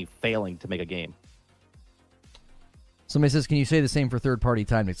company failing to make a game. Somebody says, can you say the same for third-party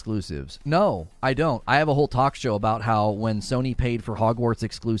timed exclusives? No, I don't. I have a whole talk show about how when Sony paid for Hogwarts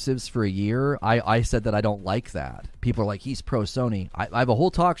exclusives for a year, I said that I don't like that. People are like, he's pro-Sony. I have a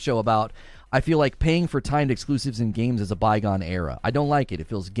whole talk show about I feel like paying for timed exclusives in games is a bygone era. I don't like it. It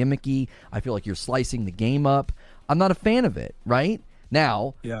feels gimmicky. I feel like you're slicing the game up. I'm not a fan of it, right?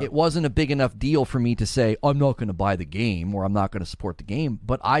 Now, it wasn't a big enough deal for me to say, I'm not going to buy the game or I'm not going to support the game.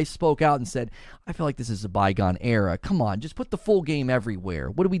 But I spoke out and said, I feel like this is a bygone era. Come on, just put the full game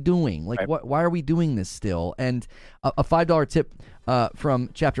everywhere. What are we doing? Like, why are we doing this still? And a $5 tip from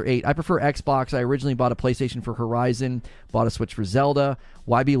Chapter 8. I prefer Xbox. I originally bought a PlayStation for Horizon, bought a Switch for Zelda.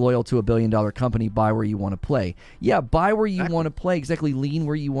 Why be loyal to a billion-dollar company? Buy where you want to play. Yeah, buy where you want to play. Exactly, lean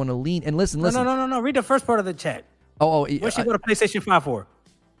where you want to lean. And listen. No. Read the first part of the chat. What's she go to PlayStation 5 for?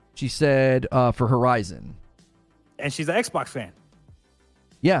 She said for Horizon. And she's an Xbox fan.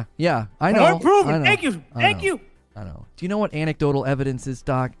 Yeah, I know. Proven. Thank you. I know. Do you know what anecdotal evidence is,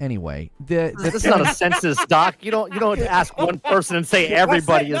 Doc? Anyway, this is not a census, Doc. You don't ask one person and say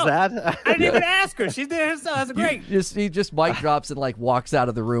everybody is that. I didn't even ask her. She did herself. That's great. He just mic drops and like walks out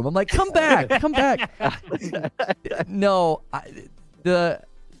of the room. I'm like, come back. No,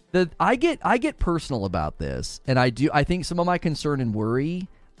 I get personal about this, and I think some of my concern and worry,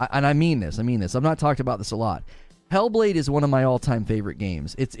 and I mean this. I've not talked about this a lot. Hellblade is one of my all-time favorite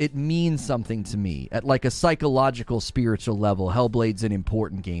games. It means something to me at like a psychological, spiritual level. Hellblade's an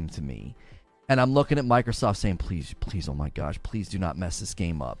important game to me, and I'm looking at Microsoft saying, please, oh my gosh, please do not mess this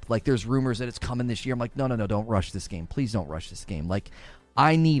game up. Like there's rumors that it's coming this year. I'm like, no, don't rush this game. Please don't rush this game. Like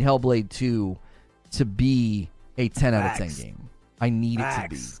I need Hellblade 2 to be a 10 out of 10 game. I need it to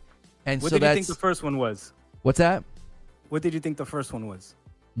be. And what did you think the first one was? What's that? What did you think the first one was?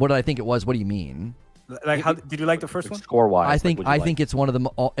 What did I think it was? What do you mean? Like, how did you like the first one? Score wise, I think it's one of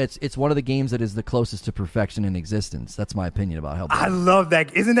the it's one of the games that is the closest to perfection in existence. That's my opinion about Hellblade. I love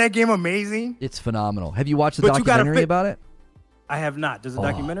that. Isn't that game amazing? It's phenomenal. Have you watched the documentary about it? I have not. There's a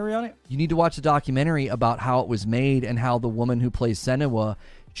documentary on it? You need to watch the documentary about how it was made and how the woman who plays Senua,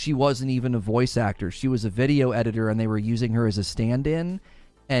 she wasn't even a voice actor. She was a video editor, and they were using her as a stand-in.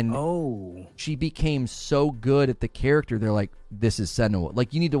 And she became so good at the character, they're like, this is Senua.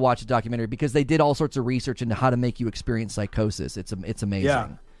 Like, you need to watch a documentary because they did all sorts of research into how to make you experience psychosis. It's amazing. Yeah.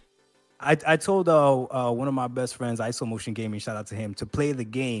 I told one of my best friends, ISO Motion Gaming, shout out to him, to play the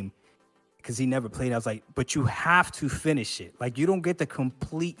game because he never played. I was like, but you have to finish it. Like, you don't get the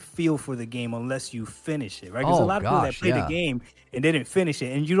complete feel for the game unless you finish it, right? Because a lot of people that play the game and didn't finish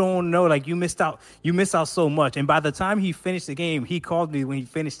it, and you don't know, like, you missed out so much. And by the time he finished the game, he called me when he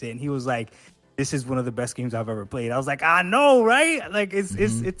finished it, and he was like, this is one of the best games I've ever played. I was like, I know, right? Like, it's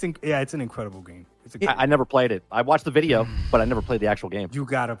an incredible game. I never played it. I watched the video, but I never played the actual game. You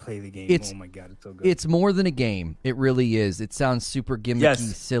gotta play the game. Oh my god, it's so good. It's more than a game. It really is. It sounds super gimmicky,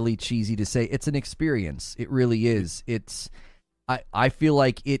 silly, cheesy to say. It's an experience. It really is. I feel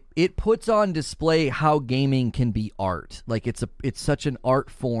like it puts on display how gaming can be art. Like it's such an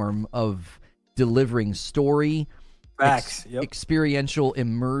art form of delivering story, experiential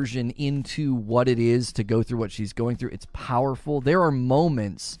immersion into what it is to go through what she's going through. It's powerful. There are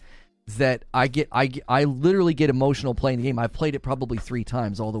moments that I literally get emotional playing the game. I've played it probably 3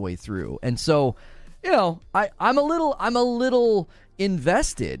 times all the way through. And so, I'm a little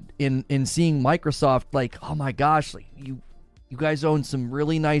invested in seeing Microsoft like, oh my gosh, like you guys own some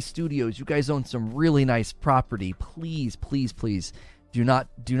really nice studios. You guys own some really nice property. Please, please, please do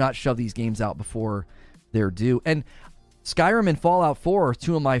not shove these games out before they're due. And Skyrim and Fallout 4 are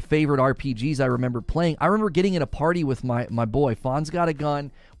 2 of my favorite RPGs I remember playing. I remember getting in a party with my boy. Fawn's got a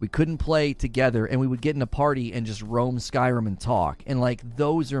gun. We couldn't play together, and we would get in a party and just roam Skyrim and talk. And, like,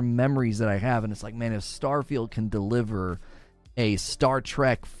 those are memories that I have. And it's like, man, if Starfield can deliver a Star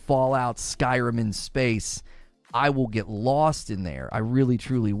Trek, Fallout, Skyrim in space, I will get lost in there. I really,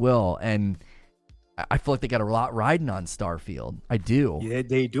 truly will. And I feel like they got a lot riding on Starfield. I do. Yeah,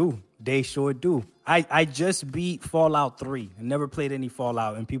 they do. They sure do. I just beat Fallout 3. I never played any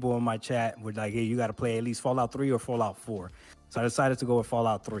Fallout, and people in my chat were like, hey, you got to play at least Fallout 3 or Fallout 4. So I decided to go with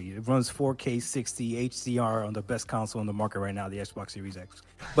Fallout 3. It runs 4K 60 HDR on the best console on the market right now, the Xbox Series X.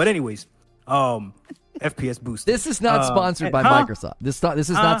 But anyways, FPS boost. This is not sponsored by Microsoft. This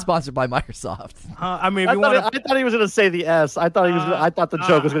is not sponsored by Microsoft. I mean, I thought he was going to say the S. I thought the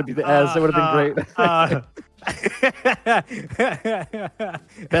joke was going to be the S. It would have been great.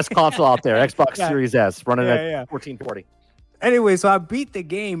 Best console out there, Xbox Series S, running at 1440. Anyway, so I beat the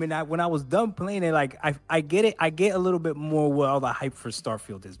game, and when I was done playing it, like I get it. I get a little bit more what all the hype for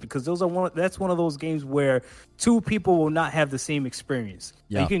Starfield is, because that's one of those games where two people will not have the same experience.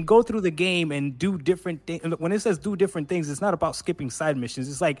 Yeah. You can go through the game and do different things. When it says do different things, it's not about skipping side missions.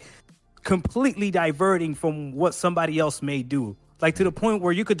 It's like completely diverting from what somebody else may do. Like to the point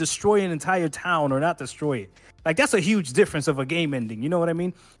where you could destroy an entire town or not destroy it. Like that's a huge difference of a game ending. You know what I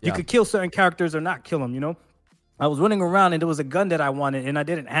mean? Yeah. You could kill certain characters or not kill them, you know? I was running around and there was a gun that I wanted and I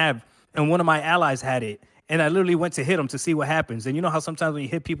didn't have, and one of my allies had it. And I literally went to hit him to see what happens. And you know how sometimes when you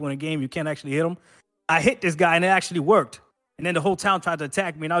hit people in a game, you can't actually hit them? I hit this guy and it actually worked. And then the whole town tried to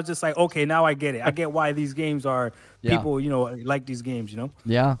attack me, and I was just like, okay, now I get it. I get why these games are people, you know, like these games, you know?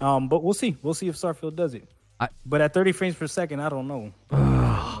 Yeah. But we'll see. We'll see if Starfield does it. But at 30 frames per second, I don't know.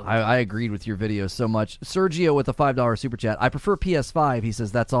 I agreed with your video so much. Sergio with a $5 super chat. I prefer PS5. He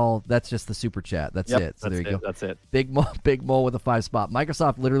says that's all. That's just the super chat. That's it. So there you go. That's it. Big Mole with a 5 spot.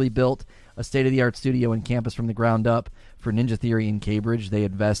 Microsoft literally built a state-of-the-art studio and campus from the ground up for Ninja Theory in Cambridge. They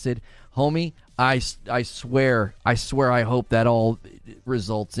invested. Homie, I swear, I hope that all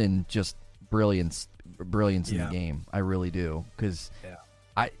results in just brilliance in the game. I really do. Because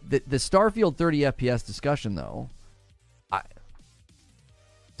the Starfield 30 FPS discussion, though,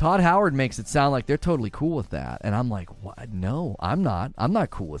 Todd Howard makes it sound like they're totally cool with that, and I'm like, what? No, I'm not. I'm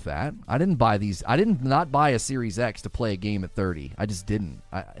not cool with that. I didn't buy these. I did not buy a Series X to play a game at 30. I just didn't.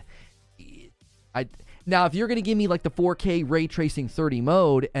 Now, if you're going to give me like the 4K ray tracing 30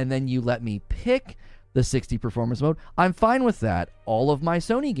 mode, and then you let me pick the 60 performance mode, I'm fine with that. All of my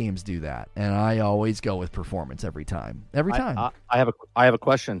Sony games do that, and I always go with performance every time. I have a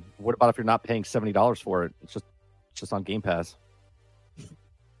question. What about if you're not paying $70 for it? It's just on Game Pass.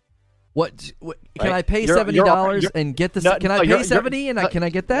 What can I pay $70 and get this? Can I pay 70 and can I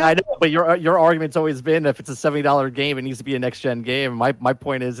get that? I know, but your argument's always been if it's a $70 game, it needs to be a next gen game. My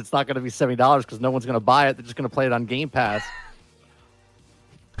point is it's not going to be $70 because no one's going to buy it. They're just going to play it on Game Pass.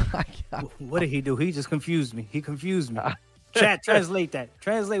 What did he do? He just confused me. He confused me. Chat, translate that.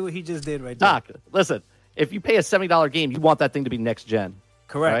 Translate what he just did right there. Doc, listen. If you pay a $70 game, you want that thing to be next gen.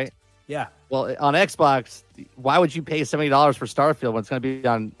 Correct. Right? Yeah. Well, on Xbox, why would you pay $70 for Starfield when it's going to be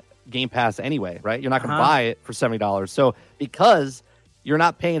on Game Pass anyway, right? You're not going to buy it for $70. So because you're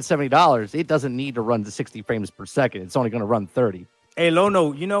not paying $70, it doesn't need to run to 60 frames per second. It's only going to run 30. Hey,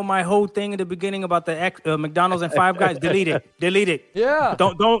 Lono, you know my whole thing in the beginning about the McDonald's and Five Guys? Delete it. Yeah.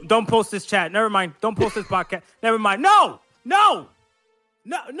 Don't post this chat. Never mind. Don't post this podcast. Never mind. No.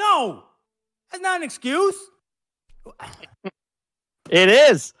 That's not an excuse. It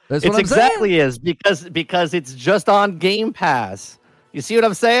is. That's It's what I'm exactly is because it's just on Game Pass. You see what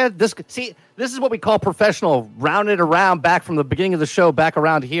I'm saying? This is what we call professional. Round it around back from the beginning of the show back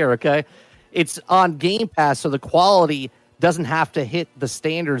around here. Okay, it's on Game Pass, so the quality doesn't have to hit the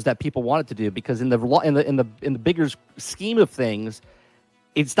standards that people want it to do. Because in the bigger scheme of things,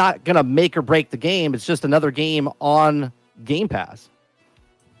 it's not gonna make or break the game. It's just another game on Game Pass.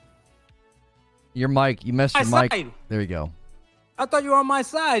 Your mic, you messed your mic. There you go. I thought you were on my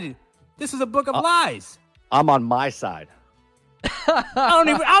side. This is a book of lies. I'm on my side. I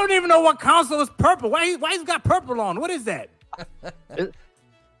don't even know what console is purple. Why he's got purple on? What is that?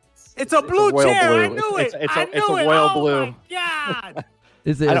 It's a blue chair. Blue. I knew it. It's a royal blue. My God.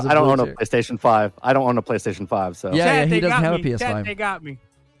 I don't own a PlayStation 5. I don't own a PlayStation 5. So yeah, he doesn't have a PS5. Chat, they got me.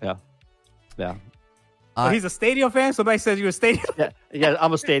 Yeah. So he's a Stadia fan. Somebody says you're a Stadia. Yeah,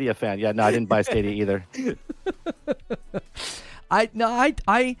 I'm a Stadia fan. Yeah, no, I didn't buy Stadia either.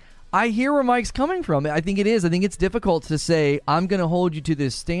 I hear where Mike's coming from. I think it is. I think it's difficult to say I'm going to hold you to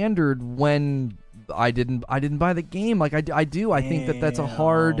this standard when I didn't buy the game. Like I do. I think that's a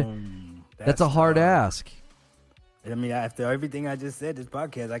hard ask. I mean, after everything I just said, this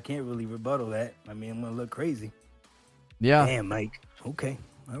podcast, I can't really rebuttal that. I mean, I'm gonna look crazy. Yeah. Damn, Mike. Okay.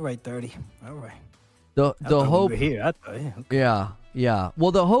 All right, 30. All right. The hope here. Yeah.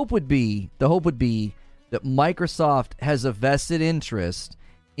 Well, the hope would be that Microsoft has a vested interest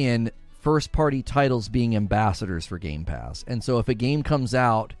in first-party titles being ambassadors for Game Pass. And so if a game comes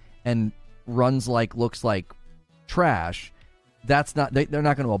out and looks like trash, that's not they're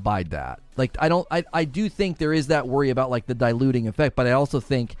not going to abide that. Like I do think there is that worry about like the diluting effect, but I also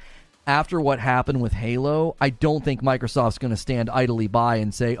think after what happened with Halo, I don't think Microsoft's going to stand idly by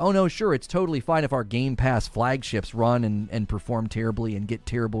and say, "Oh no, sure, it's totally fine if our Game Pass flagships run and perform terribly and get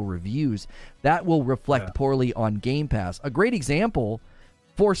terrible reviews. That will reflect poorly on Game Pass." A great example,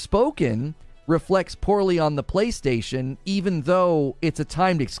 Forspoken reflects poorly on the PlayStation, even though it's a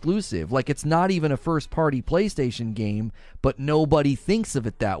timed exclusive. Like, it's not even a first-party PlayStation game, but nobody thinks of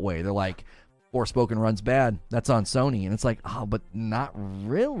it that way. They're like, Forspoken runs bad. That's on Sony. And it's like, oh, but not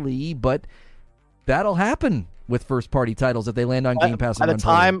really. But that'll happen with first-party titles if they land on Game Pass. By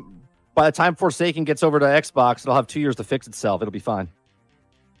the time Forsaken gets over to Xbox, it'll have 2 years to fix itself. It'll be fine.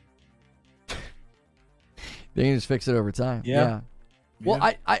 They can just fix it over time. Yeah. Well,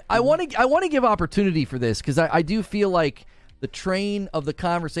 I want to give opportunity for this because I do feel like the train of the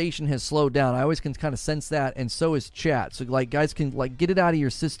conversation has slowed down. I always can kind of sense that, and so is chat. So like, guys can like get it out of your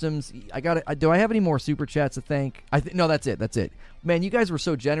systems. Do I have any more super chats to thank? No, that's it. That's it. Man, you guys were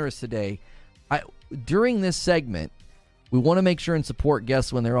so generous today. During this segment, we want to make sure and support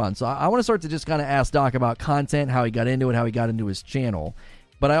guests when they're on. So I want to start to just kind of ask Doc about content, how he got into it, how he got into his channel.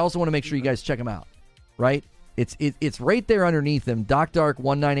 But I also want to make sure you guys check him out, right? It's right there underneath him,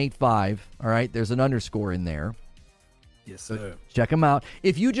 DocDark1985. All right, there's an underscore in there. Yes, sir. Check him out.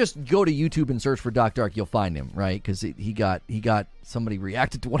 If you just go to YouTube and search for Doc Dark, you'll find him, right? Because he got somebody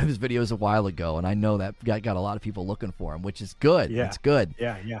reacted to one of his videos a while ago, and I know that got a lot of people looking for him, which is good. Yeah. It's good.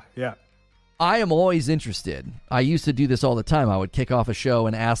 Yeah. I am always interested. I used to do this all the time. I would kick off a show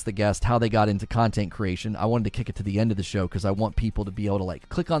and ask the guest how they got into content creation. I wanted to kick it to the end of the show because I want people to be able to like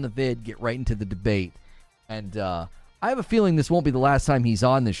click on the vid, get right into the debate. And I have a feeling this won't be the last time he's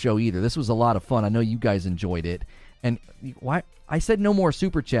on this show either. This was a lot of fun. I know you guys enjoyed it. And why I said no more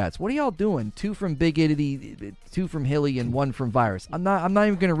super chats. What are y'all doing? 2 from Big Idity, 2 from Hilly, and 1 from Virus. I'm not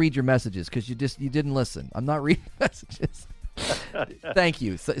even going to read your messages because you didn't listen. I'm not reading messages. Thank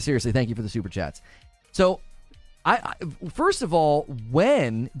you. Seriously, thank you for the super chats. So, I first of all,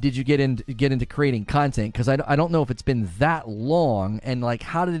 when did you get into creating content? Because I don't know if it's been that long, and like,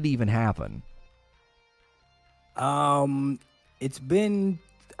 how did it even happen? It's been,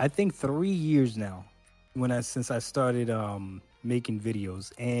 I think, 3 years now since I started making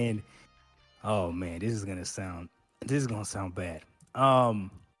videos, and oh man, this is gonna sound bad.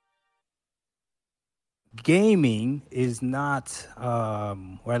 Gaming is not,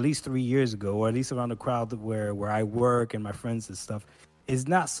 or at least 3 years ago, or at least around the crowd where I work and my friends and stuff, is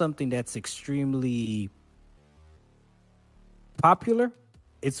not something that's extremely popular.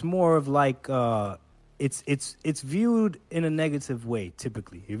 It's more of like it's viewed in a negative way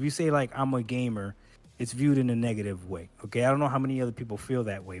typically. If you say like I'm a gamer, it's viewed in a negative way. Okay, I don't know how many other people feel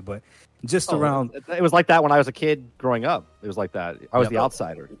that way, but just around. It was like that when I was a kid growing up. It was like that. I was the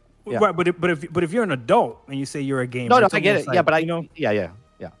outsider. Yeah. Right, but if you're an adult and you say you're a gamer, no, I get it. Like, yeah, but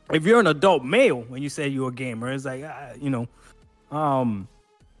yeah. If you're an adult male and you say you're a gamer, it's like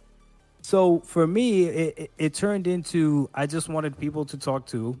So for me, it turned into I just wanted people to talk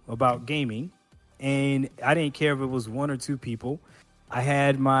to about gaming, and I didn't care if it was 1 or 2 people. I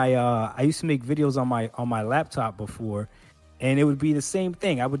had my I used to make videos on my laptop before, and it would be the same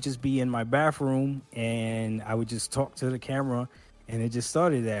thing. I would just be in my bathroom and I would just talk to the camera, and it just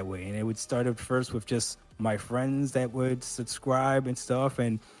started that way. And it would start at first with just my friends that would subscribe and stuff.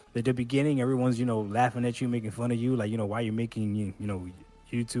 And at the beginning, everyone's laughing at you, making fun of you, like why you're making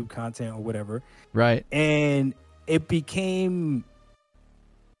YouTube content or whatever. Right. And it became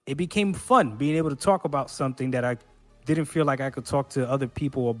fun being able to talk about something that I didn't feel like I could talk to other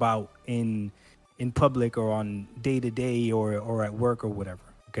people about in public or on day to day or at work or whatever.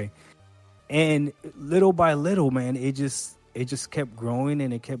 Okay. And little by little, man, it just kept growing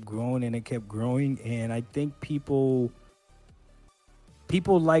and it kept growing and it kept growing. And I think people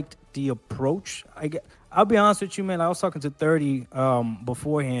liked the approach. I'll be honest with you, man. I was talking to 30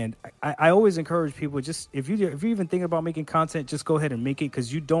 beforehand. I always encourage people, just if you're even thinking about making content, just go ahead and make it,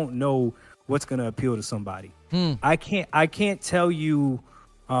 because you don't know what's going to appeal to somebody. I can't tell you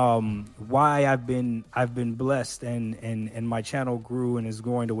why I've been blessed and my channel grew and is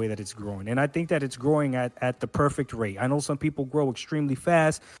growing the way that it's growing. And I think that it's growing at the perfect rate. I know some people grow extremely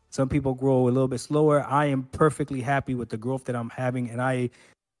fast. Some people grow a little bit slower. I am perfectly happy with the growth that I'm having. And I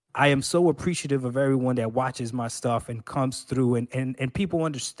am so appreciative of everyone that watches my stuff and comes through and people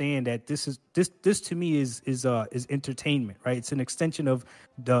understand that this to me is entertainment, right? It's an extension of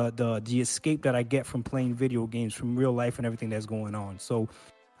the escape that I get from playing video games, from real life and everything that's going on. So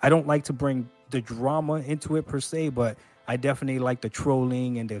I don't like to bring the drama into it per se, but I definitely like the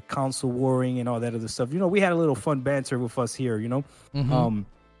trolling and the console warring and all that other stuff. We had a little fun banter with us here, Mm-hmm.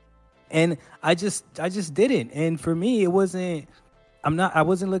 And I just didn't. And for me, it wasn't. I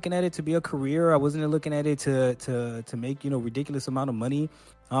wasn't looking at it to be a career. I wasn't looking at it to make ridiculous amount of money.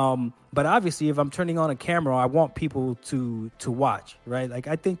 But obviously, if I'm turning on a camera, I want people to watch, right? Like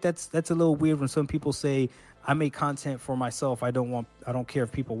I think that's a little weird when some people say I make content for myself. I don't care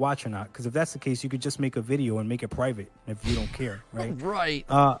if people watch or not. Because if that's the case, you could just make a video and make it private if you don't care, right? Right.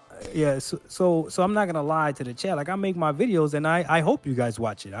 Yeah. So I'm not gonna lie to the chat. Like I make my videos and I hope you guys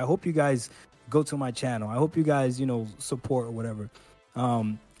watch it. I hope you guys go to my channel. I hope you guys, support or whatever.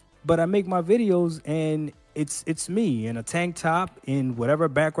 But I make my videos and it's me in a tank top in whatever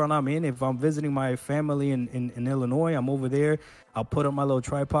background I'm in. If I'm visiting my family in Illinois, I'm over there. I'll put up my little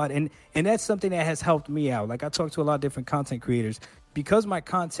tripod. And that's something that has helped me out. Like I talk to a lot of different content creators. Because my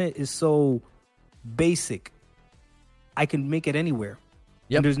content is so basic, I can make it anywhere.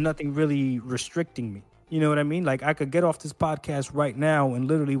 Yep. And there's nothing really restricting me. You know what I mean? Like I could get off this podcast right now and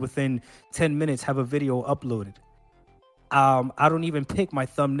literally within 10 minutes have a video uploaded. I don't even pick my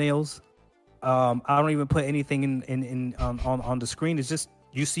thumbnails. I don't even put anything on the screen. It's just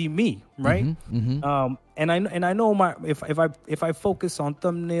you see me, right? And I know if I focus on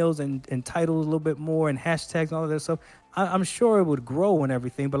thumbnails and titles a little bit more and hashtags and all of that stuff, I'm sure it would grow and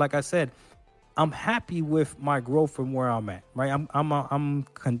everything. But like I said, I'm happy with my growth from where I'm at, right? I'm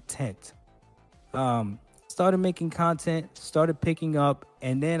content. Started making content, started picking up,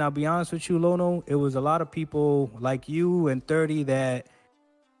 and then I'll be honest with you, Lono, it was a lot of people like you and 30 that,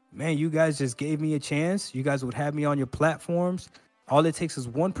 man, you guys just gave me a chance. You guys would have me on your platforms. All it takes is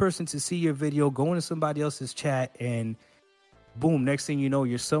one person to see your video, go into somebody else's chat, and boom, next thing you know,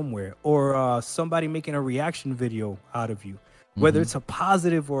 you're somewhere. Or somebody making a reaction video out of you, whether it's a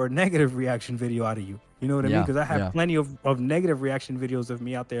positive or a negative reaction video out of you. You know what I mean? Because I have plenty of negative reaction videos of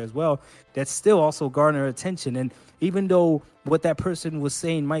me out there as well that still also garner attention. And even though what that person was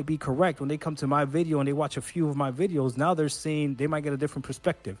saying might be correct, when they come to my video and they watch a few of my videos, now they're seeing, they might get a different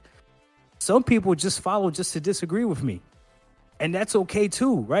perspective. Some people just follow just to disagree with me. And that's okay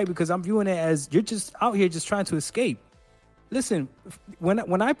too, right? Because I'm viewing it as you're just out here just trying to escape. Listen,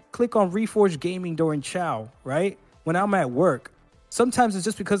 when I click on Reforge Gaming during Chow, right? When I'm at work, sometimes it's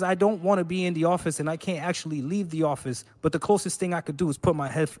just because I don't want to be in the office and I can't actually leave the office. But the closest thing I could do is put my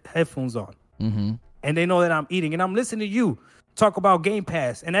headphones on. And they know that I'm eating. And I'm listening to you talk about Game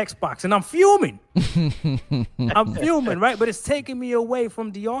Pass and Xbox. And I'm fuming. I'm fuming, right? But it's taking me away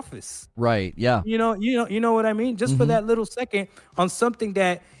from the office. Right, yeah. You know what I mean? Just for that little second on something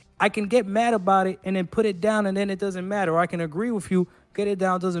that I can get mad about it and then put it down and then it doesn't matter. Or I can agree with you, get it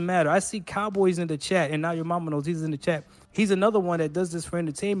down, doesn't matter. I see Cowboys in the chat, and now your mama knows he's in the chat. He's another one that does this for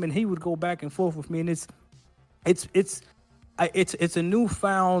entertainment. He would go back and forth with me, and it's a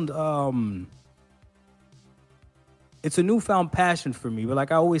newfound it's a newfound passion for me. But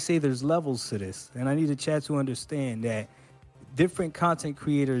like I always say, there's levels to this, and I need the chat to understand that different content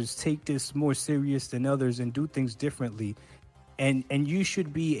creators take this more serious than others and do things differently. And you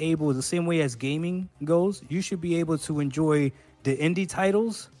should be able, the same way as gaming goes, you should be able to enjoy the indie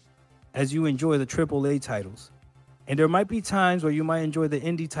titles as you enjoy the AAA titles. And there might be times where you might enjoy the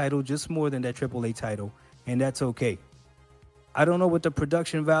indie title just more than that AAA title, and that's okay. I don't know what the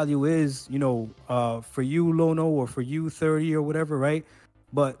production value is, for you, Lono, or for you, 30 or whatever, right?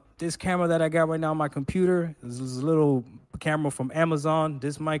 But this camera that I got right now on my computer is a little camera from Amazon.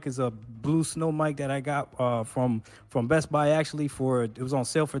 This mic is a Blue Snow mic that I got from Best Buy, actually. It was on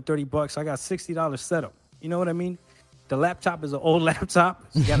sale for $30. I got $60 setup. You know what I mean? The laptop is an old laptop.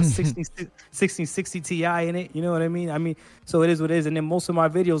 It's got a 1660 Ti in it. You know what I mean? So it is what it is. And then most of my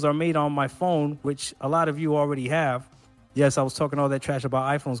videos are made on my phone, which a lot of you already have. Yes, I was talking all that trash about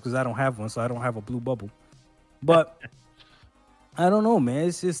iPhones because I don't have one, so I don't have a blue bubble. But I don't know, man.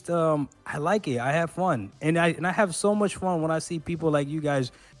 It's just I like it. I have fun, and I have so much fun when I see people like you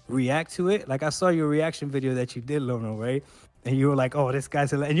guys react to it. Like I saw your reaction video that you did, Lono, right? And you were like, "Oh, this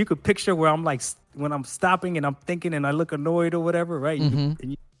guy's," and you could picture where I'm like when I'm stopping and I'm thinking and I look annoyed or whatever, right?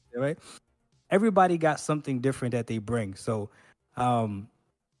 Right? Everybody got something different that they bring, so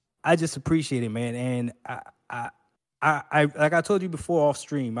I just appreciate it, man. And I like I told you before off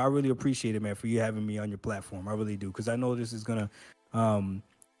stream, I really appreciate it, man, for you having me on your platform. I really do, because I know this is gonna,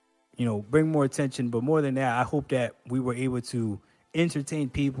 bring more attention. But more than that, I hope that we were able to entertain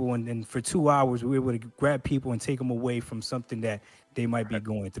people, and for 2 hours we were able to grab people and take them away from something that they might be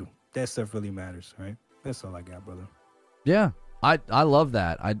going through. That stuff really matters, right? That's all I got, brother. Yeah, I love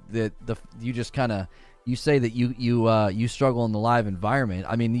that. You just kind of. You say that you struggle in the live environment.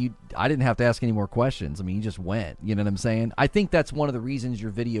 I mean, I didn't have to ask any more questions. I mean, you just went. You know what I'm saying? I think that's one of the reasons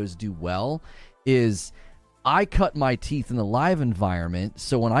your videos do well is I cut my teeth in the live environment.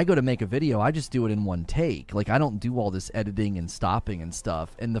 So when I go to make a video, I just do it in one take. Like, I don't do all this editing and stopping and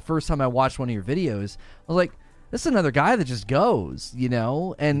stuff. And the first time I watched one of your videos, I was like, this is another guy that just goes,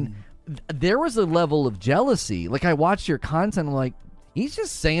 And there was a level of jealousy. Like, I watched your content, I'm like, he's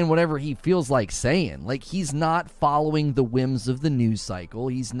just saying whatever he feels like saying. Like, he's not following the whims of the news cycle.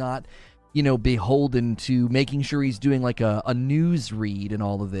 He's not, beholden to making sure he's doing like a news read and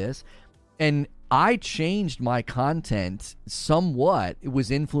all of this. And I changed my content somewhat. It was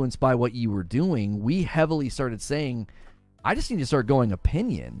influenced by what you were doing. We heavily started saying, I just need to start going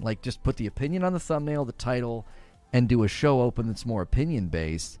opinion. Like, just put the opinion on the thumbnail, the title, and do a show open that's more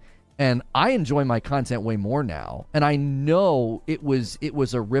opinion-based. And I enjoy my content way more now. And I know it was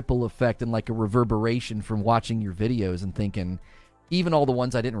a ripple effect and like a reverberation from watching your videos and thinking, even all the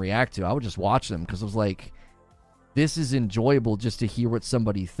ones I didn't react to, I would just watch them because I was like, this is enjoyable just to hear what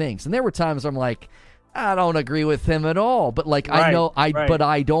somebody thinks. And there were times I'm like, I don't agree with him at all. But like, but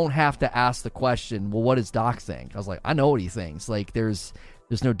I don't have to ask the question, well, what does Doc think? I was like, I know what he thinks. Like, there's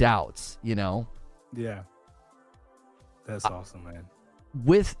no doubts, you know? Yeah. That's awesome, man.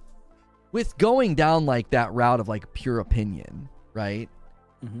 With going down like that route of like pure opinion, right?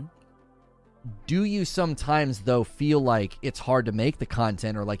 Mm-hmm. Do you sometimes though feel like it's hard to make the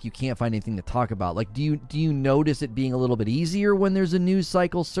content or like you can't find anything to talk about? Like, do you notice it being a little bit easier when there's a news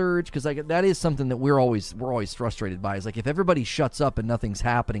cycle surge? Because like that is something that we're always frustrated by. Is like if everybody shuts up and nothing's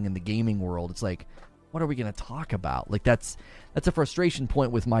happening in the gaming world, it's like, what are we going to talk about? Like that's a frustration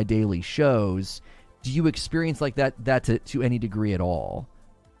point with my daily shows. Do you experience like that to any degree at all?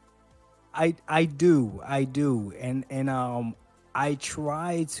 I do, and I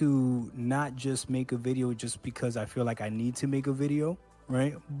try to not just make a video just because I feel like I need to make a video,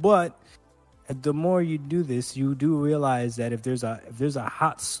 right? But the more you do this, you do realize that if there's a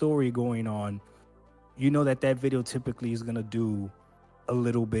hot story going on, you know that video typically is gonna do a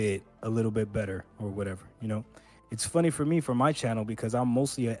little bit better or whatever, you know. It's funny for me for my channel because I'm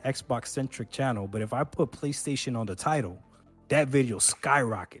mostly an Xbox centric channel, but if I put PlayStation on the title, that video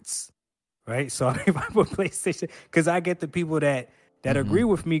skyrockets. Right, so if I put PlayStation, because I get the people that agree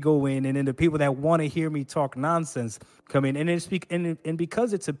with me go in, and then the people that want to hear me talk nonsense come in, and and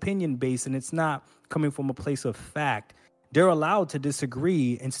because it's opinion based and it's not coming from a place of fact, they're allowed to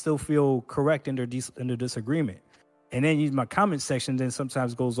disagree and still feel correct in their disagreement. And then my comment section then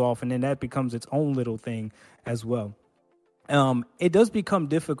sometimes goes off, and then that becomes its own little thing as well. It does become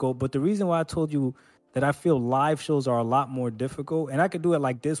difficult, but the reason why I told you that I feel live shows are a lot more difficult. And I could do it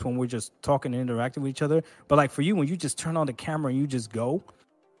like this when we're just talking and interacting with each other. But like for you, when you just turn on the camera and you just go,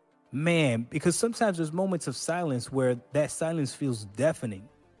 man, because sometimes there's moments of silence where that silence feels deafening.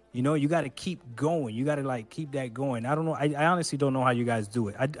 You know, you got to keep going. You got to like keep that going. I don't know. I honestly don't know how you guys do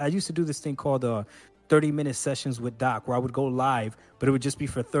it. I used to do this thing called 30-minute sessions with Doc, where I would go live, but it would just be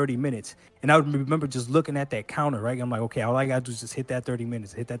for 30 minutes. And I would remember just looking at that counter, right? I'm like, okay, all I got to do is just hit that 30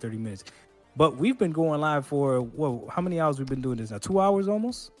 minutes. But we've been going live for, how many hours we've been doing this now? 2 hours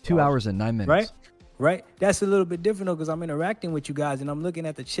almost? 2 hours and 9 minutes. Right? That's a little bit different though, because I'm interacting with you guys and I'm looking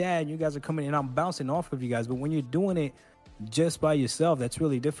at the chat and you guys are coming in and I'm bouncing off of you guys. But when you're doing it just by yourself, that's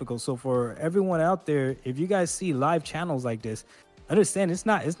really difficult. So for everyone out there, if you guys see live channels like this, understand it's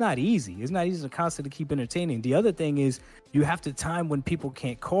not easy. It's not easy to constantly keep entertaining. The other thing is you have to time when people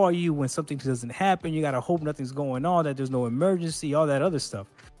can't call you, when something doesn't happen. You got to hope nothing's going on, that there's no emergency, all that other stuff.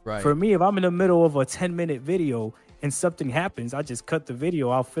 Right. For me, if I'm in the middle of a 10-minute video and something happens, I just cut the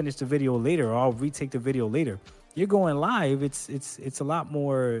video. I'll finish the video later, or I'll retake the video later. You're going live. It's a lot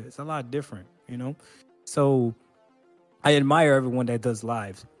more. It's a lot different, you know. So I admire everyone that does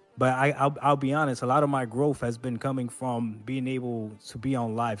lives, but I'll be honest. A lot of my growth has been coming from being able to be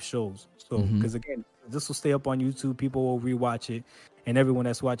on live shows. So because again, this will stay up on YouTube. People will rewatch it, and everyone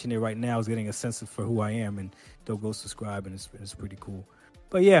that's watching it right now is getting a sense for who I am, and they'll go subscribe, and it's pretty cool.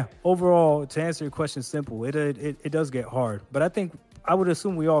 But yeah, overall, to answer your question, simple. It does get hard, but I would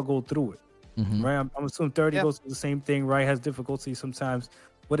assume we all go through it, right? I'm assuming 30 goes through the same thing, right? Has difficulty sometimes.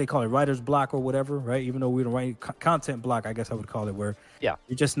 What they call it, writer's block or whatever, right? Even though we don't write content block, I guess I would call it, where you're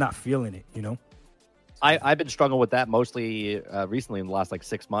just not feeling it, you know. I've been struggling with that mostly recently in the last like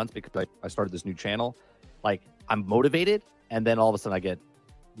 6 months because I started this new channel. Like I'm motivated, and then all of a sudden I get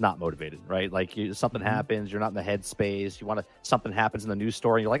not motivated, right? Like something happens, you're not in the headspace. Something happens in the news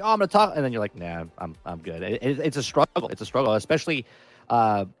story, and you're like, oh, I'm gonna talk, and then you're like, nah, I'm good. It's a struggle. It's a struggle, especially.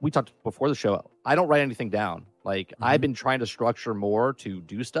 We talked before the show. I don't write anything down. Like I've been trying to structure more to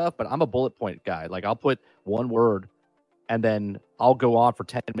do stuff, but I'm a bullet point guy. Like I'll put one word, and then I'll go on for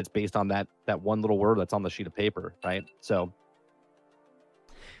 10 minutes based on that one little word that's on the sheet of paper, right? So.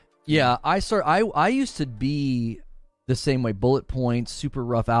 Yeah, I used to be the same way, bullet points, super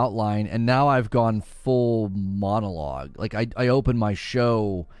rough outline, and now I've gone full monologue. Like I open my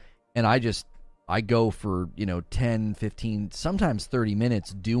show and I go for 10, 15, sometimes 30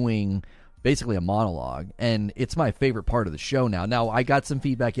 minutes doing basically a monologue, and it's my favorite part of the show now. Now, I got some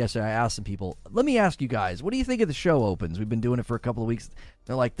feedback yesterday. I asked some people, let me ask you guys, what do you think of the show opens? We've been doing it for a couple of weeks.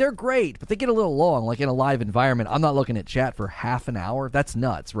 They're like, they're great, but they get a little long, like in a live environment. I'm not looking at chat for half an hour. That's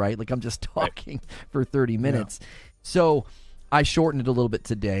nuts, right? Like, I'm just talking for 30 minutes. Yeah. So I shortened it a little bit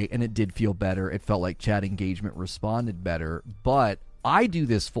today, and it did feel better. It felt like chat engagement responded better, but I do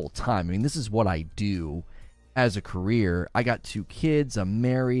this full time. I mean, this is what I do as a career. I got 2 kids. I'm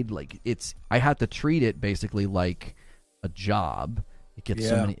married. Like, I have to treat it basically like a job. It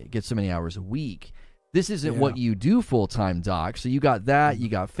gets so many hours a week. This isn't what you do full time, Doc. So you got that. You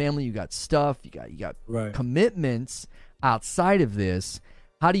got family. You got stuff. You got commitments outside of this.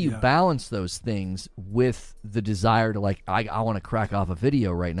 How do you balance those things with the desire to, like, I want to crack off a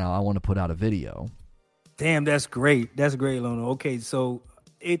video right now. I want to put out a video. Damn, that's great. That's great, Lono. Okay, so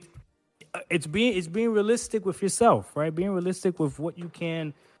it's being realistic with yourself, right? Being realistic with what you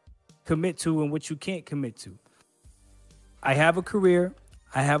can commit to and what you can't commit to. I have a career.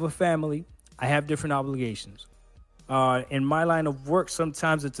 I have a family. I have different obligations. In my line of work,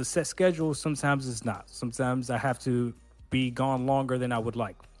 sometimes it's a set schedule. Sometimes it's not. Sometimes I have to be gone longer than I would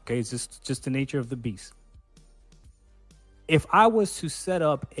like. Okay, it's just the nature of the beast. If I was to set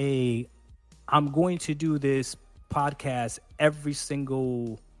up I'm going to do this podcast every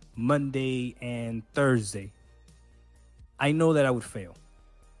single Monday and Thursday, I know that I would fail.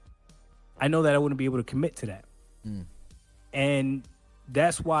 I know that I wouldn't be able to commit to that. And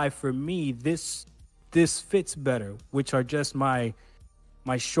that's why for me, this fits better, which are just my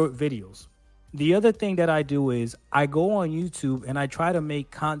short videos. The other thing that I do is I go on YouTube and I try to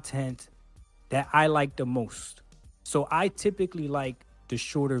make content that I like the most. So I typically like the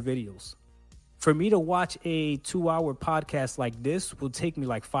shorter videos. For me to watch a 2-hour podcast like this will take me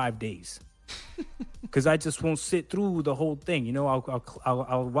like 5 days, because I just won't sit through the whole thing. You know,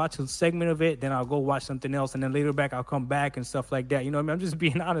 I'll watch a segment of it, then I'll go watch something else, and then later back I'll come back and stuff like that. You know what I mean? I'm just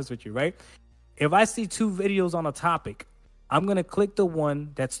being honest with you, right? If I see 2 videos on a topic, I'm gonna click the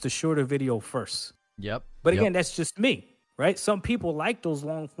one that's the shorter video first. Yep. But again, that's just me, right? Some people like those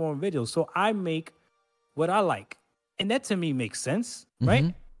long form videos, so I make what I like, and that to me makes sense, right?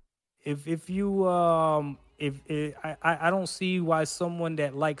 Mm-hmm. If you I don't see why someone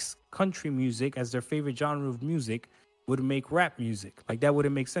that likes country music as their favorite genre of music would make rap music. Like, that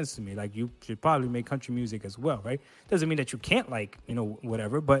wouldn't make sense to me. Like, you should probably make country music as well, right? Doesn't mean that you can't like,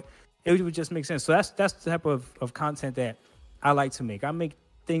 whatever, but it would just make sense. So that's the type of content that I like to make. I make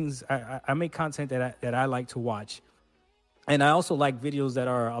things, I make content that I like to watch. And I also like videos that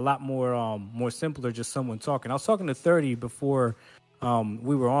are a lot more simpler, just someone talking. I was talking to 30 before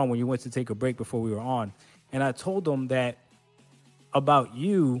we were on, when you went to take a break before we were on. And I told them that about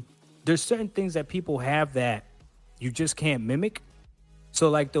you, there's certain things that people have that you just can't mimic. So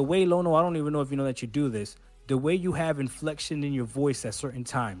like the way, Lono, I don't even know if you know that you do this, the way you have inflection in your voice at certain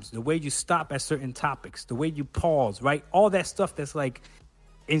times, the way you stop at certain topics, the way you pause, right? All that stuff that's like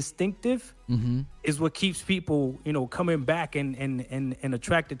instinctive is what keeps people, coming back and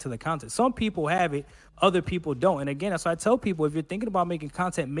attracted to the content. Some people have it, other people don't. And again, that's why I tell people, if you're thinking about making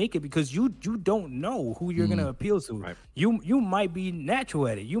content, make it, because you don't know who you're gonna appeal to. Right. You might be natural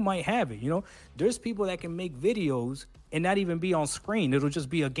at it. You might have it. There's people that can make videos and not even be on screen. It'll just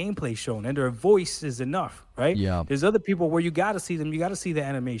be a gameplay show, and their voice is enough, right? Yeah. There's other people where you gotta see them. You gotta see the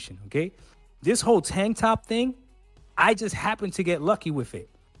animation. Okay. This whole tank top thing, I just happened to get lucky with it.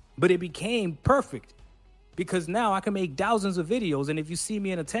 But it became perfect because now I can make thousands of videos. And if you see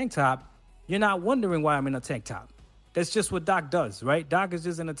me in a tank top, you're not wondering why I'm in a tank top. That's just what Doc does, right? Doc is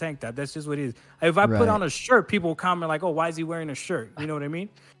just in a tank top. That's just what it is. If I put on a shirt, people will comment like, oh, why is he wearing a shirt? You know what I mean?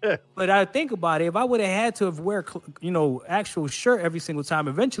 But I think about it. If I would have had to wear, actual shirt every single time,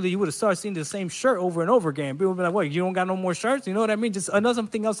 eventually you would have started seeing the same shirt over and over again. People would be like, what, you don't got no more shirts? You know what I mean? Just another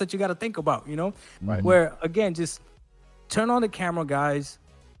something else that you got to think about, Right. Where, again, just turn on the camera, guys.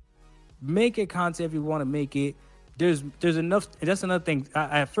 Make it content if you want to make it. There's enough. That's another thing.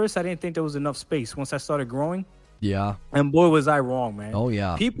 At first, I didn't think there was enough space. Once I started growing, yeah. And boy, was I wrong, man. Oh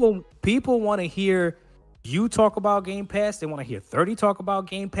yeah. People want to hear you talk about Game Pass. They want to hear 30 talk about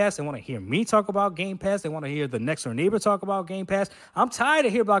Game Pass. They want to hear me talk about Game Pass. They want to hear the next door neighbor talk about Game Pass. I'm tired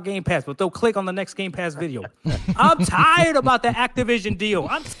of hearing about Game Pass, but they'll click on the next Game Pass video. I'm tired about the Activision deal.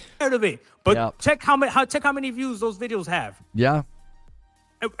 I'm tired of it. But check how many views those videos have. Yeah.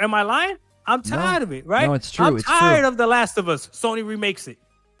 Am I lying? I'm tired of it, right? No, it's true. I'm tired of The Last of Us. Sony remakes it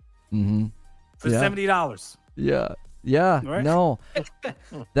for $70. Yeah. Yeah. Right? No,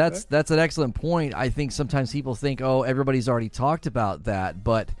 that's an excellent point. I think sometimes people think, oh, everybody's already talked about that,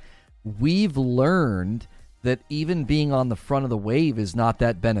 but we've learned that even being on the front of the wave is not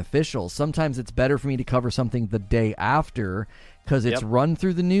that beneficial. Sometimes it's better for me to cover something the day after because it's run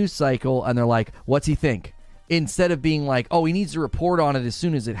through the news cycle and they're like, what's he think? Instead of being like, oh, he needs to report on it as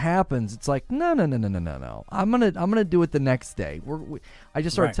soon as it happens. It's like, no. I'm gonna do it the next day. I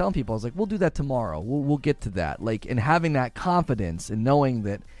just started telling people, I was like, we'll do that tomorrow. We'll get to that. Like, and having that confidence and knowing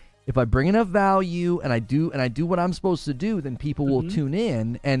that if I bring enough value and I do what I'm supposed to do, then people will tune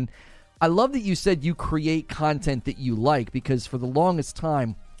in. And I love that you said you create content that you like, because for the longest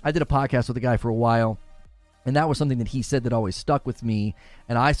time, I did a podcast with a guy for a while, and that was something that he said that always stuck with me,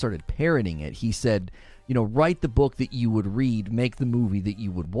 and I started parroting it. He said, write the book that you would read, make the movie that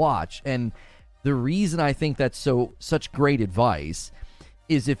you would watch. And the reason I think that's such great advice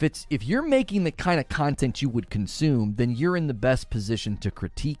is if you're making the kind of content you would consume, then you're in the best position to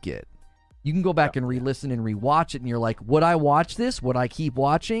critique it. You can go back and re-listen and re-watch it, and you're like, would I watch this? Would I keep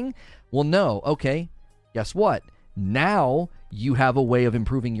watching? Well, no. Okay, guess what? Now you have a way of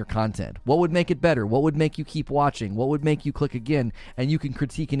improving your content. What would make it better? What would make you keep watching? What would make you click again? And you can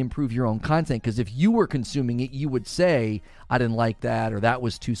critique and improve your own content, because if you were consuming it, you would say, I didn't like that, or that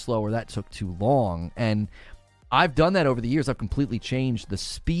was too slow, or that took too long. And I've done that over the years. I've completely changed the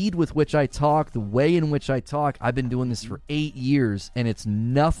speed with which I talk, the way in which I talk. I've been doing this for 8 years, and it's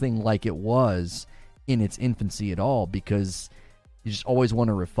nothing like it was in its infancy at all, because you just always want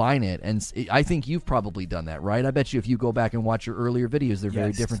to refine it. And I think you've probably done that, right? I bet you if you go back and watch your earlier videos, they're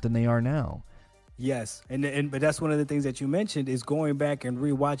very different than they are now. Yes, but that's one of the things that you mentioned is going back and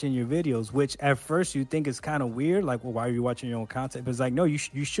rewatching your videos, which at first you think is kind of weird, like, well, why are you watching your own content? But it's like, no, you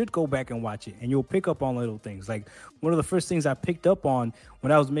should go back and watch it, and you'll pick up on little things. Like, one of the first things I picked up on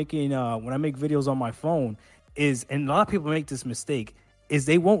when I was making when I make videos on my phone is, and a lot of people make this mistake, is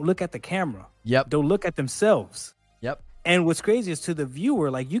they won't look at the camera. Yep. They'll look at themselves. Yep. And what's crazy is, to the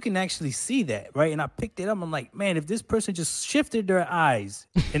viewer, like, you can actually see that, right? And I picked it up. I'm like, man, if this person just shifted their eyes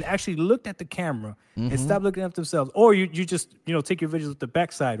and actually looked at the camera and stopped looking at themselves, or you just, take your videos with the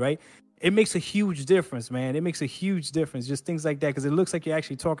backside, right? It makes a huge difference, man. It makes a huge difference. Just things like that, because it looks like you're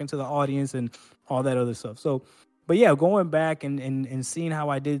actually talking to the audience and all that other stuff. So, but yeah, going back and seeing how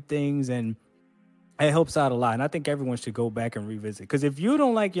I did things, and it helps out a lot. And I think everyone should go back and revisit, because if you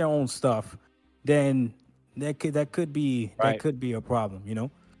don't like your own stuff, then that could be a problem,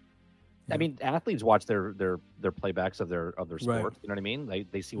 I mean, athletes watch their playbacks of their sports. Right. You know what I mean?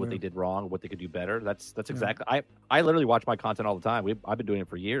 They see what they did wrong, what they could do better. That's exactly. I literally watch my content all the time. I've been doing it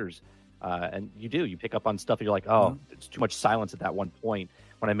for years, and you pick up on stuff, and you're like, oh, it's too much silence at that one point.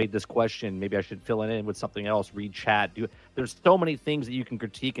 When I made this question, maybe I should fill it in with something else. Read chat. There's so many things that you can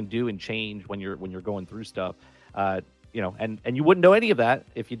critique and do and change when you're going through stuff. And you wouldn't know any of that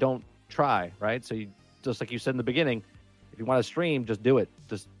if you don't try, right? So just like you said in the beginning, if you want to stream, just do it.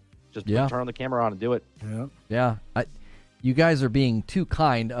 Just turn on the camera on and do it. Yeah. You guys are being too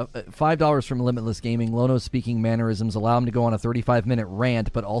kind. $5 from Limitless Gaming. Lono's speaking mannerisms allow him to go on a 35-minute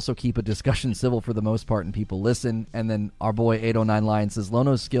rant, but also keep a discussion civil for the most part, and people listen. And then our boy 809 Lion says,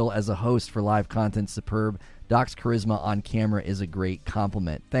 Lono's skill as a host for live content superb. Doc's charisma on camera is a great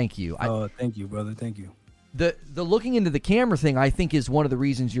compliment. Thank you. Thank you, brother. Thank you. The looking into the camera thing, I think, is one of the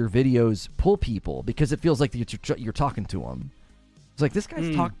reasons your videos pull people, because it feels like you're talking to them. It's like,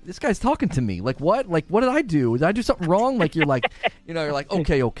 this guy's talking to me. Like, what? Like, what did I do? Did I do something wrong? Like, you're like, you're like,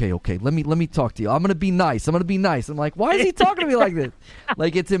 okay. Let me talk to you. I'm gonna be nice. I'm like, why is he talking to me like this?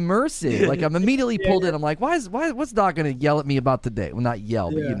 Like, it's immersive. Like, I'm immediately pulled in. I'm like, what's Doc gonna yell at me about today? Well, not yell,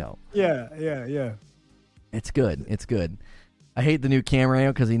 but Yeah. It's good. I hate the new camera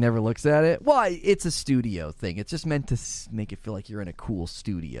angle because he never looks at it. Well, it's a studio thing. It's just meant to make it feel like you're in a cool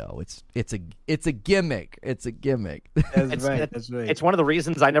studio. It's a gimmick. It's a gimmick. That's right. It's one of the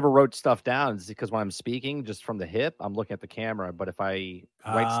reasons I never wrote stuff down, is because when I'm speaking just from the hip, I'm looking at the camera. But if I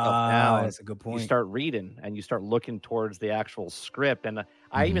write stuff down, that's a good point. You start reading and you start looking towards the actual script. And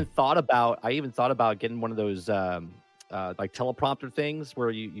I even thought about getting one of those like teleprompter things where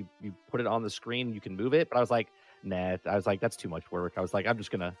you put it on the screen and you can move it. But I was like, nah, that's too much work. I was like, I'm just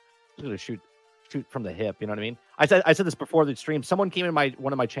gonna shoot from the hip. You know what I mean? I said this before the stream. Someone came in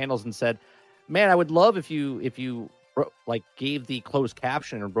one of my channels and said, man, I would love if you wrote, like, gave the closed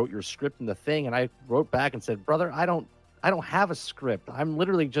caption and wrote your script in the thing. And I wrote back and said, brother, I don't have a script. I'm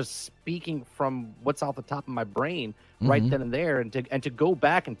literally just speaking from what's off the top of my brain right then and there. And to go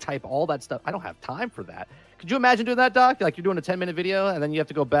back and type all that stuff, I don't have time for that. Could you imagine doing that, Doc? Like, you're doing a 10-minute video and then you have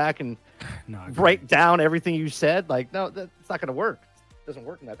to go back and write down everything you said? Like, no, that's not going to work. It doesn't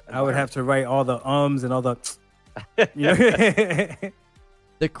work in that environment. I would have to write all the ums and all the...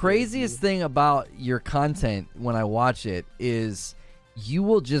 The craziest thing about your content when I watch it is you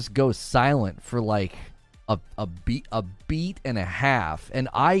will just go silent for like a beat and a half, and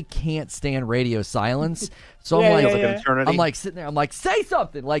I can't stand radio silence. So Yeah, I'm like, yeah, yeah. Eternity. I'm like sitting there. I'm like, say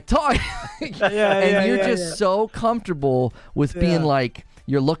something, like talk. And you're just so comfortable with being Yeah. like,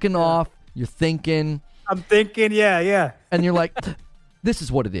 you're looking off, you're thinking, I'm thinking, yeah. and you're like, this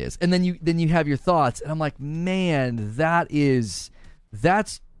is what it is. And then you have your thoughts, and I'm like, man, that's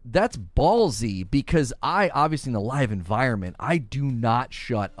ballsy, because I obviously in the live environment, I do not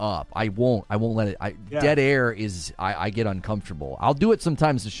shut up. I won't let it. Dead air is I get uncomfortable. I'll do it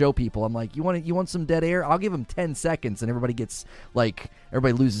sometimes to show people. I'm like, you want some dead air? I'll give them 10 seconds, and everybody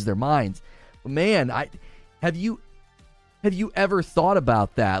loses their minds. But man, have you ever thought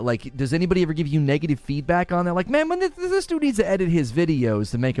about that? Like, does anybody ever give you negative feedback on that? Like, man, when this dude needs to edit his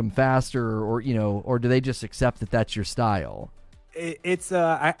videos to make them faster, or do they just accept that that's your style? It's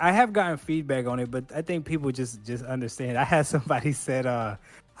I have gotten feedback on it, but I think people just understand. I had somebody said I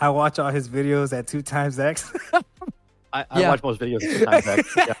watch all his videos at 2x. I watch most videos at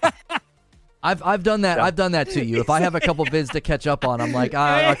 2x. Yeah. I've done that. Yeah. I've done that to you. If I have a couple vids to catch up on, I'm like,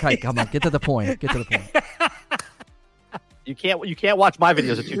 okay, come on, get to the point. You can't watch my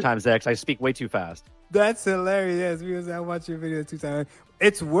videos at 2x. I speak way too fast. That's hilarious, because I watch your video 2x.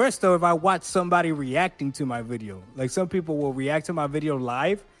 It's worse though if I watch somebody reacting to my video. Like, some people will react to my video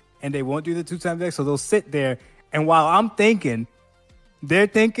live and they won't do the 2x, so they'll sit there, and while I'm thinking, they're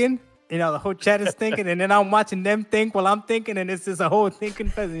thinking. The whole chat is thinking, and then I'm watching them think while I'm thinking, and it's just a whole thinking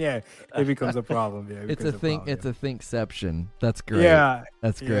fest. Yeah, it becomes a problem. Yeah, It's a thinkception. That's great. Yeah,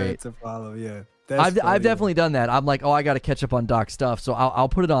 that's great. Yeah, it's a problem. Yeah, I've definitely done that. I'm like, I got to catch up on Doc stuff, so I'll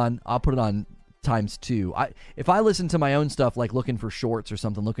put it on. I'll put it on times 2. If I listen to my own stuff, like looking for shorts or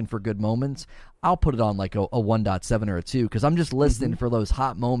something, looking for good moments, I'll put it on like a 1.7 or a 2, because I'm just listening for those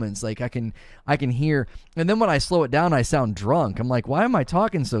hot moments. Like I can hear, and then when I slow it down, I sound drunk. I'm like, why am I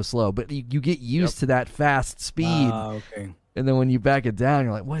talking so slow? But you get used to that fast speed. Okay. And then when you back it down,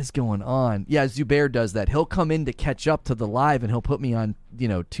 you're like, what is going on? Yeah, Zubair does that. He'll come in to catch up to the live, and he'll put me on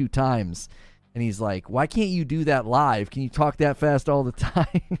 2 times. And he's like, why can't you do that live? Can you talk that fast all the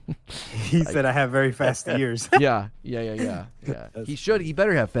time? He said I have very fast ears. Yeah. He should. He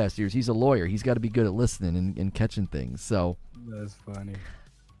better have fast ears. He's a lawyer. He's got to be good at listening and catching things. So, That's funny.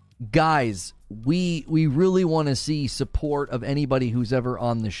 guys, we really want to see support of anybody who's ever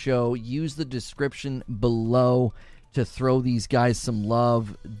on the show. Use the description below to throw these guys some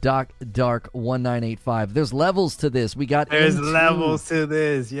love. Doc Dark 1985. There's levels to this. There's levels to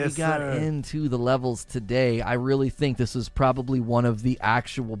this. Yes, we got into the levels today. I really think this is probably one of the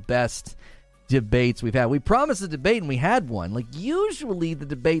actual best debates we've had. We promised a debate and we had one. Like, usually the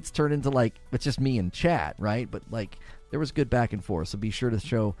debates turn into like it's just me and chat, right? But like there was good back and forth. So be sure to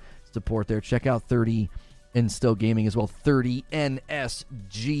show support there. Check out 30 and Still Gaming as well. 30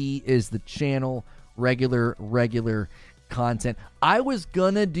 NSG is the channel. Regular content. I was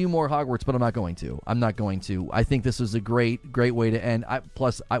gonna do more Hogwarts, but I'm not going to. I think this was a great way to end. I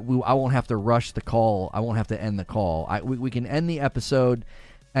won't have to rush the call. I won't have to end the call. We can end the episode,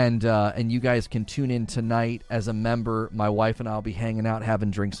 and you guys can tune in tonight as a member. My wife and I'll be hanging out, having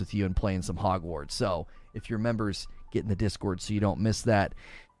drinks with you, and playing some Hogwarts. So if you're members, get in the Discord so you don't miss that.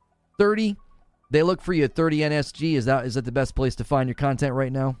 30. They look for you at 30 NSG. Is that the best place to find your content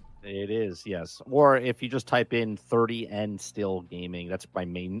right now? It is, yes. Or if you just type in 30N Still Gaming, that's my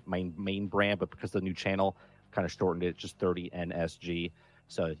main brand, but because the new channel kind of shortened it, just 30NSG.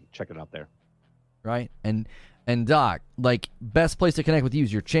 So check it out there. Right. And Doc, like, best place to connect with you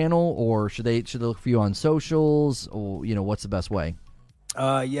is your channel, or should they look for you on socials, or what's the best way?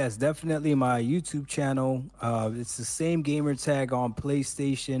 Yes, definitely my YouTube channel. It's the same gamer tag on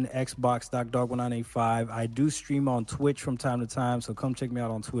PlayStation, Xbox, DocDog1985. I do stream on Twitch from time to time, so come check me out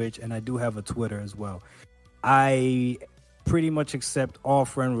on Twitch, and I do have a Twitter as well. I pretty much accept all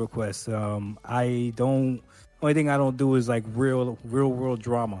friend requests. Only thing I don't do is like real world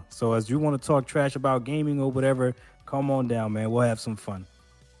drama. So as you want to talk trash about gaming or whatever, come on down, man. We'll have some fun.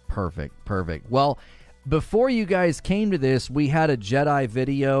 Perfect. Well, before you guys came to this, we had a Jedi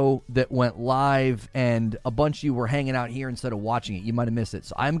video that went live, and a bunch of you were hanging out here instead of watching it. You might have missed it.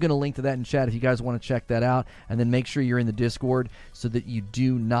 So I'm going to link to that in chat if you guys want to check that out. And then make sure you're in the Discord so that you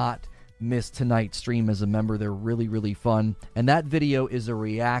do not miss tonight's stream as a member. They're really, really fun. And that video is a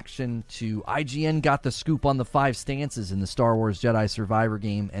reaction to IGN got the scoop on the 5 stances in the Star Wars Jedi Survivor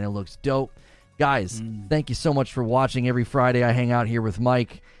game, and it looks dope. Guys, thank you so much for watching. Every Friday I hang out here with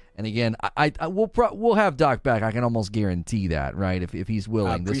Mike. And again, we'll have Doc back. I can almost guarantee that, right? If he's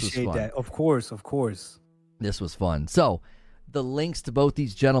willing. I appreciate this was fun. That. Of course. This was fun. So, The links to both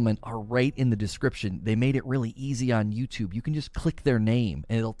these gentlemen are right in the description. They made it really easy on YouTube. You can just click their name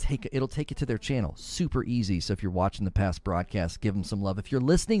and it'll take you to their channel. Super easy. So if you're watching the past broadcast, give them some love. If you're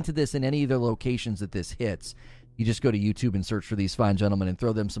listening to this in any of the locations that this hits, you just go to YouTube and search for these fine gentlemen and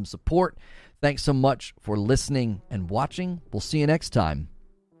throw them some support. Thanks so much for listening and watching. We'll see you next time.